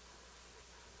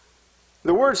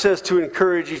 the Word says to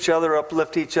encourage each other,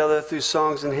 uplift each other through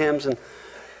songs and hymns. And,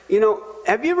 you know,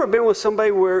 have you ever been with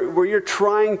somebody where you're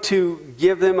trying to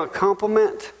give them a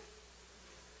compliment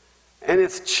and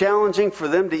it's challenging for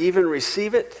them to even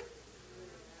receive it?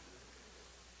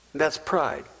 That's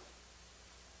pride.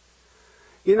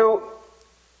 You know,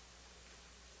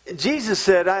 Jesus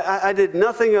said, I did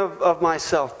nothing of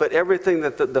myself, but everything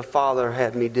that the Father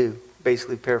had me do,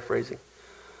 basically paraphrasing.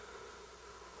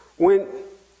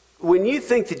 When you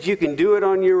think that you can do it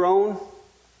on your own,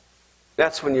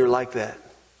 that's when you're like that.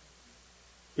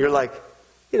 You're like,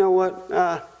 you know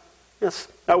what? Yes,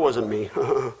 that wasn't me.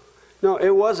 No,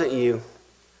 it wasn't you.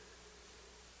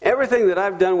 Everything that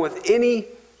I've done with any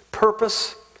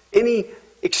purpose, any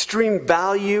extreme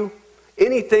value,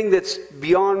 anything that's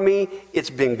beyond me, it's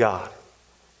been God.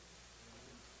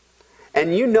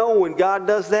 And you know when God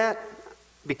does that,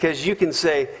 because you can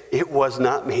say, it was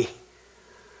not me,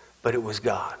 but it was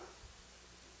God.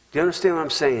 Do you understand what I'm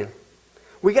saying?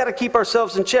 We got to keep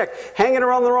ourselves in check. Hanging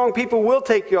around the wrong people will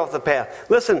take you off the path.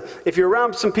 Listen, if you're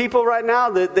around some people right now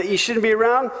that you shouldn't be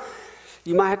around,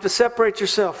 you might have to separate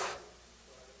yourself.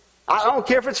 I don't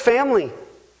care if it's family.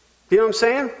 You know what I'm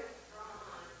saying?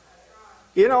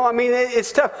 You know, I mean,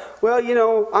 it's tough. Well, you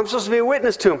know, I'm supposed to be a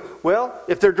witness to them. Well,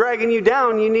 if they're dragging you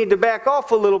down, you need to back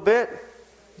off a little bit.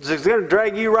 It's going to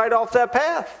drag you right off that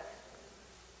path.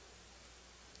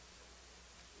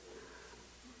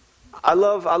 I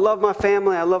love my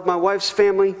family. I love my wife's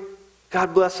family.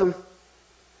 God bless them.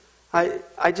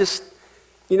 I just,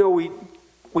 you know,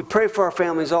 we pray for our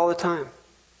families all the time.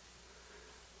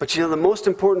 But you know, the most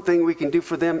important thing we can do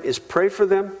for them is pray for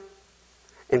them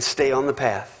and stay on the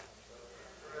path.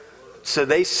 So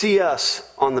they see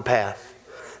us on the path.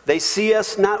 They see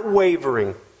us not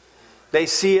wavering. They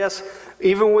see us,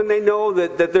 even when they know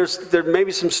that there may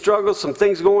be some struggles, some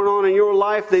things going on in your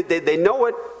life, they know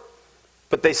it,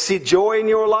 but they see joy in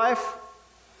your life.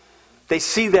 They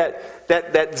see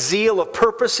that zeal of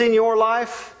purpose in your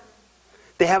life.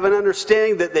 They have an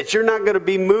understanding that you're not going to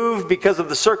be moved because of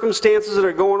the circumstances that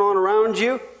are going on around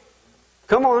you.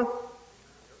 Come on.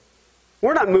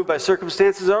 We're not moved by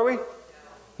circumstances, are we?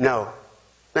 No.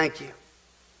 Thank you.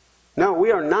 No,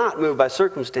 we are not moved by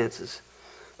circumstances.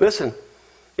 Listen,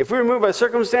 if we were moved by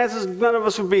circumstances, none of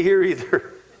us would be here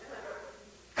either.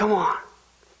 Come on.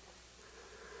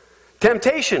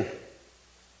 Temptation.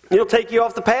 It'll take you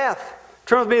off the path.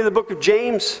 Turn with me to the book of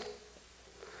James.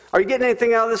 Are you getting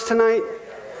anything out of this tonight?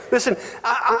 Listen,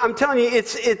 I'm telling you,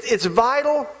 it's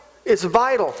vital. It's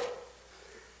vital.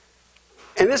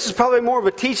 And this is probably more of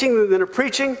a teaching than a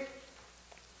preaching.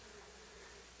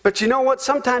 But you know what?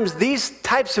 Sometimes these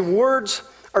types of words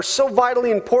are so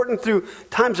vitally important through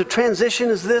times of transition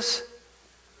as this.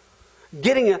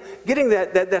 Getting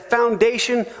that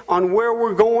foundation on where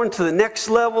we're going to the next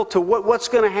level, to what's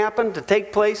going to happen, to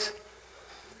take place.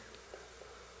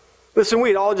 Listen,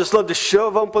 we'd all just love to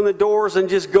shove open the doors and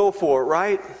just go for it,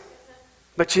 right?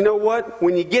 But you know what?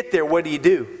 When you get there, what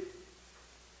do?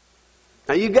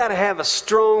 Now, you've got to have a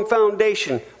strong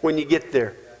foundation when you get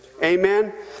there.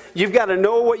 Amen? You've got to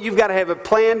know what, you've got to have it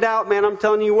planned out, man. I'm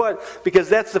telling you what, because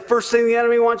that's the first thing the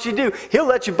enemy wants you to do. He'll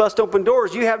let you bust open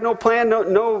doors. You have no plan,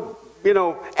 no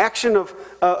action of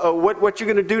what you're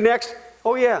going to do next.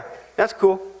 Oh, yeah, that's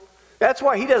cool. That's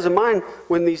why he doesn't mind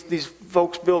when these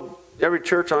folks build every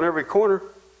church on every corner.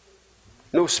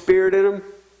 No spirit in them.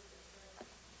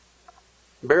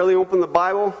 Barely open the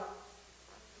Bible.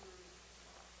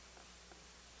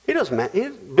 He doesn't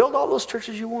matter. Build all those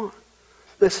churches you want.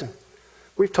 Listen,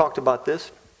 we've talked about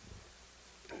this.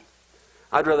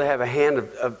 I'd rather have a hand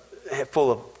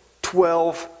full of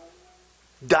 12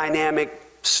 dynamic,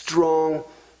 strong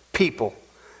people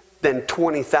than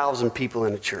 20,000 people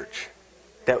in a church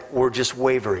that were just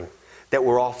wavering, that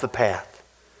were off the path.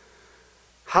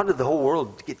 How did the whole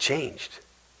world get changed?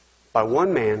 By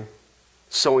one man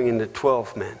sowing into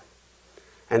 12 men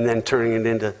and then turning it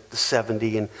into the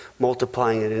 70 and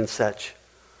multiplying it and such.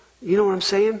 You know what I'm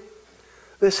saying?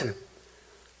 Listen,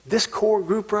 this core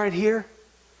group right here,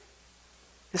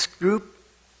 this group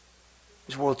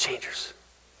is world changers.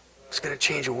 It's going to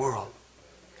change the world.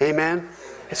 Amen?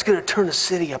 It's going to turn a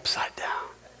city upside down.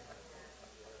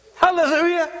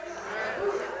 Hallelujah!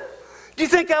 Do you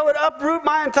think I would uproot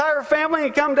my entire family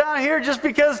and come down here just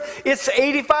because it's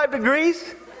 85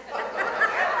 degrees?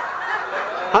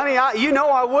 Honey, you know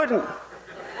I wouldn't.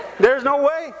 There's no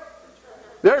way.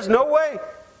 There's no way.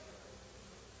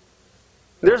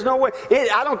 There's no way.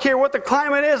 I don't care what the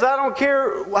climate is. I don't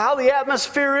care how the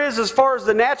atmosphere is as far as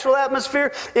the natural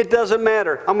atmosphere. It doesn't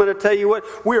matter. I'm going to tell you what.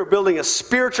 We are building a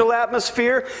spiritual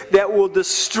atmosphere that will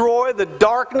destroy the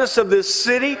darkness of this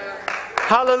city.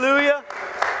 Hallelujah.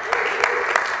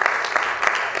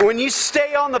 When you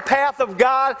stay on the path of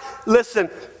God,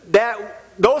 listen,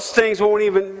 those things won't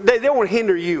even, they won't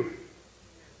hinder you.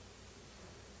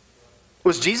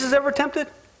 Was Jesus ever tempted?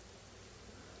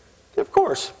 Of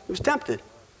course, he was tempted.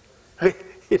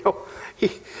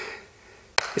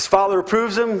 His Father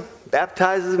approves him,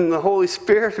 baptizes him in the Holy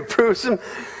Spirit, approves him.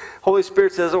 Holy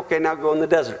Spirit says, okay, now go in the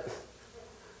desert.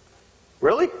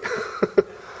 Really?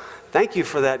 Thank you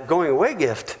for that going away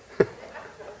gift.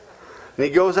 And he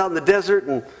goes out in the desert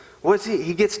and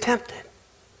he gets tempted.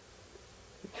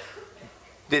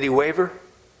 Did he waver?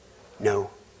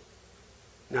 No.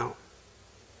 No.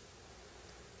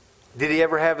 Did he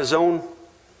ever have his own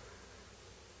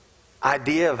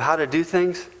idea of how to do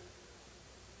things?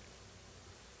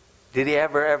 Did he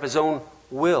ever have his own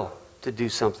will to do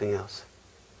something else?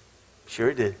 Sure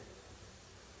he did.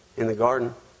 In the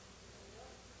garden.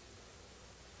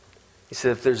 He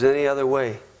said, if there's any other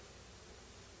way,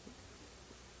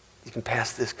 you can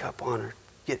pass this cup on or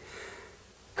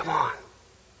come on.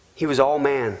 He was all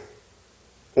man,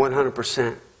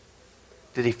 100%.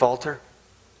 Did he falter?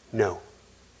 No.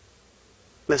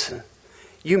 Listen,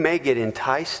 you may get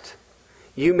enticed.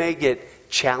 You may get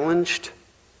challenged.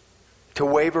 to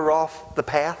waver off the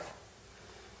path.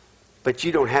 But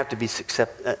you don't have to be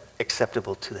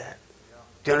acceptable to that.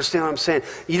 Do you understand what I'm saying?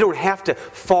 You don't have to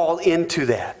fall into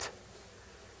that.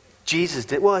 Jesus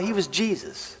did. Well, he was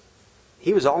Jesus.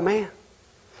 He was all man.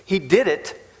 He did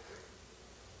it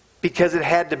because it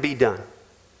had to be done.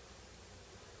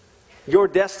 Your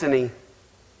destiny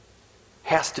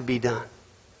has to be done.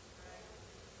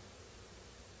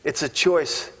 It's a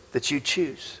choice that you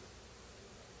choose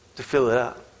to fill it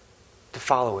up, to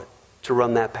follow it, to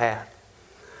run that path.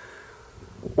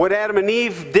 What Adam and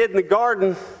Eve did in the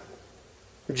garden,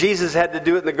 Jesus had to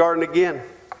do it in the garden again.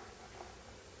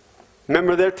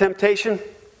 Remember their temptation?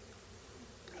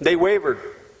 They wavered.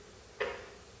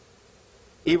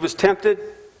 Eve was tempted.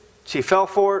 She fell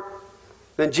for it.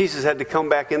 Then Jesus had to come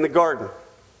back in the garden.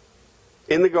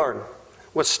 In the garden.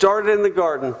 What started in the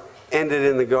garden ended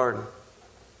in the garden.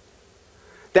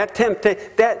 That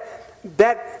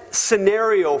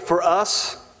scenario for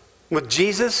us with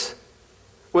Jesus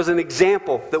was an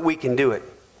example that we can do it.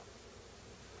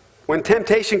 When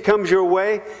temptation comes your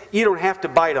way, you don't have to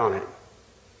bite on it.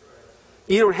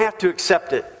 You don't have to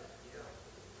accept it.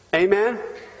 Amen?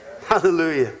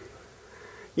 Hallelujah.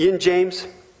 In James,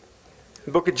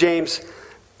 book of James,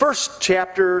 first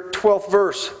chapter, 12th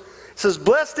verse, it says,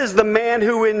 "Blessed is the man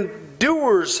who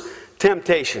endures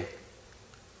temptation."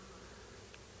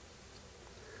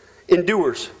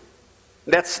 Endures.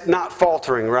 That's not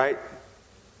faltering, right?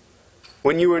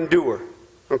 When you endure.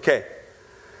 Okay.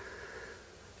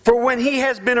 "For when he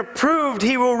has been approved,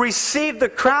 he will receive the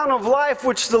crown of life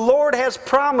which the Lord has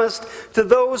promised to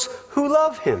those who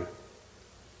love him.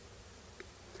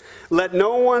 Let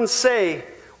no one say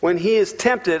when he is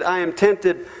tempted, I am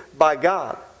tempted by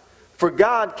God. For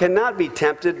God cannot be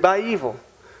tempted by evil,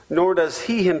 nor does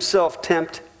he himself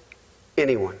tempt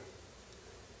anyone."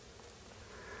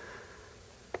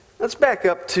 Let's back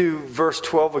up to verse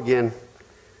 12 again,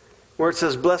 where it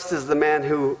says, "Blessed is the man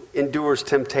who endures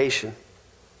temptation."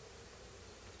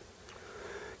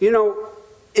 You know,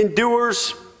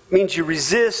 endures means you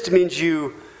resist, means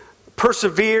you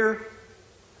persevere,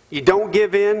 you don't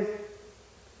give in.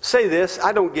 Say this,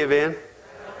 I don't give in.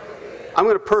 I'm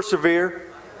going to persevere,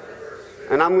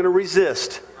 and I'm going to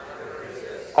resist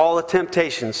all the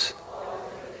temptations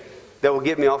that will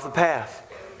get me off the path.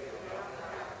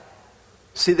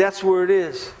 See, that's where it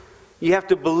is. You have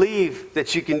to believe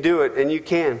that you can do it, and you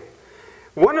can.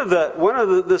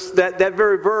 That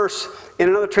very verse in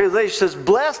another translation says,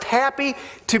 "Blessed, happy,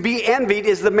 to be envied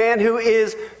is the man who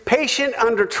is patient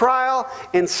under trial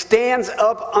and stands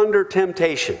up under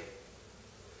temptation."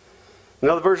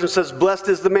 Another version says, "Blessed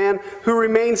is the man who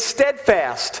remains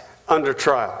steadfast under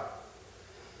trial."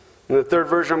 And the third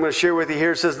version I'm going to share with you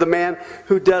here says, "The man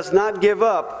who does not give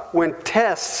up when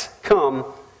tests come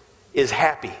is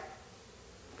happy."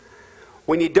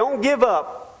 When you don't give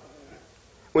up,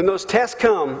 when those tests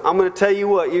come, I'm going to tell you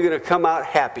what, you're going to come out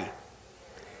happy.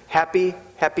 Happy,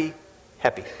 happy,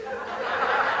 happy.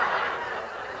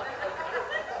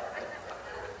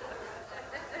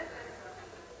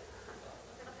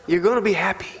 You're going to be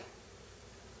happy.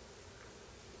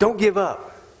 Don't give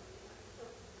up.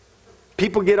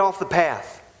 People get off the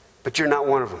path, but you're not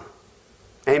one of them.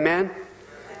 Amen?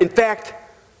 In fact,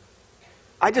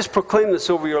 I just proclaim this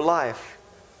over your life,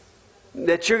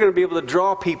 that you're going to be able to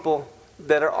draw people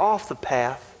that are off the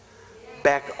path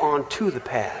back onto the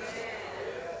path.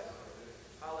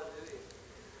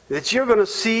 That you're going to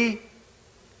see,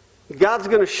 God's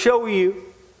going to show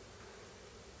you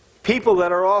people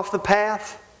that are off the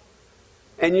path,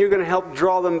 and you're going to help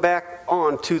draw them back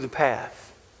onto the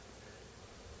path.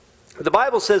 The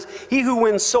Bible says, "He who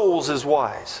wins souls is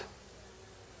wise."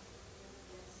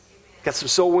 Got some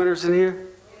soul winners in here?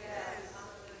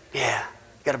 Yeah,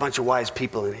 got a bunch of wise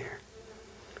people in here.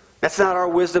 That's not our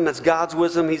wisdom, that's God's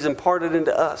wisdom. He's imparted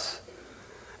into us.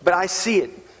 But I see it.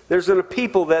 There's going to be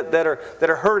people that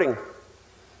are hurting,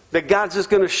 that God's just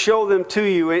going to show them to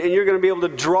you, and you're going to be able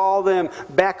to draw them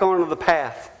back onto the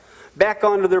path, back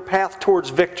onto their path towards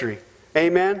victory.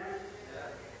 Amen?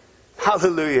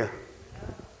 Hallelujah.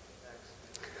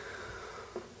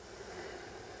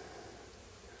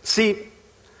 See,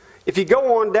 if you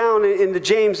go on down into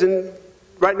James, and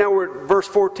right now we're at verse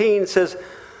 14, it says,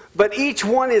 "But each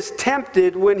one is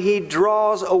tempted when he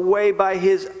draws away by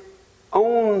his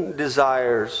own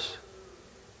desires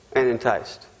and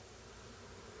enticed."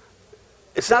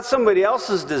 It's not somebody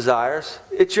else's desires,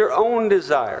 it's your own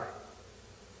desire.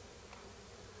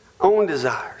 Own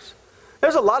desires.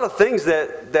 There's a lot of things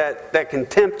that can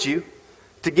tempt you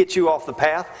to get you off the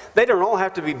path. They don't all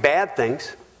have to be bad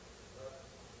things.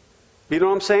 You know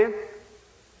what I'm saying?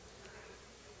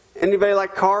 Anybody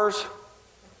like cars?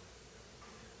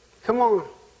 Come on.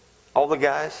 All the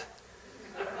guys.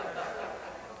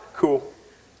 Cool.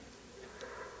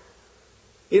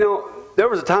 You know, there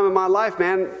was a time in my life,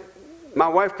 man, my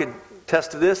wife could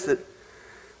attest to this, that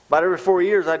about every 4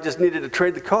 years I just needed to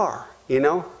trade the car, you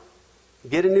know,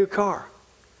 get a new car.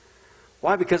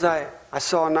 Why? Because I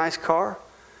saw a nice car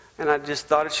and I just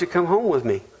thought it should come home with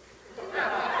me.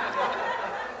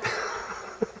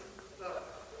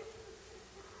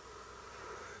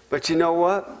 But you know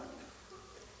what?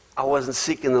 I wasn't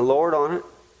seeking the Lord on it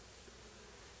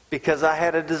because I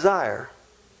had a desire.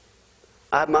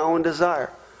 I had my own desire.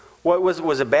 What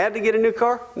was it bad to get a new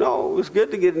car? No, it was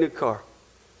good to get a new car.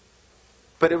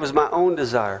 But it was my own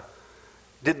desire.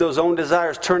 Did those own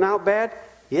desires turn out bad?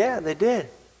 Yeah, they did.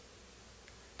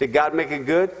 Did God make it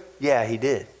good? Yeah, He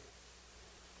did.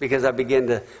 Because I began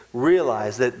to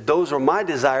realize that those were my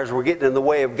desires were getting in the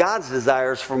way of God's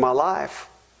desires for my life.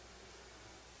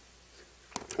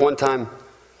 One time,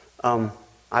 when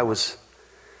I was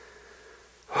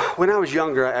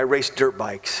younger, I raced dirt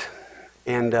bikes.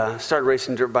 And started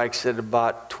racing dirt bikes at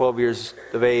about 12 years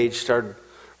of age. Started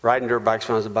riding dirt bikes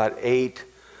when I was about 8.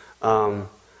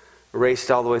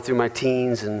 Raced all the way through my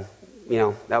teens, and you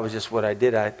know, that was just what I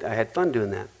did. I had fun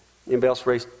doing that. Anybody else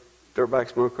race dirt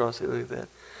bikes, motocross, anything like that?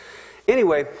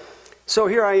 Anyway, so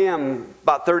here I am,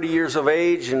 about 30 years of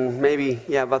age, and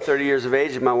about 30 years of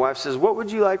age, and my wife says, "What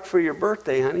would you like for your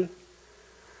birthday, honey?"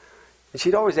 And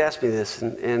she'd always ask me this,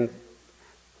 and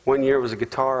one year it was a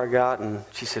guitar I got, and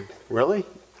she said, "Really?"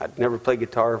 I'd never played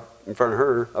guitar in front of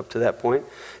her up to that point.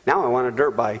 Now I want a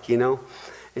dirt bike, you know.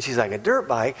 And she's like, "A dirt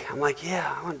bike?" I'm like,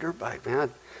 "Yeah, I want a dirt bike, man. I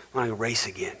want to go race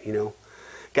again, you know."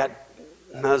 I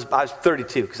was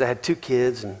 32 because I had 2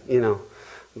 kids and, you know,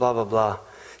 blah, blah, blah.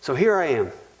 So here I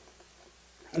am.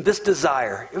 This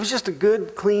desire. It was just a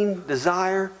good, clean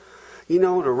desire, you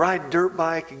know, to ride a dirt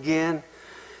bike again.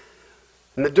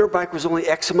 And the dirt bike was only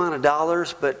X amount of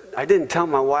dollars, but I didn't tell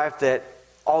my wife that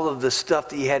all of the stuff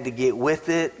that you had to get with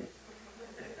it.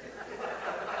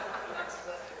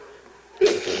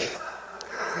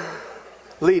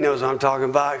 Lee knows what I'm talking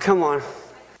about. Come on.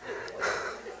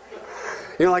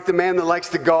 You know, like the man that likes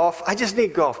to golf. I just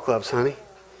need golf clubs, honey.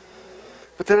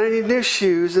 But then I need new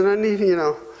shoes, and I need, you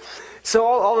know. So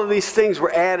all of these things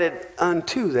were added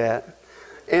unto that.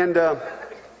 And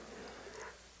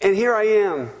here I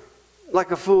am,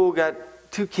 like a fool, got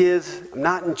 2 kids. I'm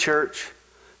not in church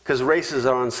because races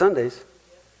are on Sundays.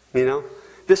 You know,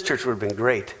 this church would have been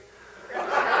great.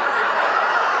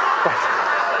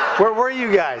 Where were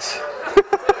you guys?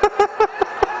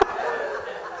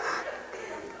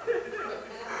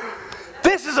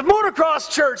 This is a motocross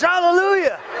church.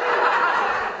 Hallelujah.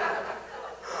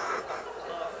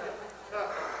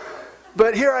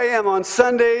 But here I am on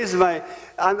Sundays.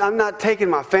 I'm not taking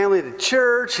my family to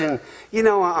church, and you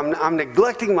know, I'm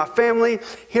neglecting my family.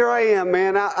 Here I am,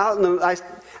 man.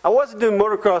 I wasn't doing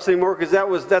motocross anymore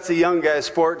because that's a young guy's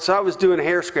sport. So I was doing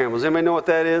hare scrambles. Anybody know what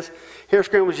that is? Hare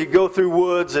scrambles, you go through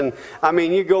woods, and I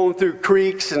mean, you're going through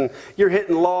creeks, and you're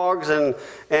hitting logs, and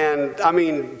I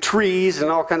mean, trees,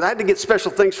 and all kinds. I had to get special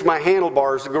things for my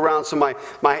handlebars to go around so my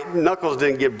knuckles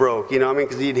didn't get broke. You know what I mean?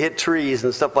 Because you'd hit trees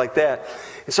and stuff like that.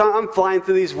 And so I'm flying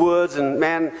through these woods, and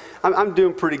man, I'm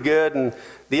doing pretty good, and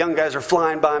the young guys are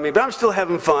flying by me, but I'm still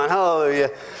having fun.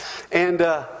 Hallelujah. And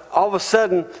all of a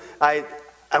sudden, I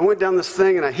went down this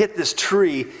thing, and I hit this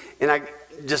tree, and I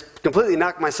just completely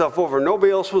knocked myself over.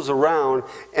 Nobody else was around,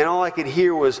 and all I could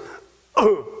hear was,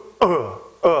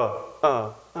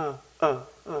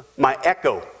 my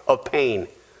echo of pain.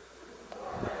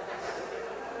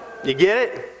 You get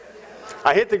it?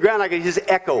 I hit the ground, I could just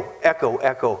echo.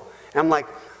 And I'm like,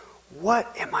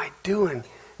 what am I doing?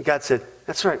 And God said,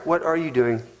 that's right, what are you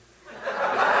doing?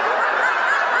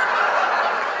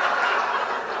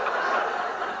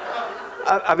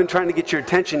 I've been trying to get your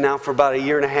attention now for about 1.5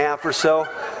 years or so.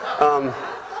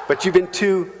 But you've been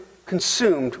too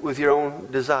consumed with your own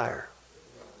desire.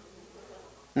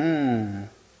 That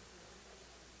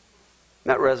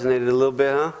resonated a little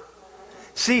bit, huh?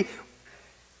 See,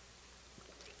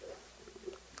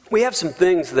 we have some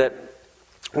things that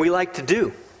we like to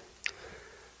do.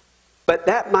 But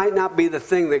that might not be the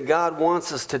thing that God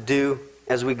wants us to do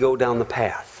as we go down the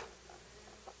path.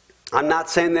 I'm not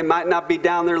saying they might not be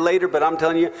down there later, but I'm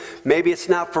telling you, maybe it's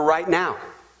not for right now.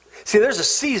 See, there's a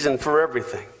season for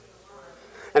everything.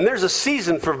 And there's a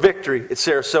season for victory at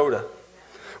Sarasota.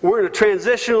 We're in a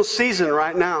transitional season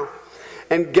right now.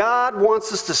 And God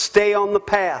wants us to stay on the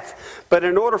path. But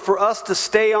in order for us to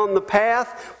stay on the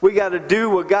path, we got to do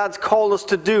what God's called us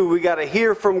to do. We got to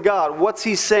hear from God. What's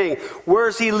He saying? Where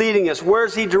is He leading us? Where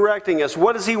is He directing us?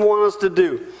 What does He want us to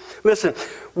do? Listen,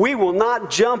 we will not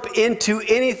jump into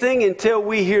anything until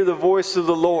we hear the voice of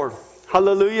the Lord.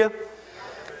 Hallelujah.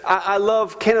 I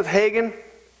love Kenneth Hagin.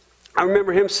 I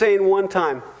remember him saying one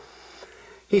time,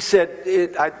 he said,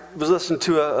 I was listening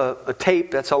to a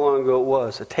tape. That's how long ago it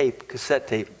was. A tape, cassette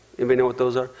tape. Anybody know what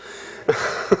those are?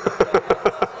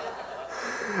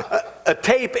 a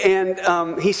tape,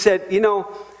 and he said, you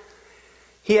know,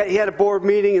 he had a board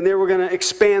meeting, and they were going to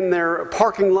expand their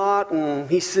parking lot, and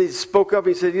he spoke up,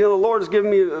 and he said, you know, the Lord has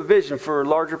given me a vision for a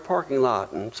larger parking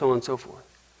lot, and so on and so forth.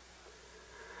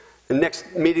 The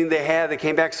next meeting they had, they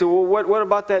came back and said, well, what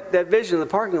about that vision of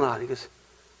the parking lot? He goes,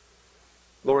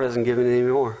 Lord hasn't given it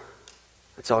any more.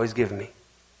 That's all He's given me.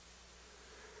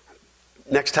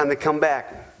 Next time they come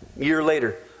back, a year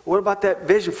later, what about that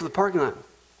vision for the parking lot?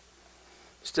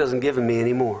 Just doesn't give me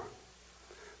any more.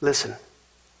 Listen,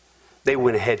 they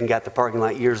went ahead and got the parking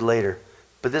lot years later.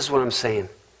 But this is what I'm saying.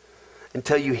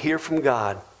 Until you hear from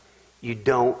God, you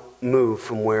don't move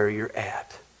from where you're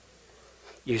at.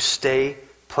 You stay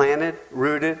planted,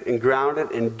 rooted, and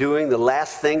grounded in doing the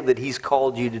last thing that He's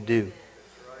called you to do.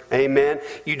 Amen.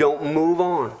 You don't move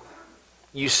on.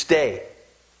 You stay.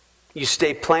 You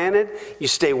stay planted. You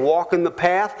stay walking the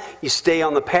path. You stay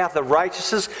on the path of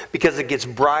righteousness because it gets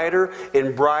brighter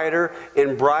and brighter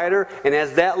and brighter. And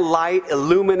as that light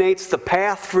illuminates the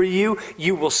path for you,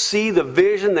 you will see the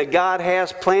vision that God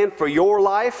has planned for your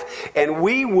life. And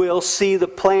we will see the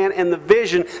plan and the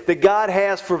vision that God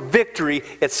has for victory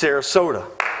at Sarasota.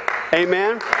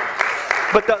 Amen.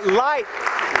 But the light,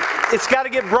 it's got to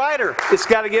get brighter. It's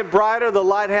got to get brighter. The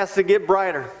light has to get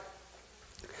brighter.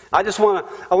 I want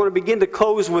to begin to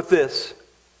close with this.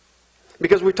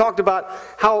 Because we talked about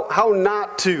how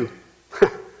not to.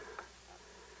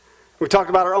 We talked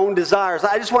about our own desires.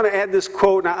 I just want to add this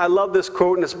quote, and I love this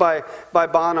quote, and it's by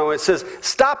Bono. It says,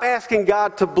 stop asking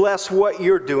God to bless what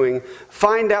you're doing.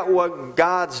 Find out what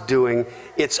God's doing.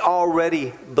 It's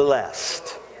already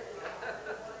blessed.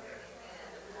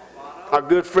 Our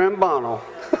good friend Bono.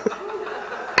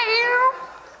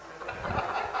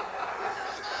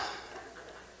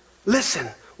 Listen,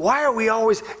 why are we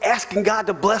always asking God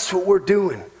to bless what we're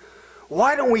doing?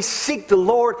 Why don't we seek the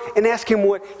Lord and ask Him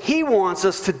what He wants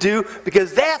us to do?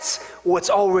 Because that's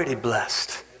what's already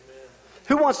blessed. Amen.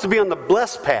 Who wants to be on the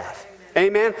blessed path?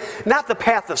 Amen? Not the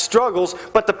path of struggles,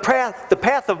 but the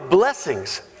path of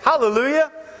blessings.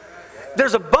 Hallelujah.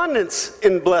 There's abundance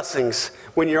in blessings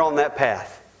when you're on that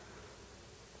path.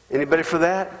 Anybody for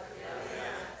that?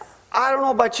 I don't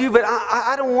know about you, but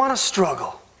I don't want to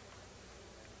struggle.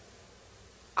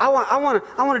 I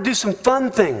want to do some fun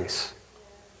things.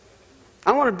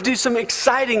 I want to do some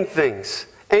exciting things.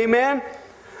 Amen?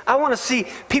 I want to see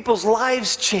people's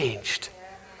lives changed.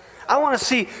 I want to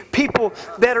see people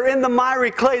that are in the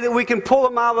miry clay, that we can pull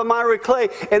them out of the miry clay,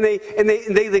 and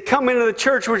they come into the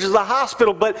church, which is a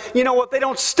hospital, but you know what? They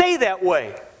don't stay that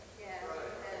way.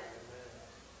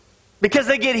 Because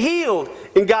they get healed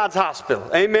in God's hospital.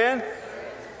 Amen?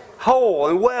 Whole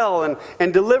and well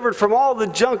and delivered from all the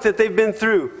junk that they've been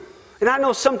through. And I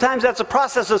know sometimes that's a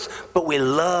process, but we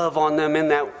love on them in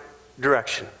that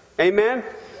direction. Amen?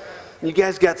 You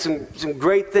guys got some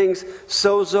great things.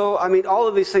 Sozo, I mean, all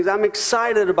of these things. I'm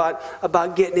excited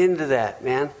about getting into that,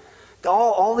 man.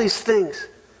 All these things.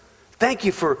 Thank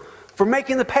you for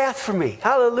making the path for me.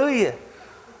 Hallelujah.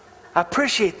 I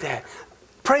appreciate that.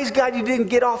 Praise God you didn't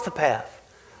get off the path.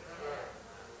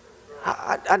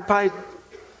 I'd probably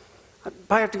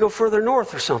have to go further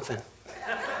north or something.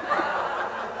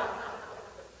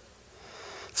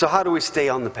 So how do we stay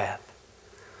on the path?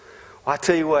 Well, I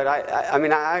tell you what,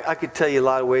 I could tell you a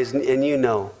lot of ways, and you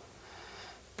know.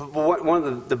 But one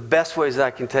of the best ways that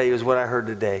I can tell you is what I heard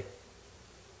today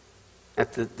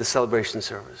at the celebration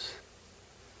service.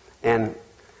 And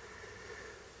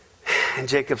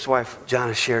Jacob's wife,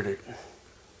 Jana, shared it.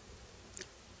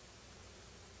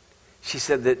 She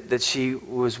said that she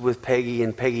was with Peggy,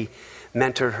 and Peggy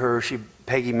mentored her.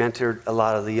 Peggy mentored a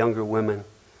lot of the younger women.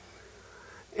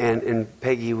 And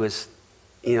Peggy was,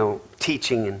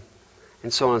 teaching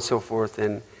and so on and so forth.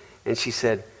 And she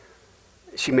said,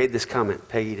 she made this comment,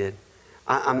 Peggy did.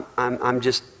 I'm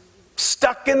just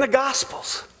stuck in the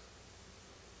Gospels.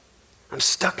 I'm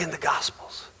stuck in the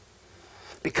Gospels.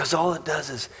 Because all it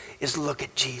does is look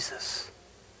at Jesus.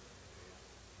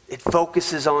 It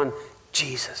focuses on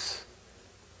Jesus.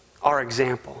 Our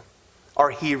example.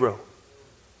 Our hero.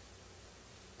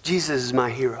 Jesus is my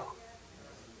hero.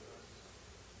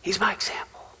 He's my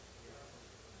example.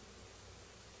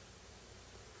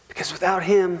 Because without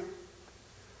Him,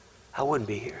 I wouldn't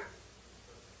be here.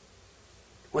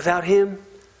 Without Him,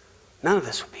 none of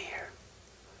this would be here.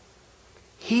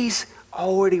 He's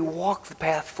already walked the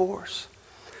path for us.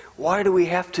 Why do we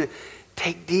have to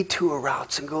take detour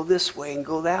routes and go this way and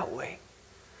go that way?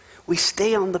 We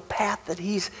stay on the path that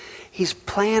He's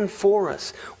planned for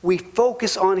us. We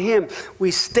focus on Him. We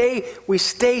stay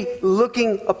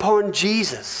looking upon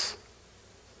Jesus.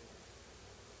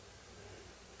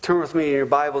 Turn with me in your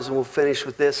Bibles and we'll finish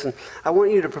with this. And I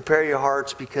want you to prepare your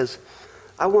hearts because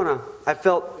I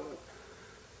felt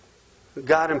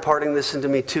God imparting this into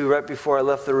me too right before I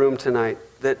left the room tonight,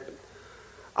 that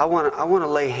I want to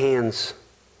lay hands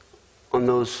on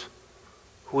those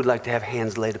who would like to have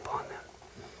hands laid upon them.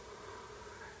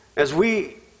 As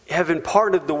we have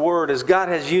imparted the Word, as God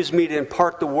has used me to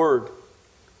impart the Word,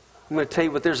 I'm going to tell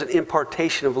you what, there's an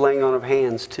impartation of laying on of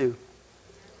hands too.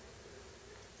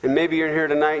 And maybe you're in here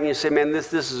tonight and you say, man,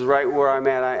 this is right where I'm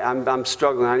at. I'm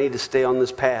struggling. I need to stay on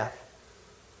this path.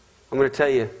 I'm going to tell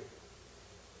you,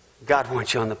 God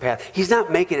wants you on the path. He's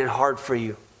not making it hard for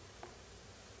you.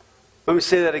 Let me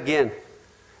say that again.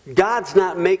 God's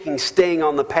not making staying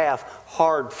on the path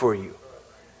hard for you.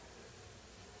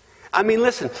 I mean,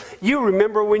 listen, you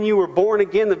remember when you were born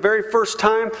again the very first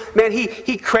time? Man,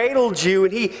 He cradled you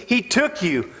and He took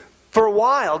you for a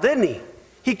while, didn't He?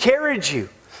 He carried you.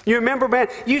 You remember, man,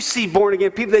 you see born again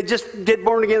people, they just get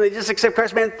born again, they just accept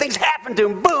Christ, man, things happen to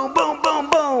them. Boom, boom, boom,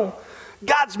 boom.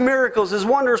 God's miracles, His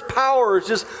wondrous power is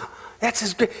just, that's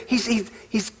His,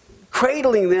 He's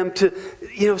cradling them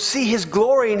to, see His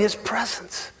glory and His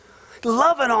presence.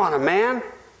 Loving on them, man.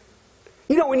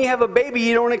 You know, when you have a baby,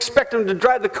 you don't expect them to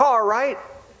drive the car, right?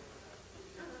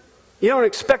 You don't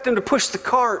expect them to push the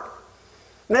cart.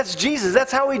 And that's Jesus.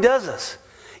 That's how He does us.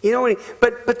 You know,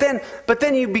 but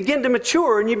then you begin to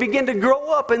mature and you begin to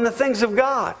grow up in the things of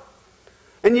God.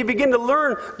 And you begin to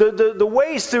learn the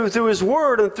ways through His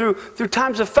Word and through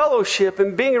times of fellowship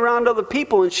and being around other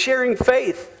people and sharing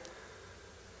faith.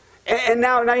 And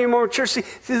now you're more mature. See,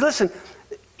 listen,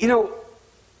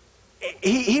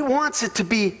 He wants it to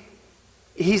be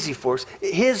easy for us.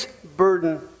 His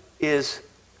burden is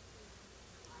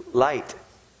light.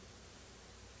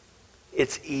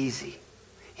 It's easy.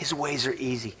 His ways are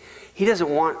easy. He doesn't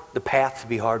want the path to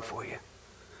be hard for you.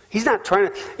 He's not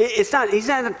trying to. He's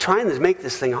not trying to make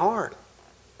this thing hard.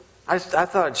 I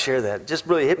thought I'd share that. It just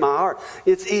really hit my heart.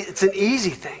 It's an easy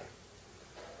thing.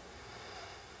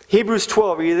 Hebrews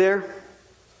 12. Are you there?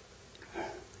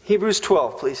 Hebrews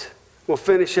 12, please. We'll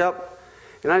finish up,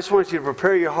 and I just want you to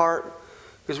prepare your heart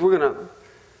because we're going to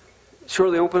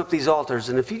shortly open up these altars.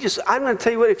 And I'm going to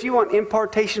tell you what. If you want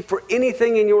impartation for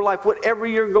anything in your life, whatever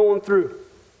you're going through,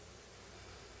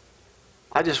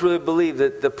 I just really believe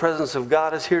that the presence of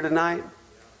God is here tonight.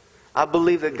 I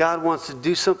believe that God wants to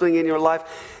do something in your life.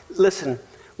 Listen,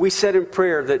 we said in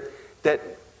prayer that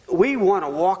we want to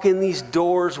walk in these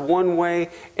doors one way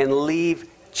and leave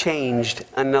changed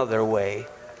another way.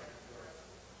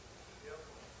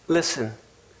 Listen,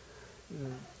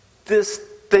 this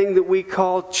thing that we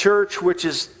call church, which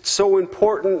is so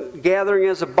important, gathering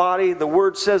as a body, the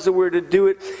Word says that we're to do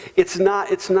it. It's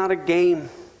not a game.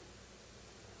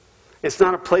 It's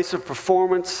not a place of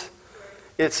performance.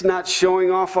 It's not showing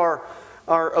off our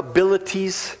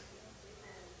abilities.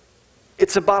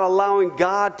 It's about allowing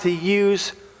God to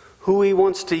use who He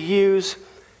wants to use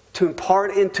to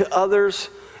impart into others,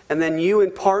 and then you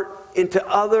impart into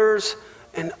others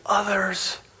and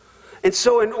others. And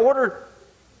so in order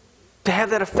to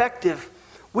have that effective,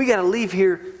 we got to leave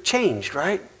here changed,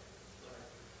 right?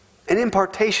 An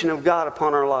impartation of God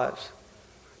upon our lives.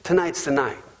 Tonight's the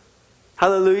night.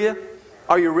 Hallelujah.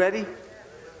 Are you ready?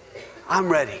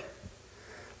 I'm ready.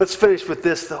 Let's finish with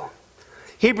this though.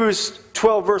 Hebrews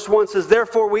 12 verse 1 says,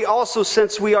 therefore we also,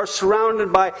 since we are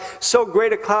surrounded by so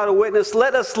great a cloud of witness,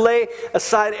 let us lay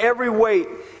aside every weight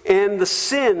and the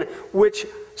sin which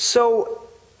so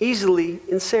easily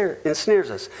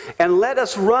ensnares us. And let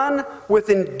us run with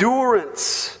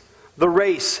endurance the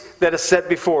race that is set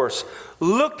before us,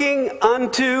 looking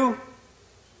unto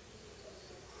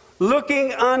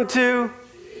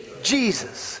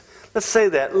Jesus. Let's say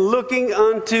that. Looking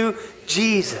unto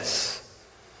Jesus,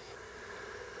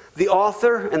 the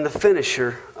author and the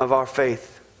finisher of our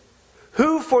faith,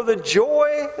 who for the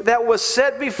joy that was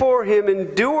set before Him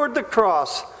endured the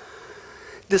cross,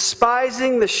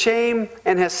 despising the shame,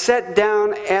 and has sat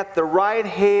down at the right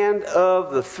hand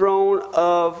of the throne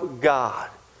of God.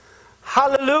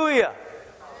 Hallelujah!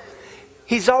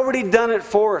 He's already done it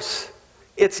for us.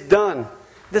 It's done.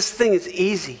 This thing is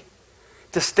easy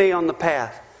to stay on the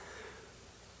path.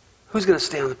 Who's going to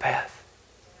stay on the path?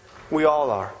 We all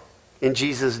are. In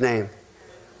Jesus' name.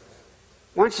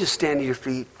 Why don't you stand to your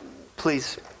feet,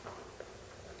 please?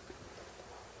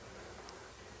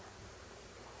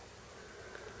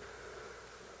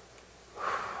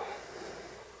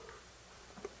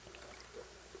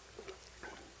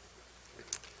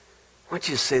 Why don't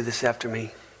you say this after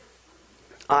me?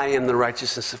 I am the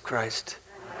righteousness of Christ.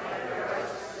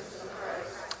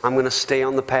 I'm going to stay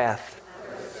on the path.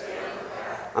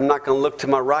 I'm not going to look to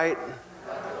my right.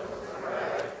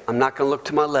 I'm not going to look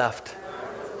to my left.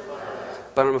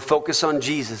 But I'm going to focus on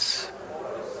Jesus.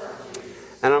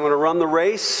 And I'm going to run the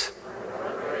race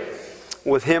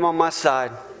with Him on my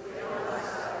side.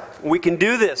 We can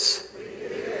do this.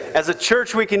 As a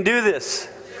church, we can do this.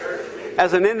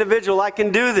 As an individual, I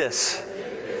can do this.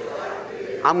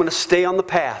 I'm going to stay on the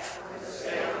path.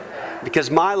 Because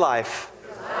my life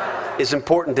is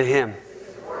important to Him.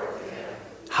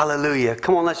 Hallelujah.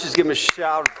 Come on, let's just give Him a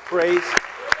shout of praise.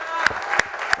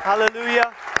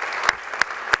 Hallelujah.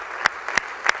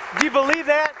 Do you believe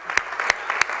that?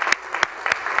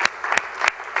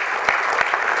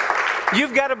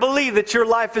 You've got to believe that your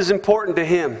life is important to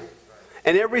Him.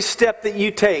 And every step that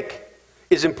you take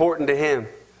is important to Him.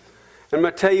 And I'm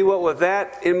going to tell you what, with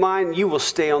that in mind, you will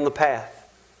stay on the path.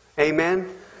 Amen?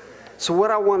 So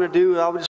what I want to do, I would just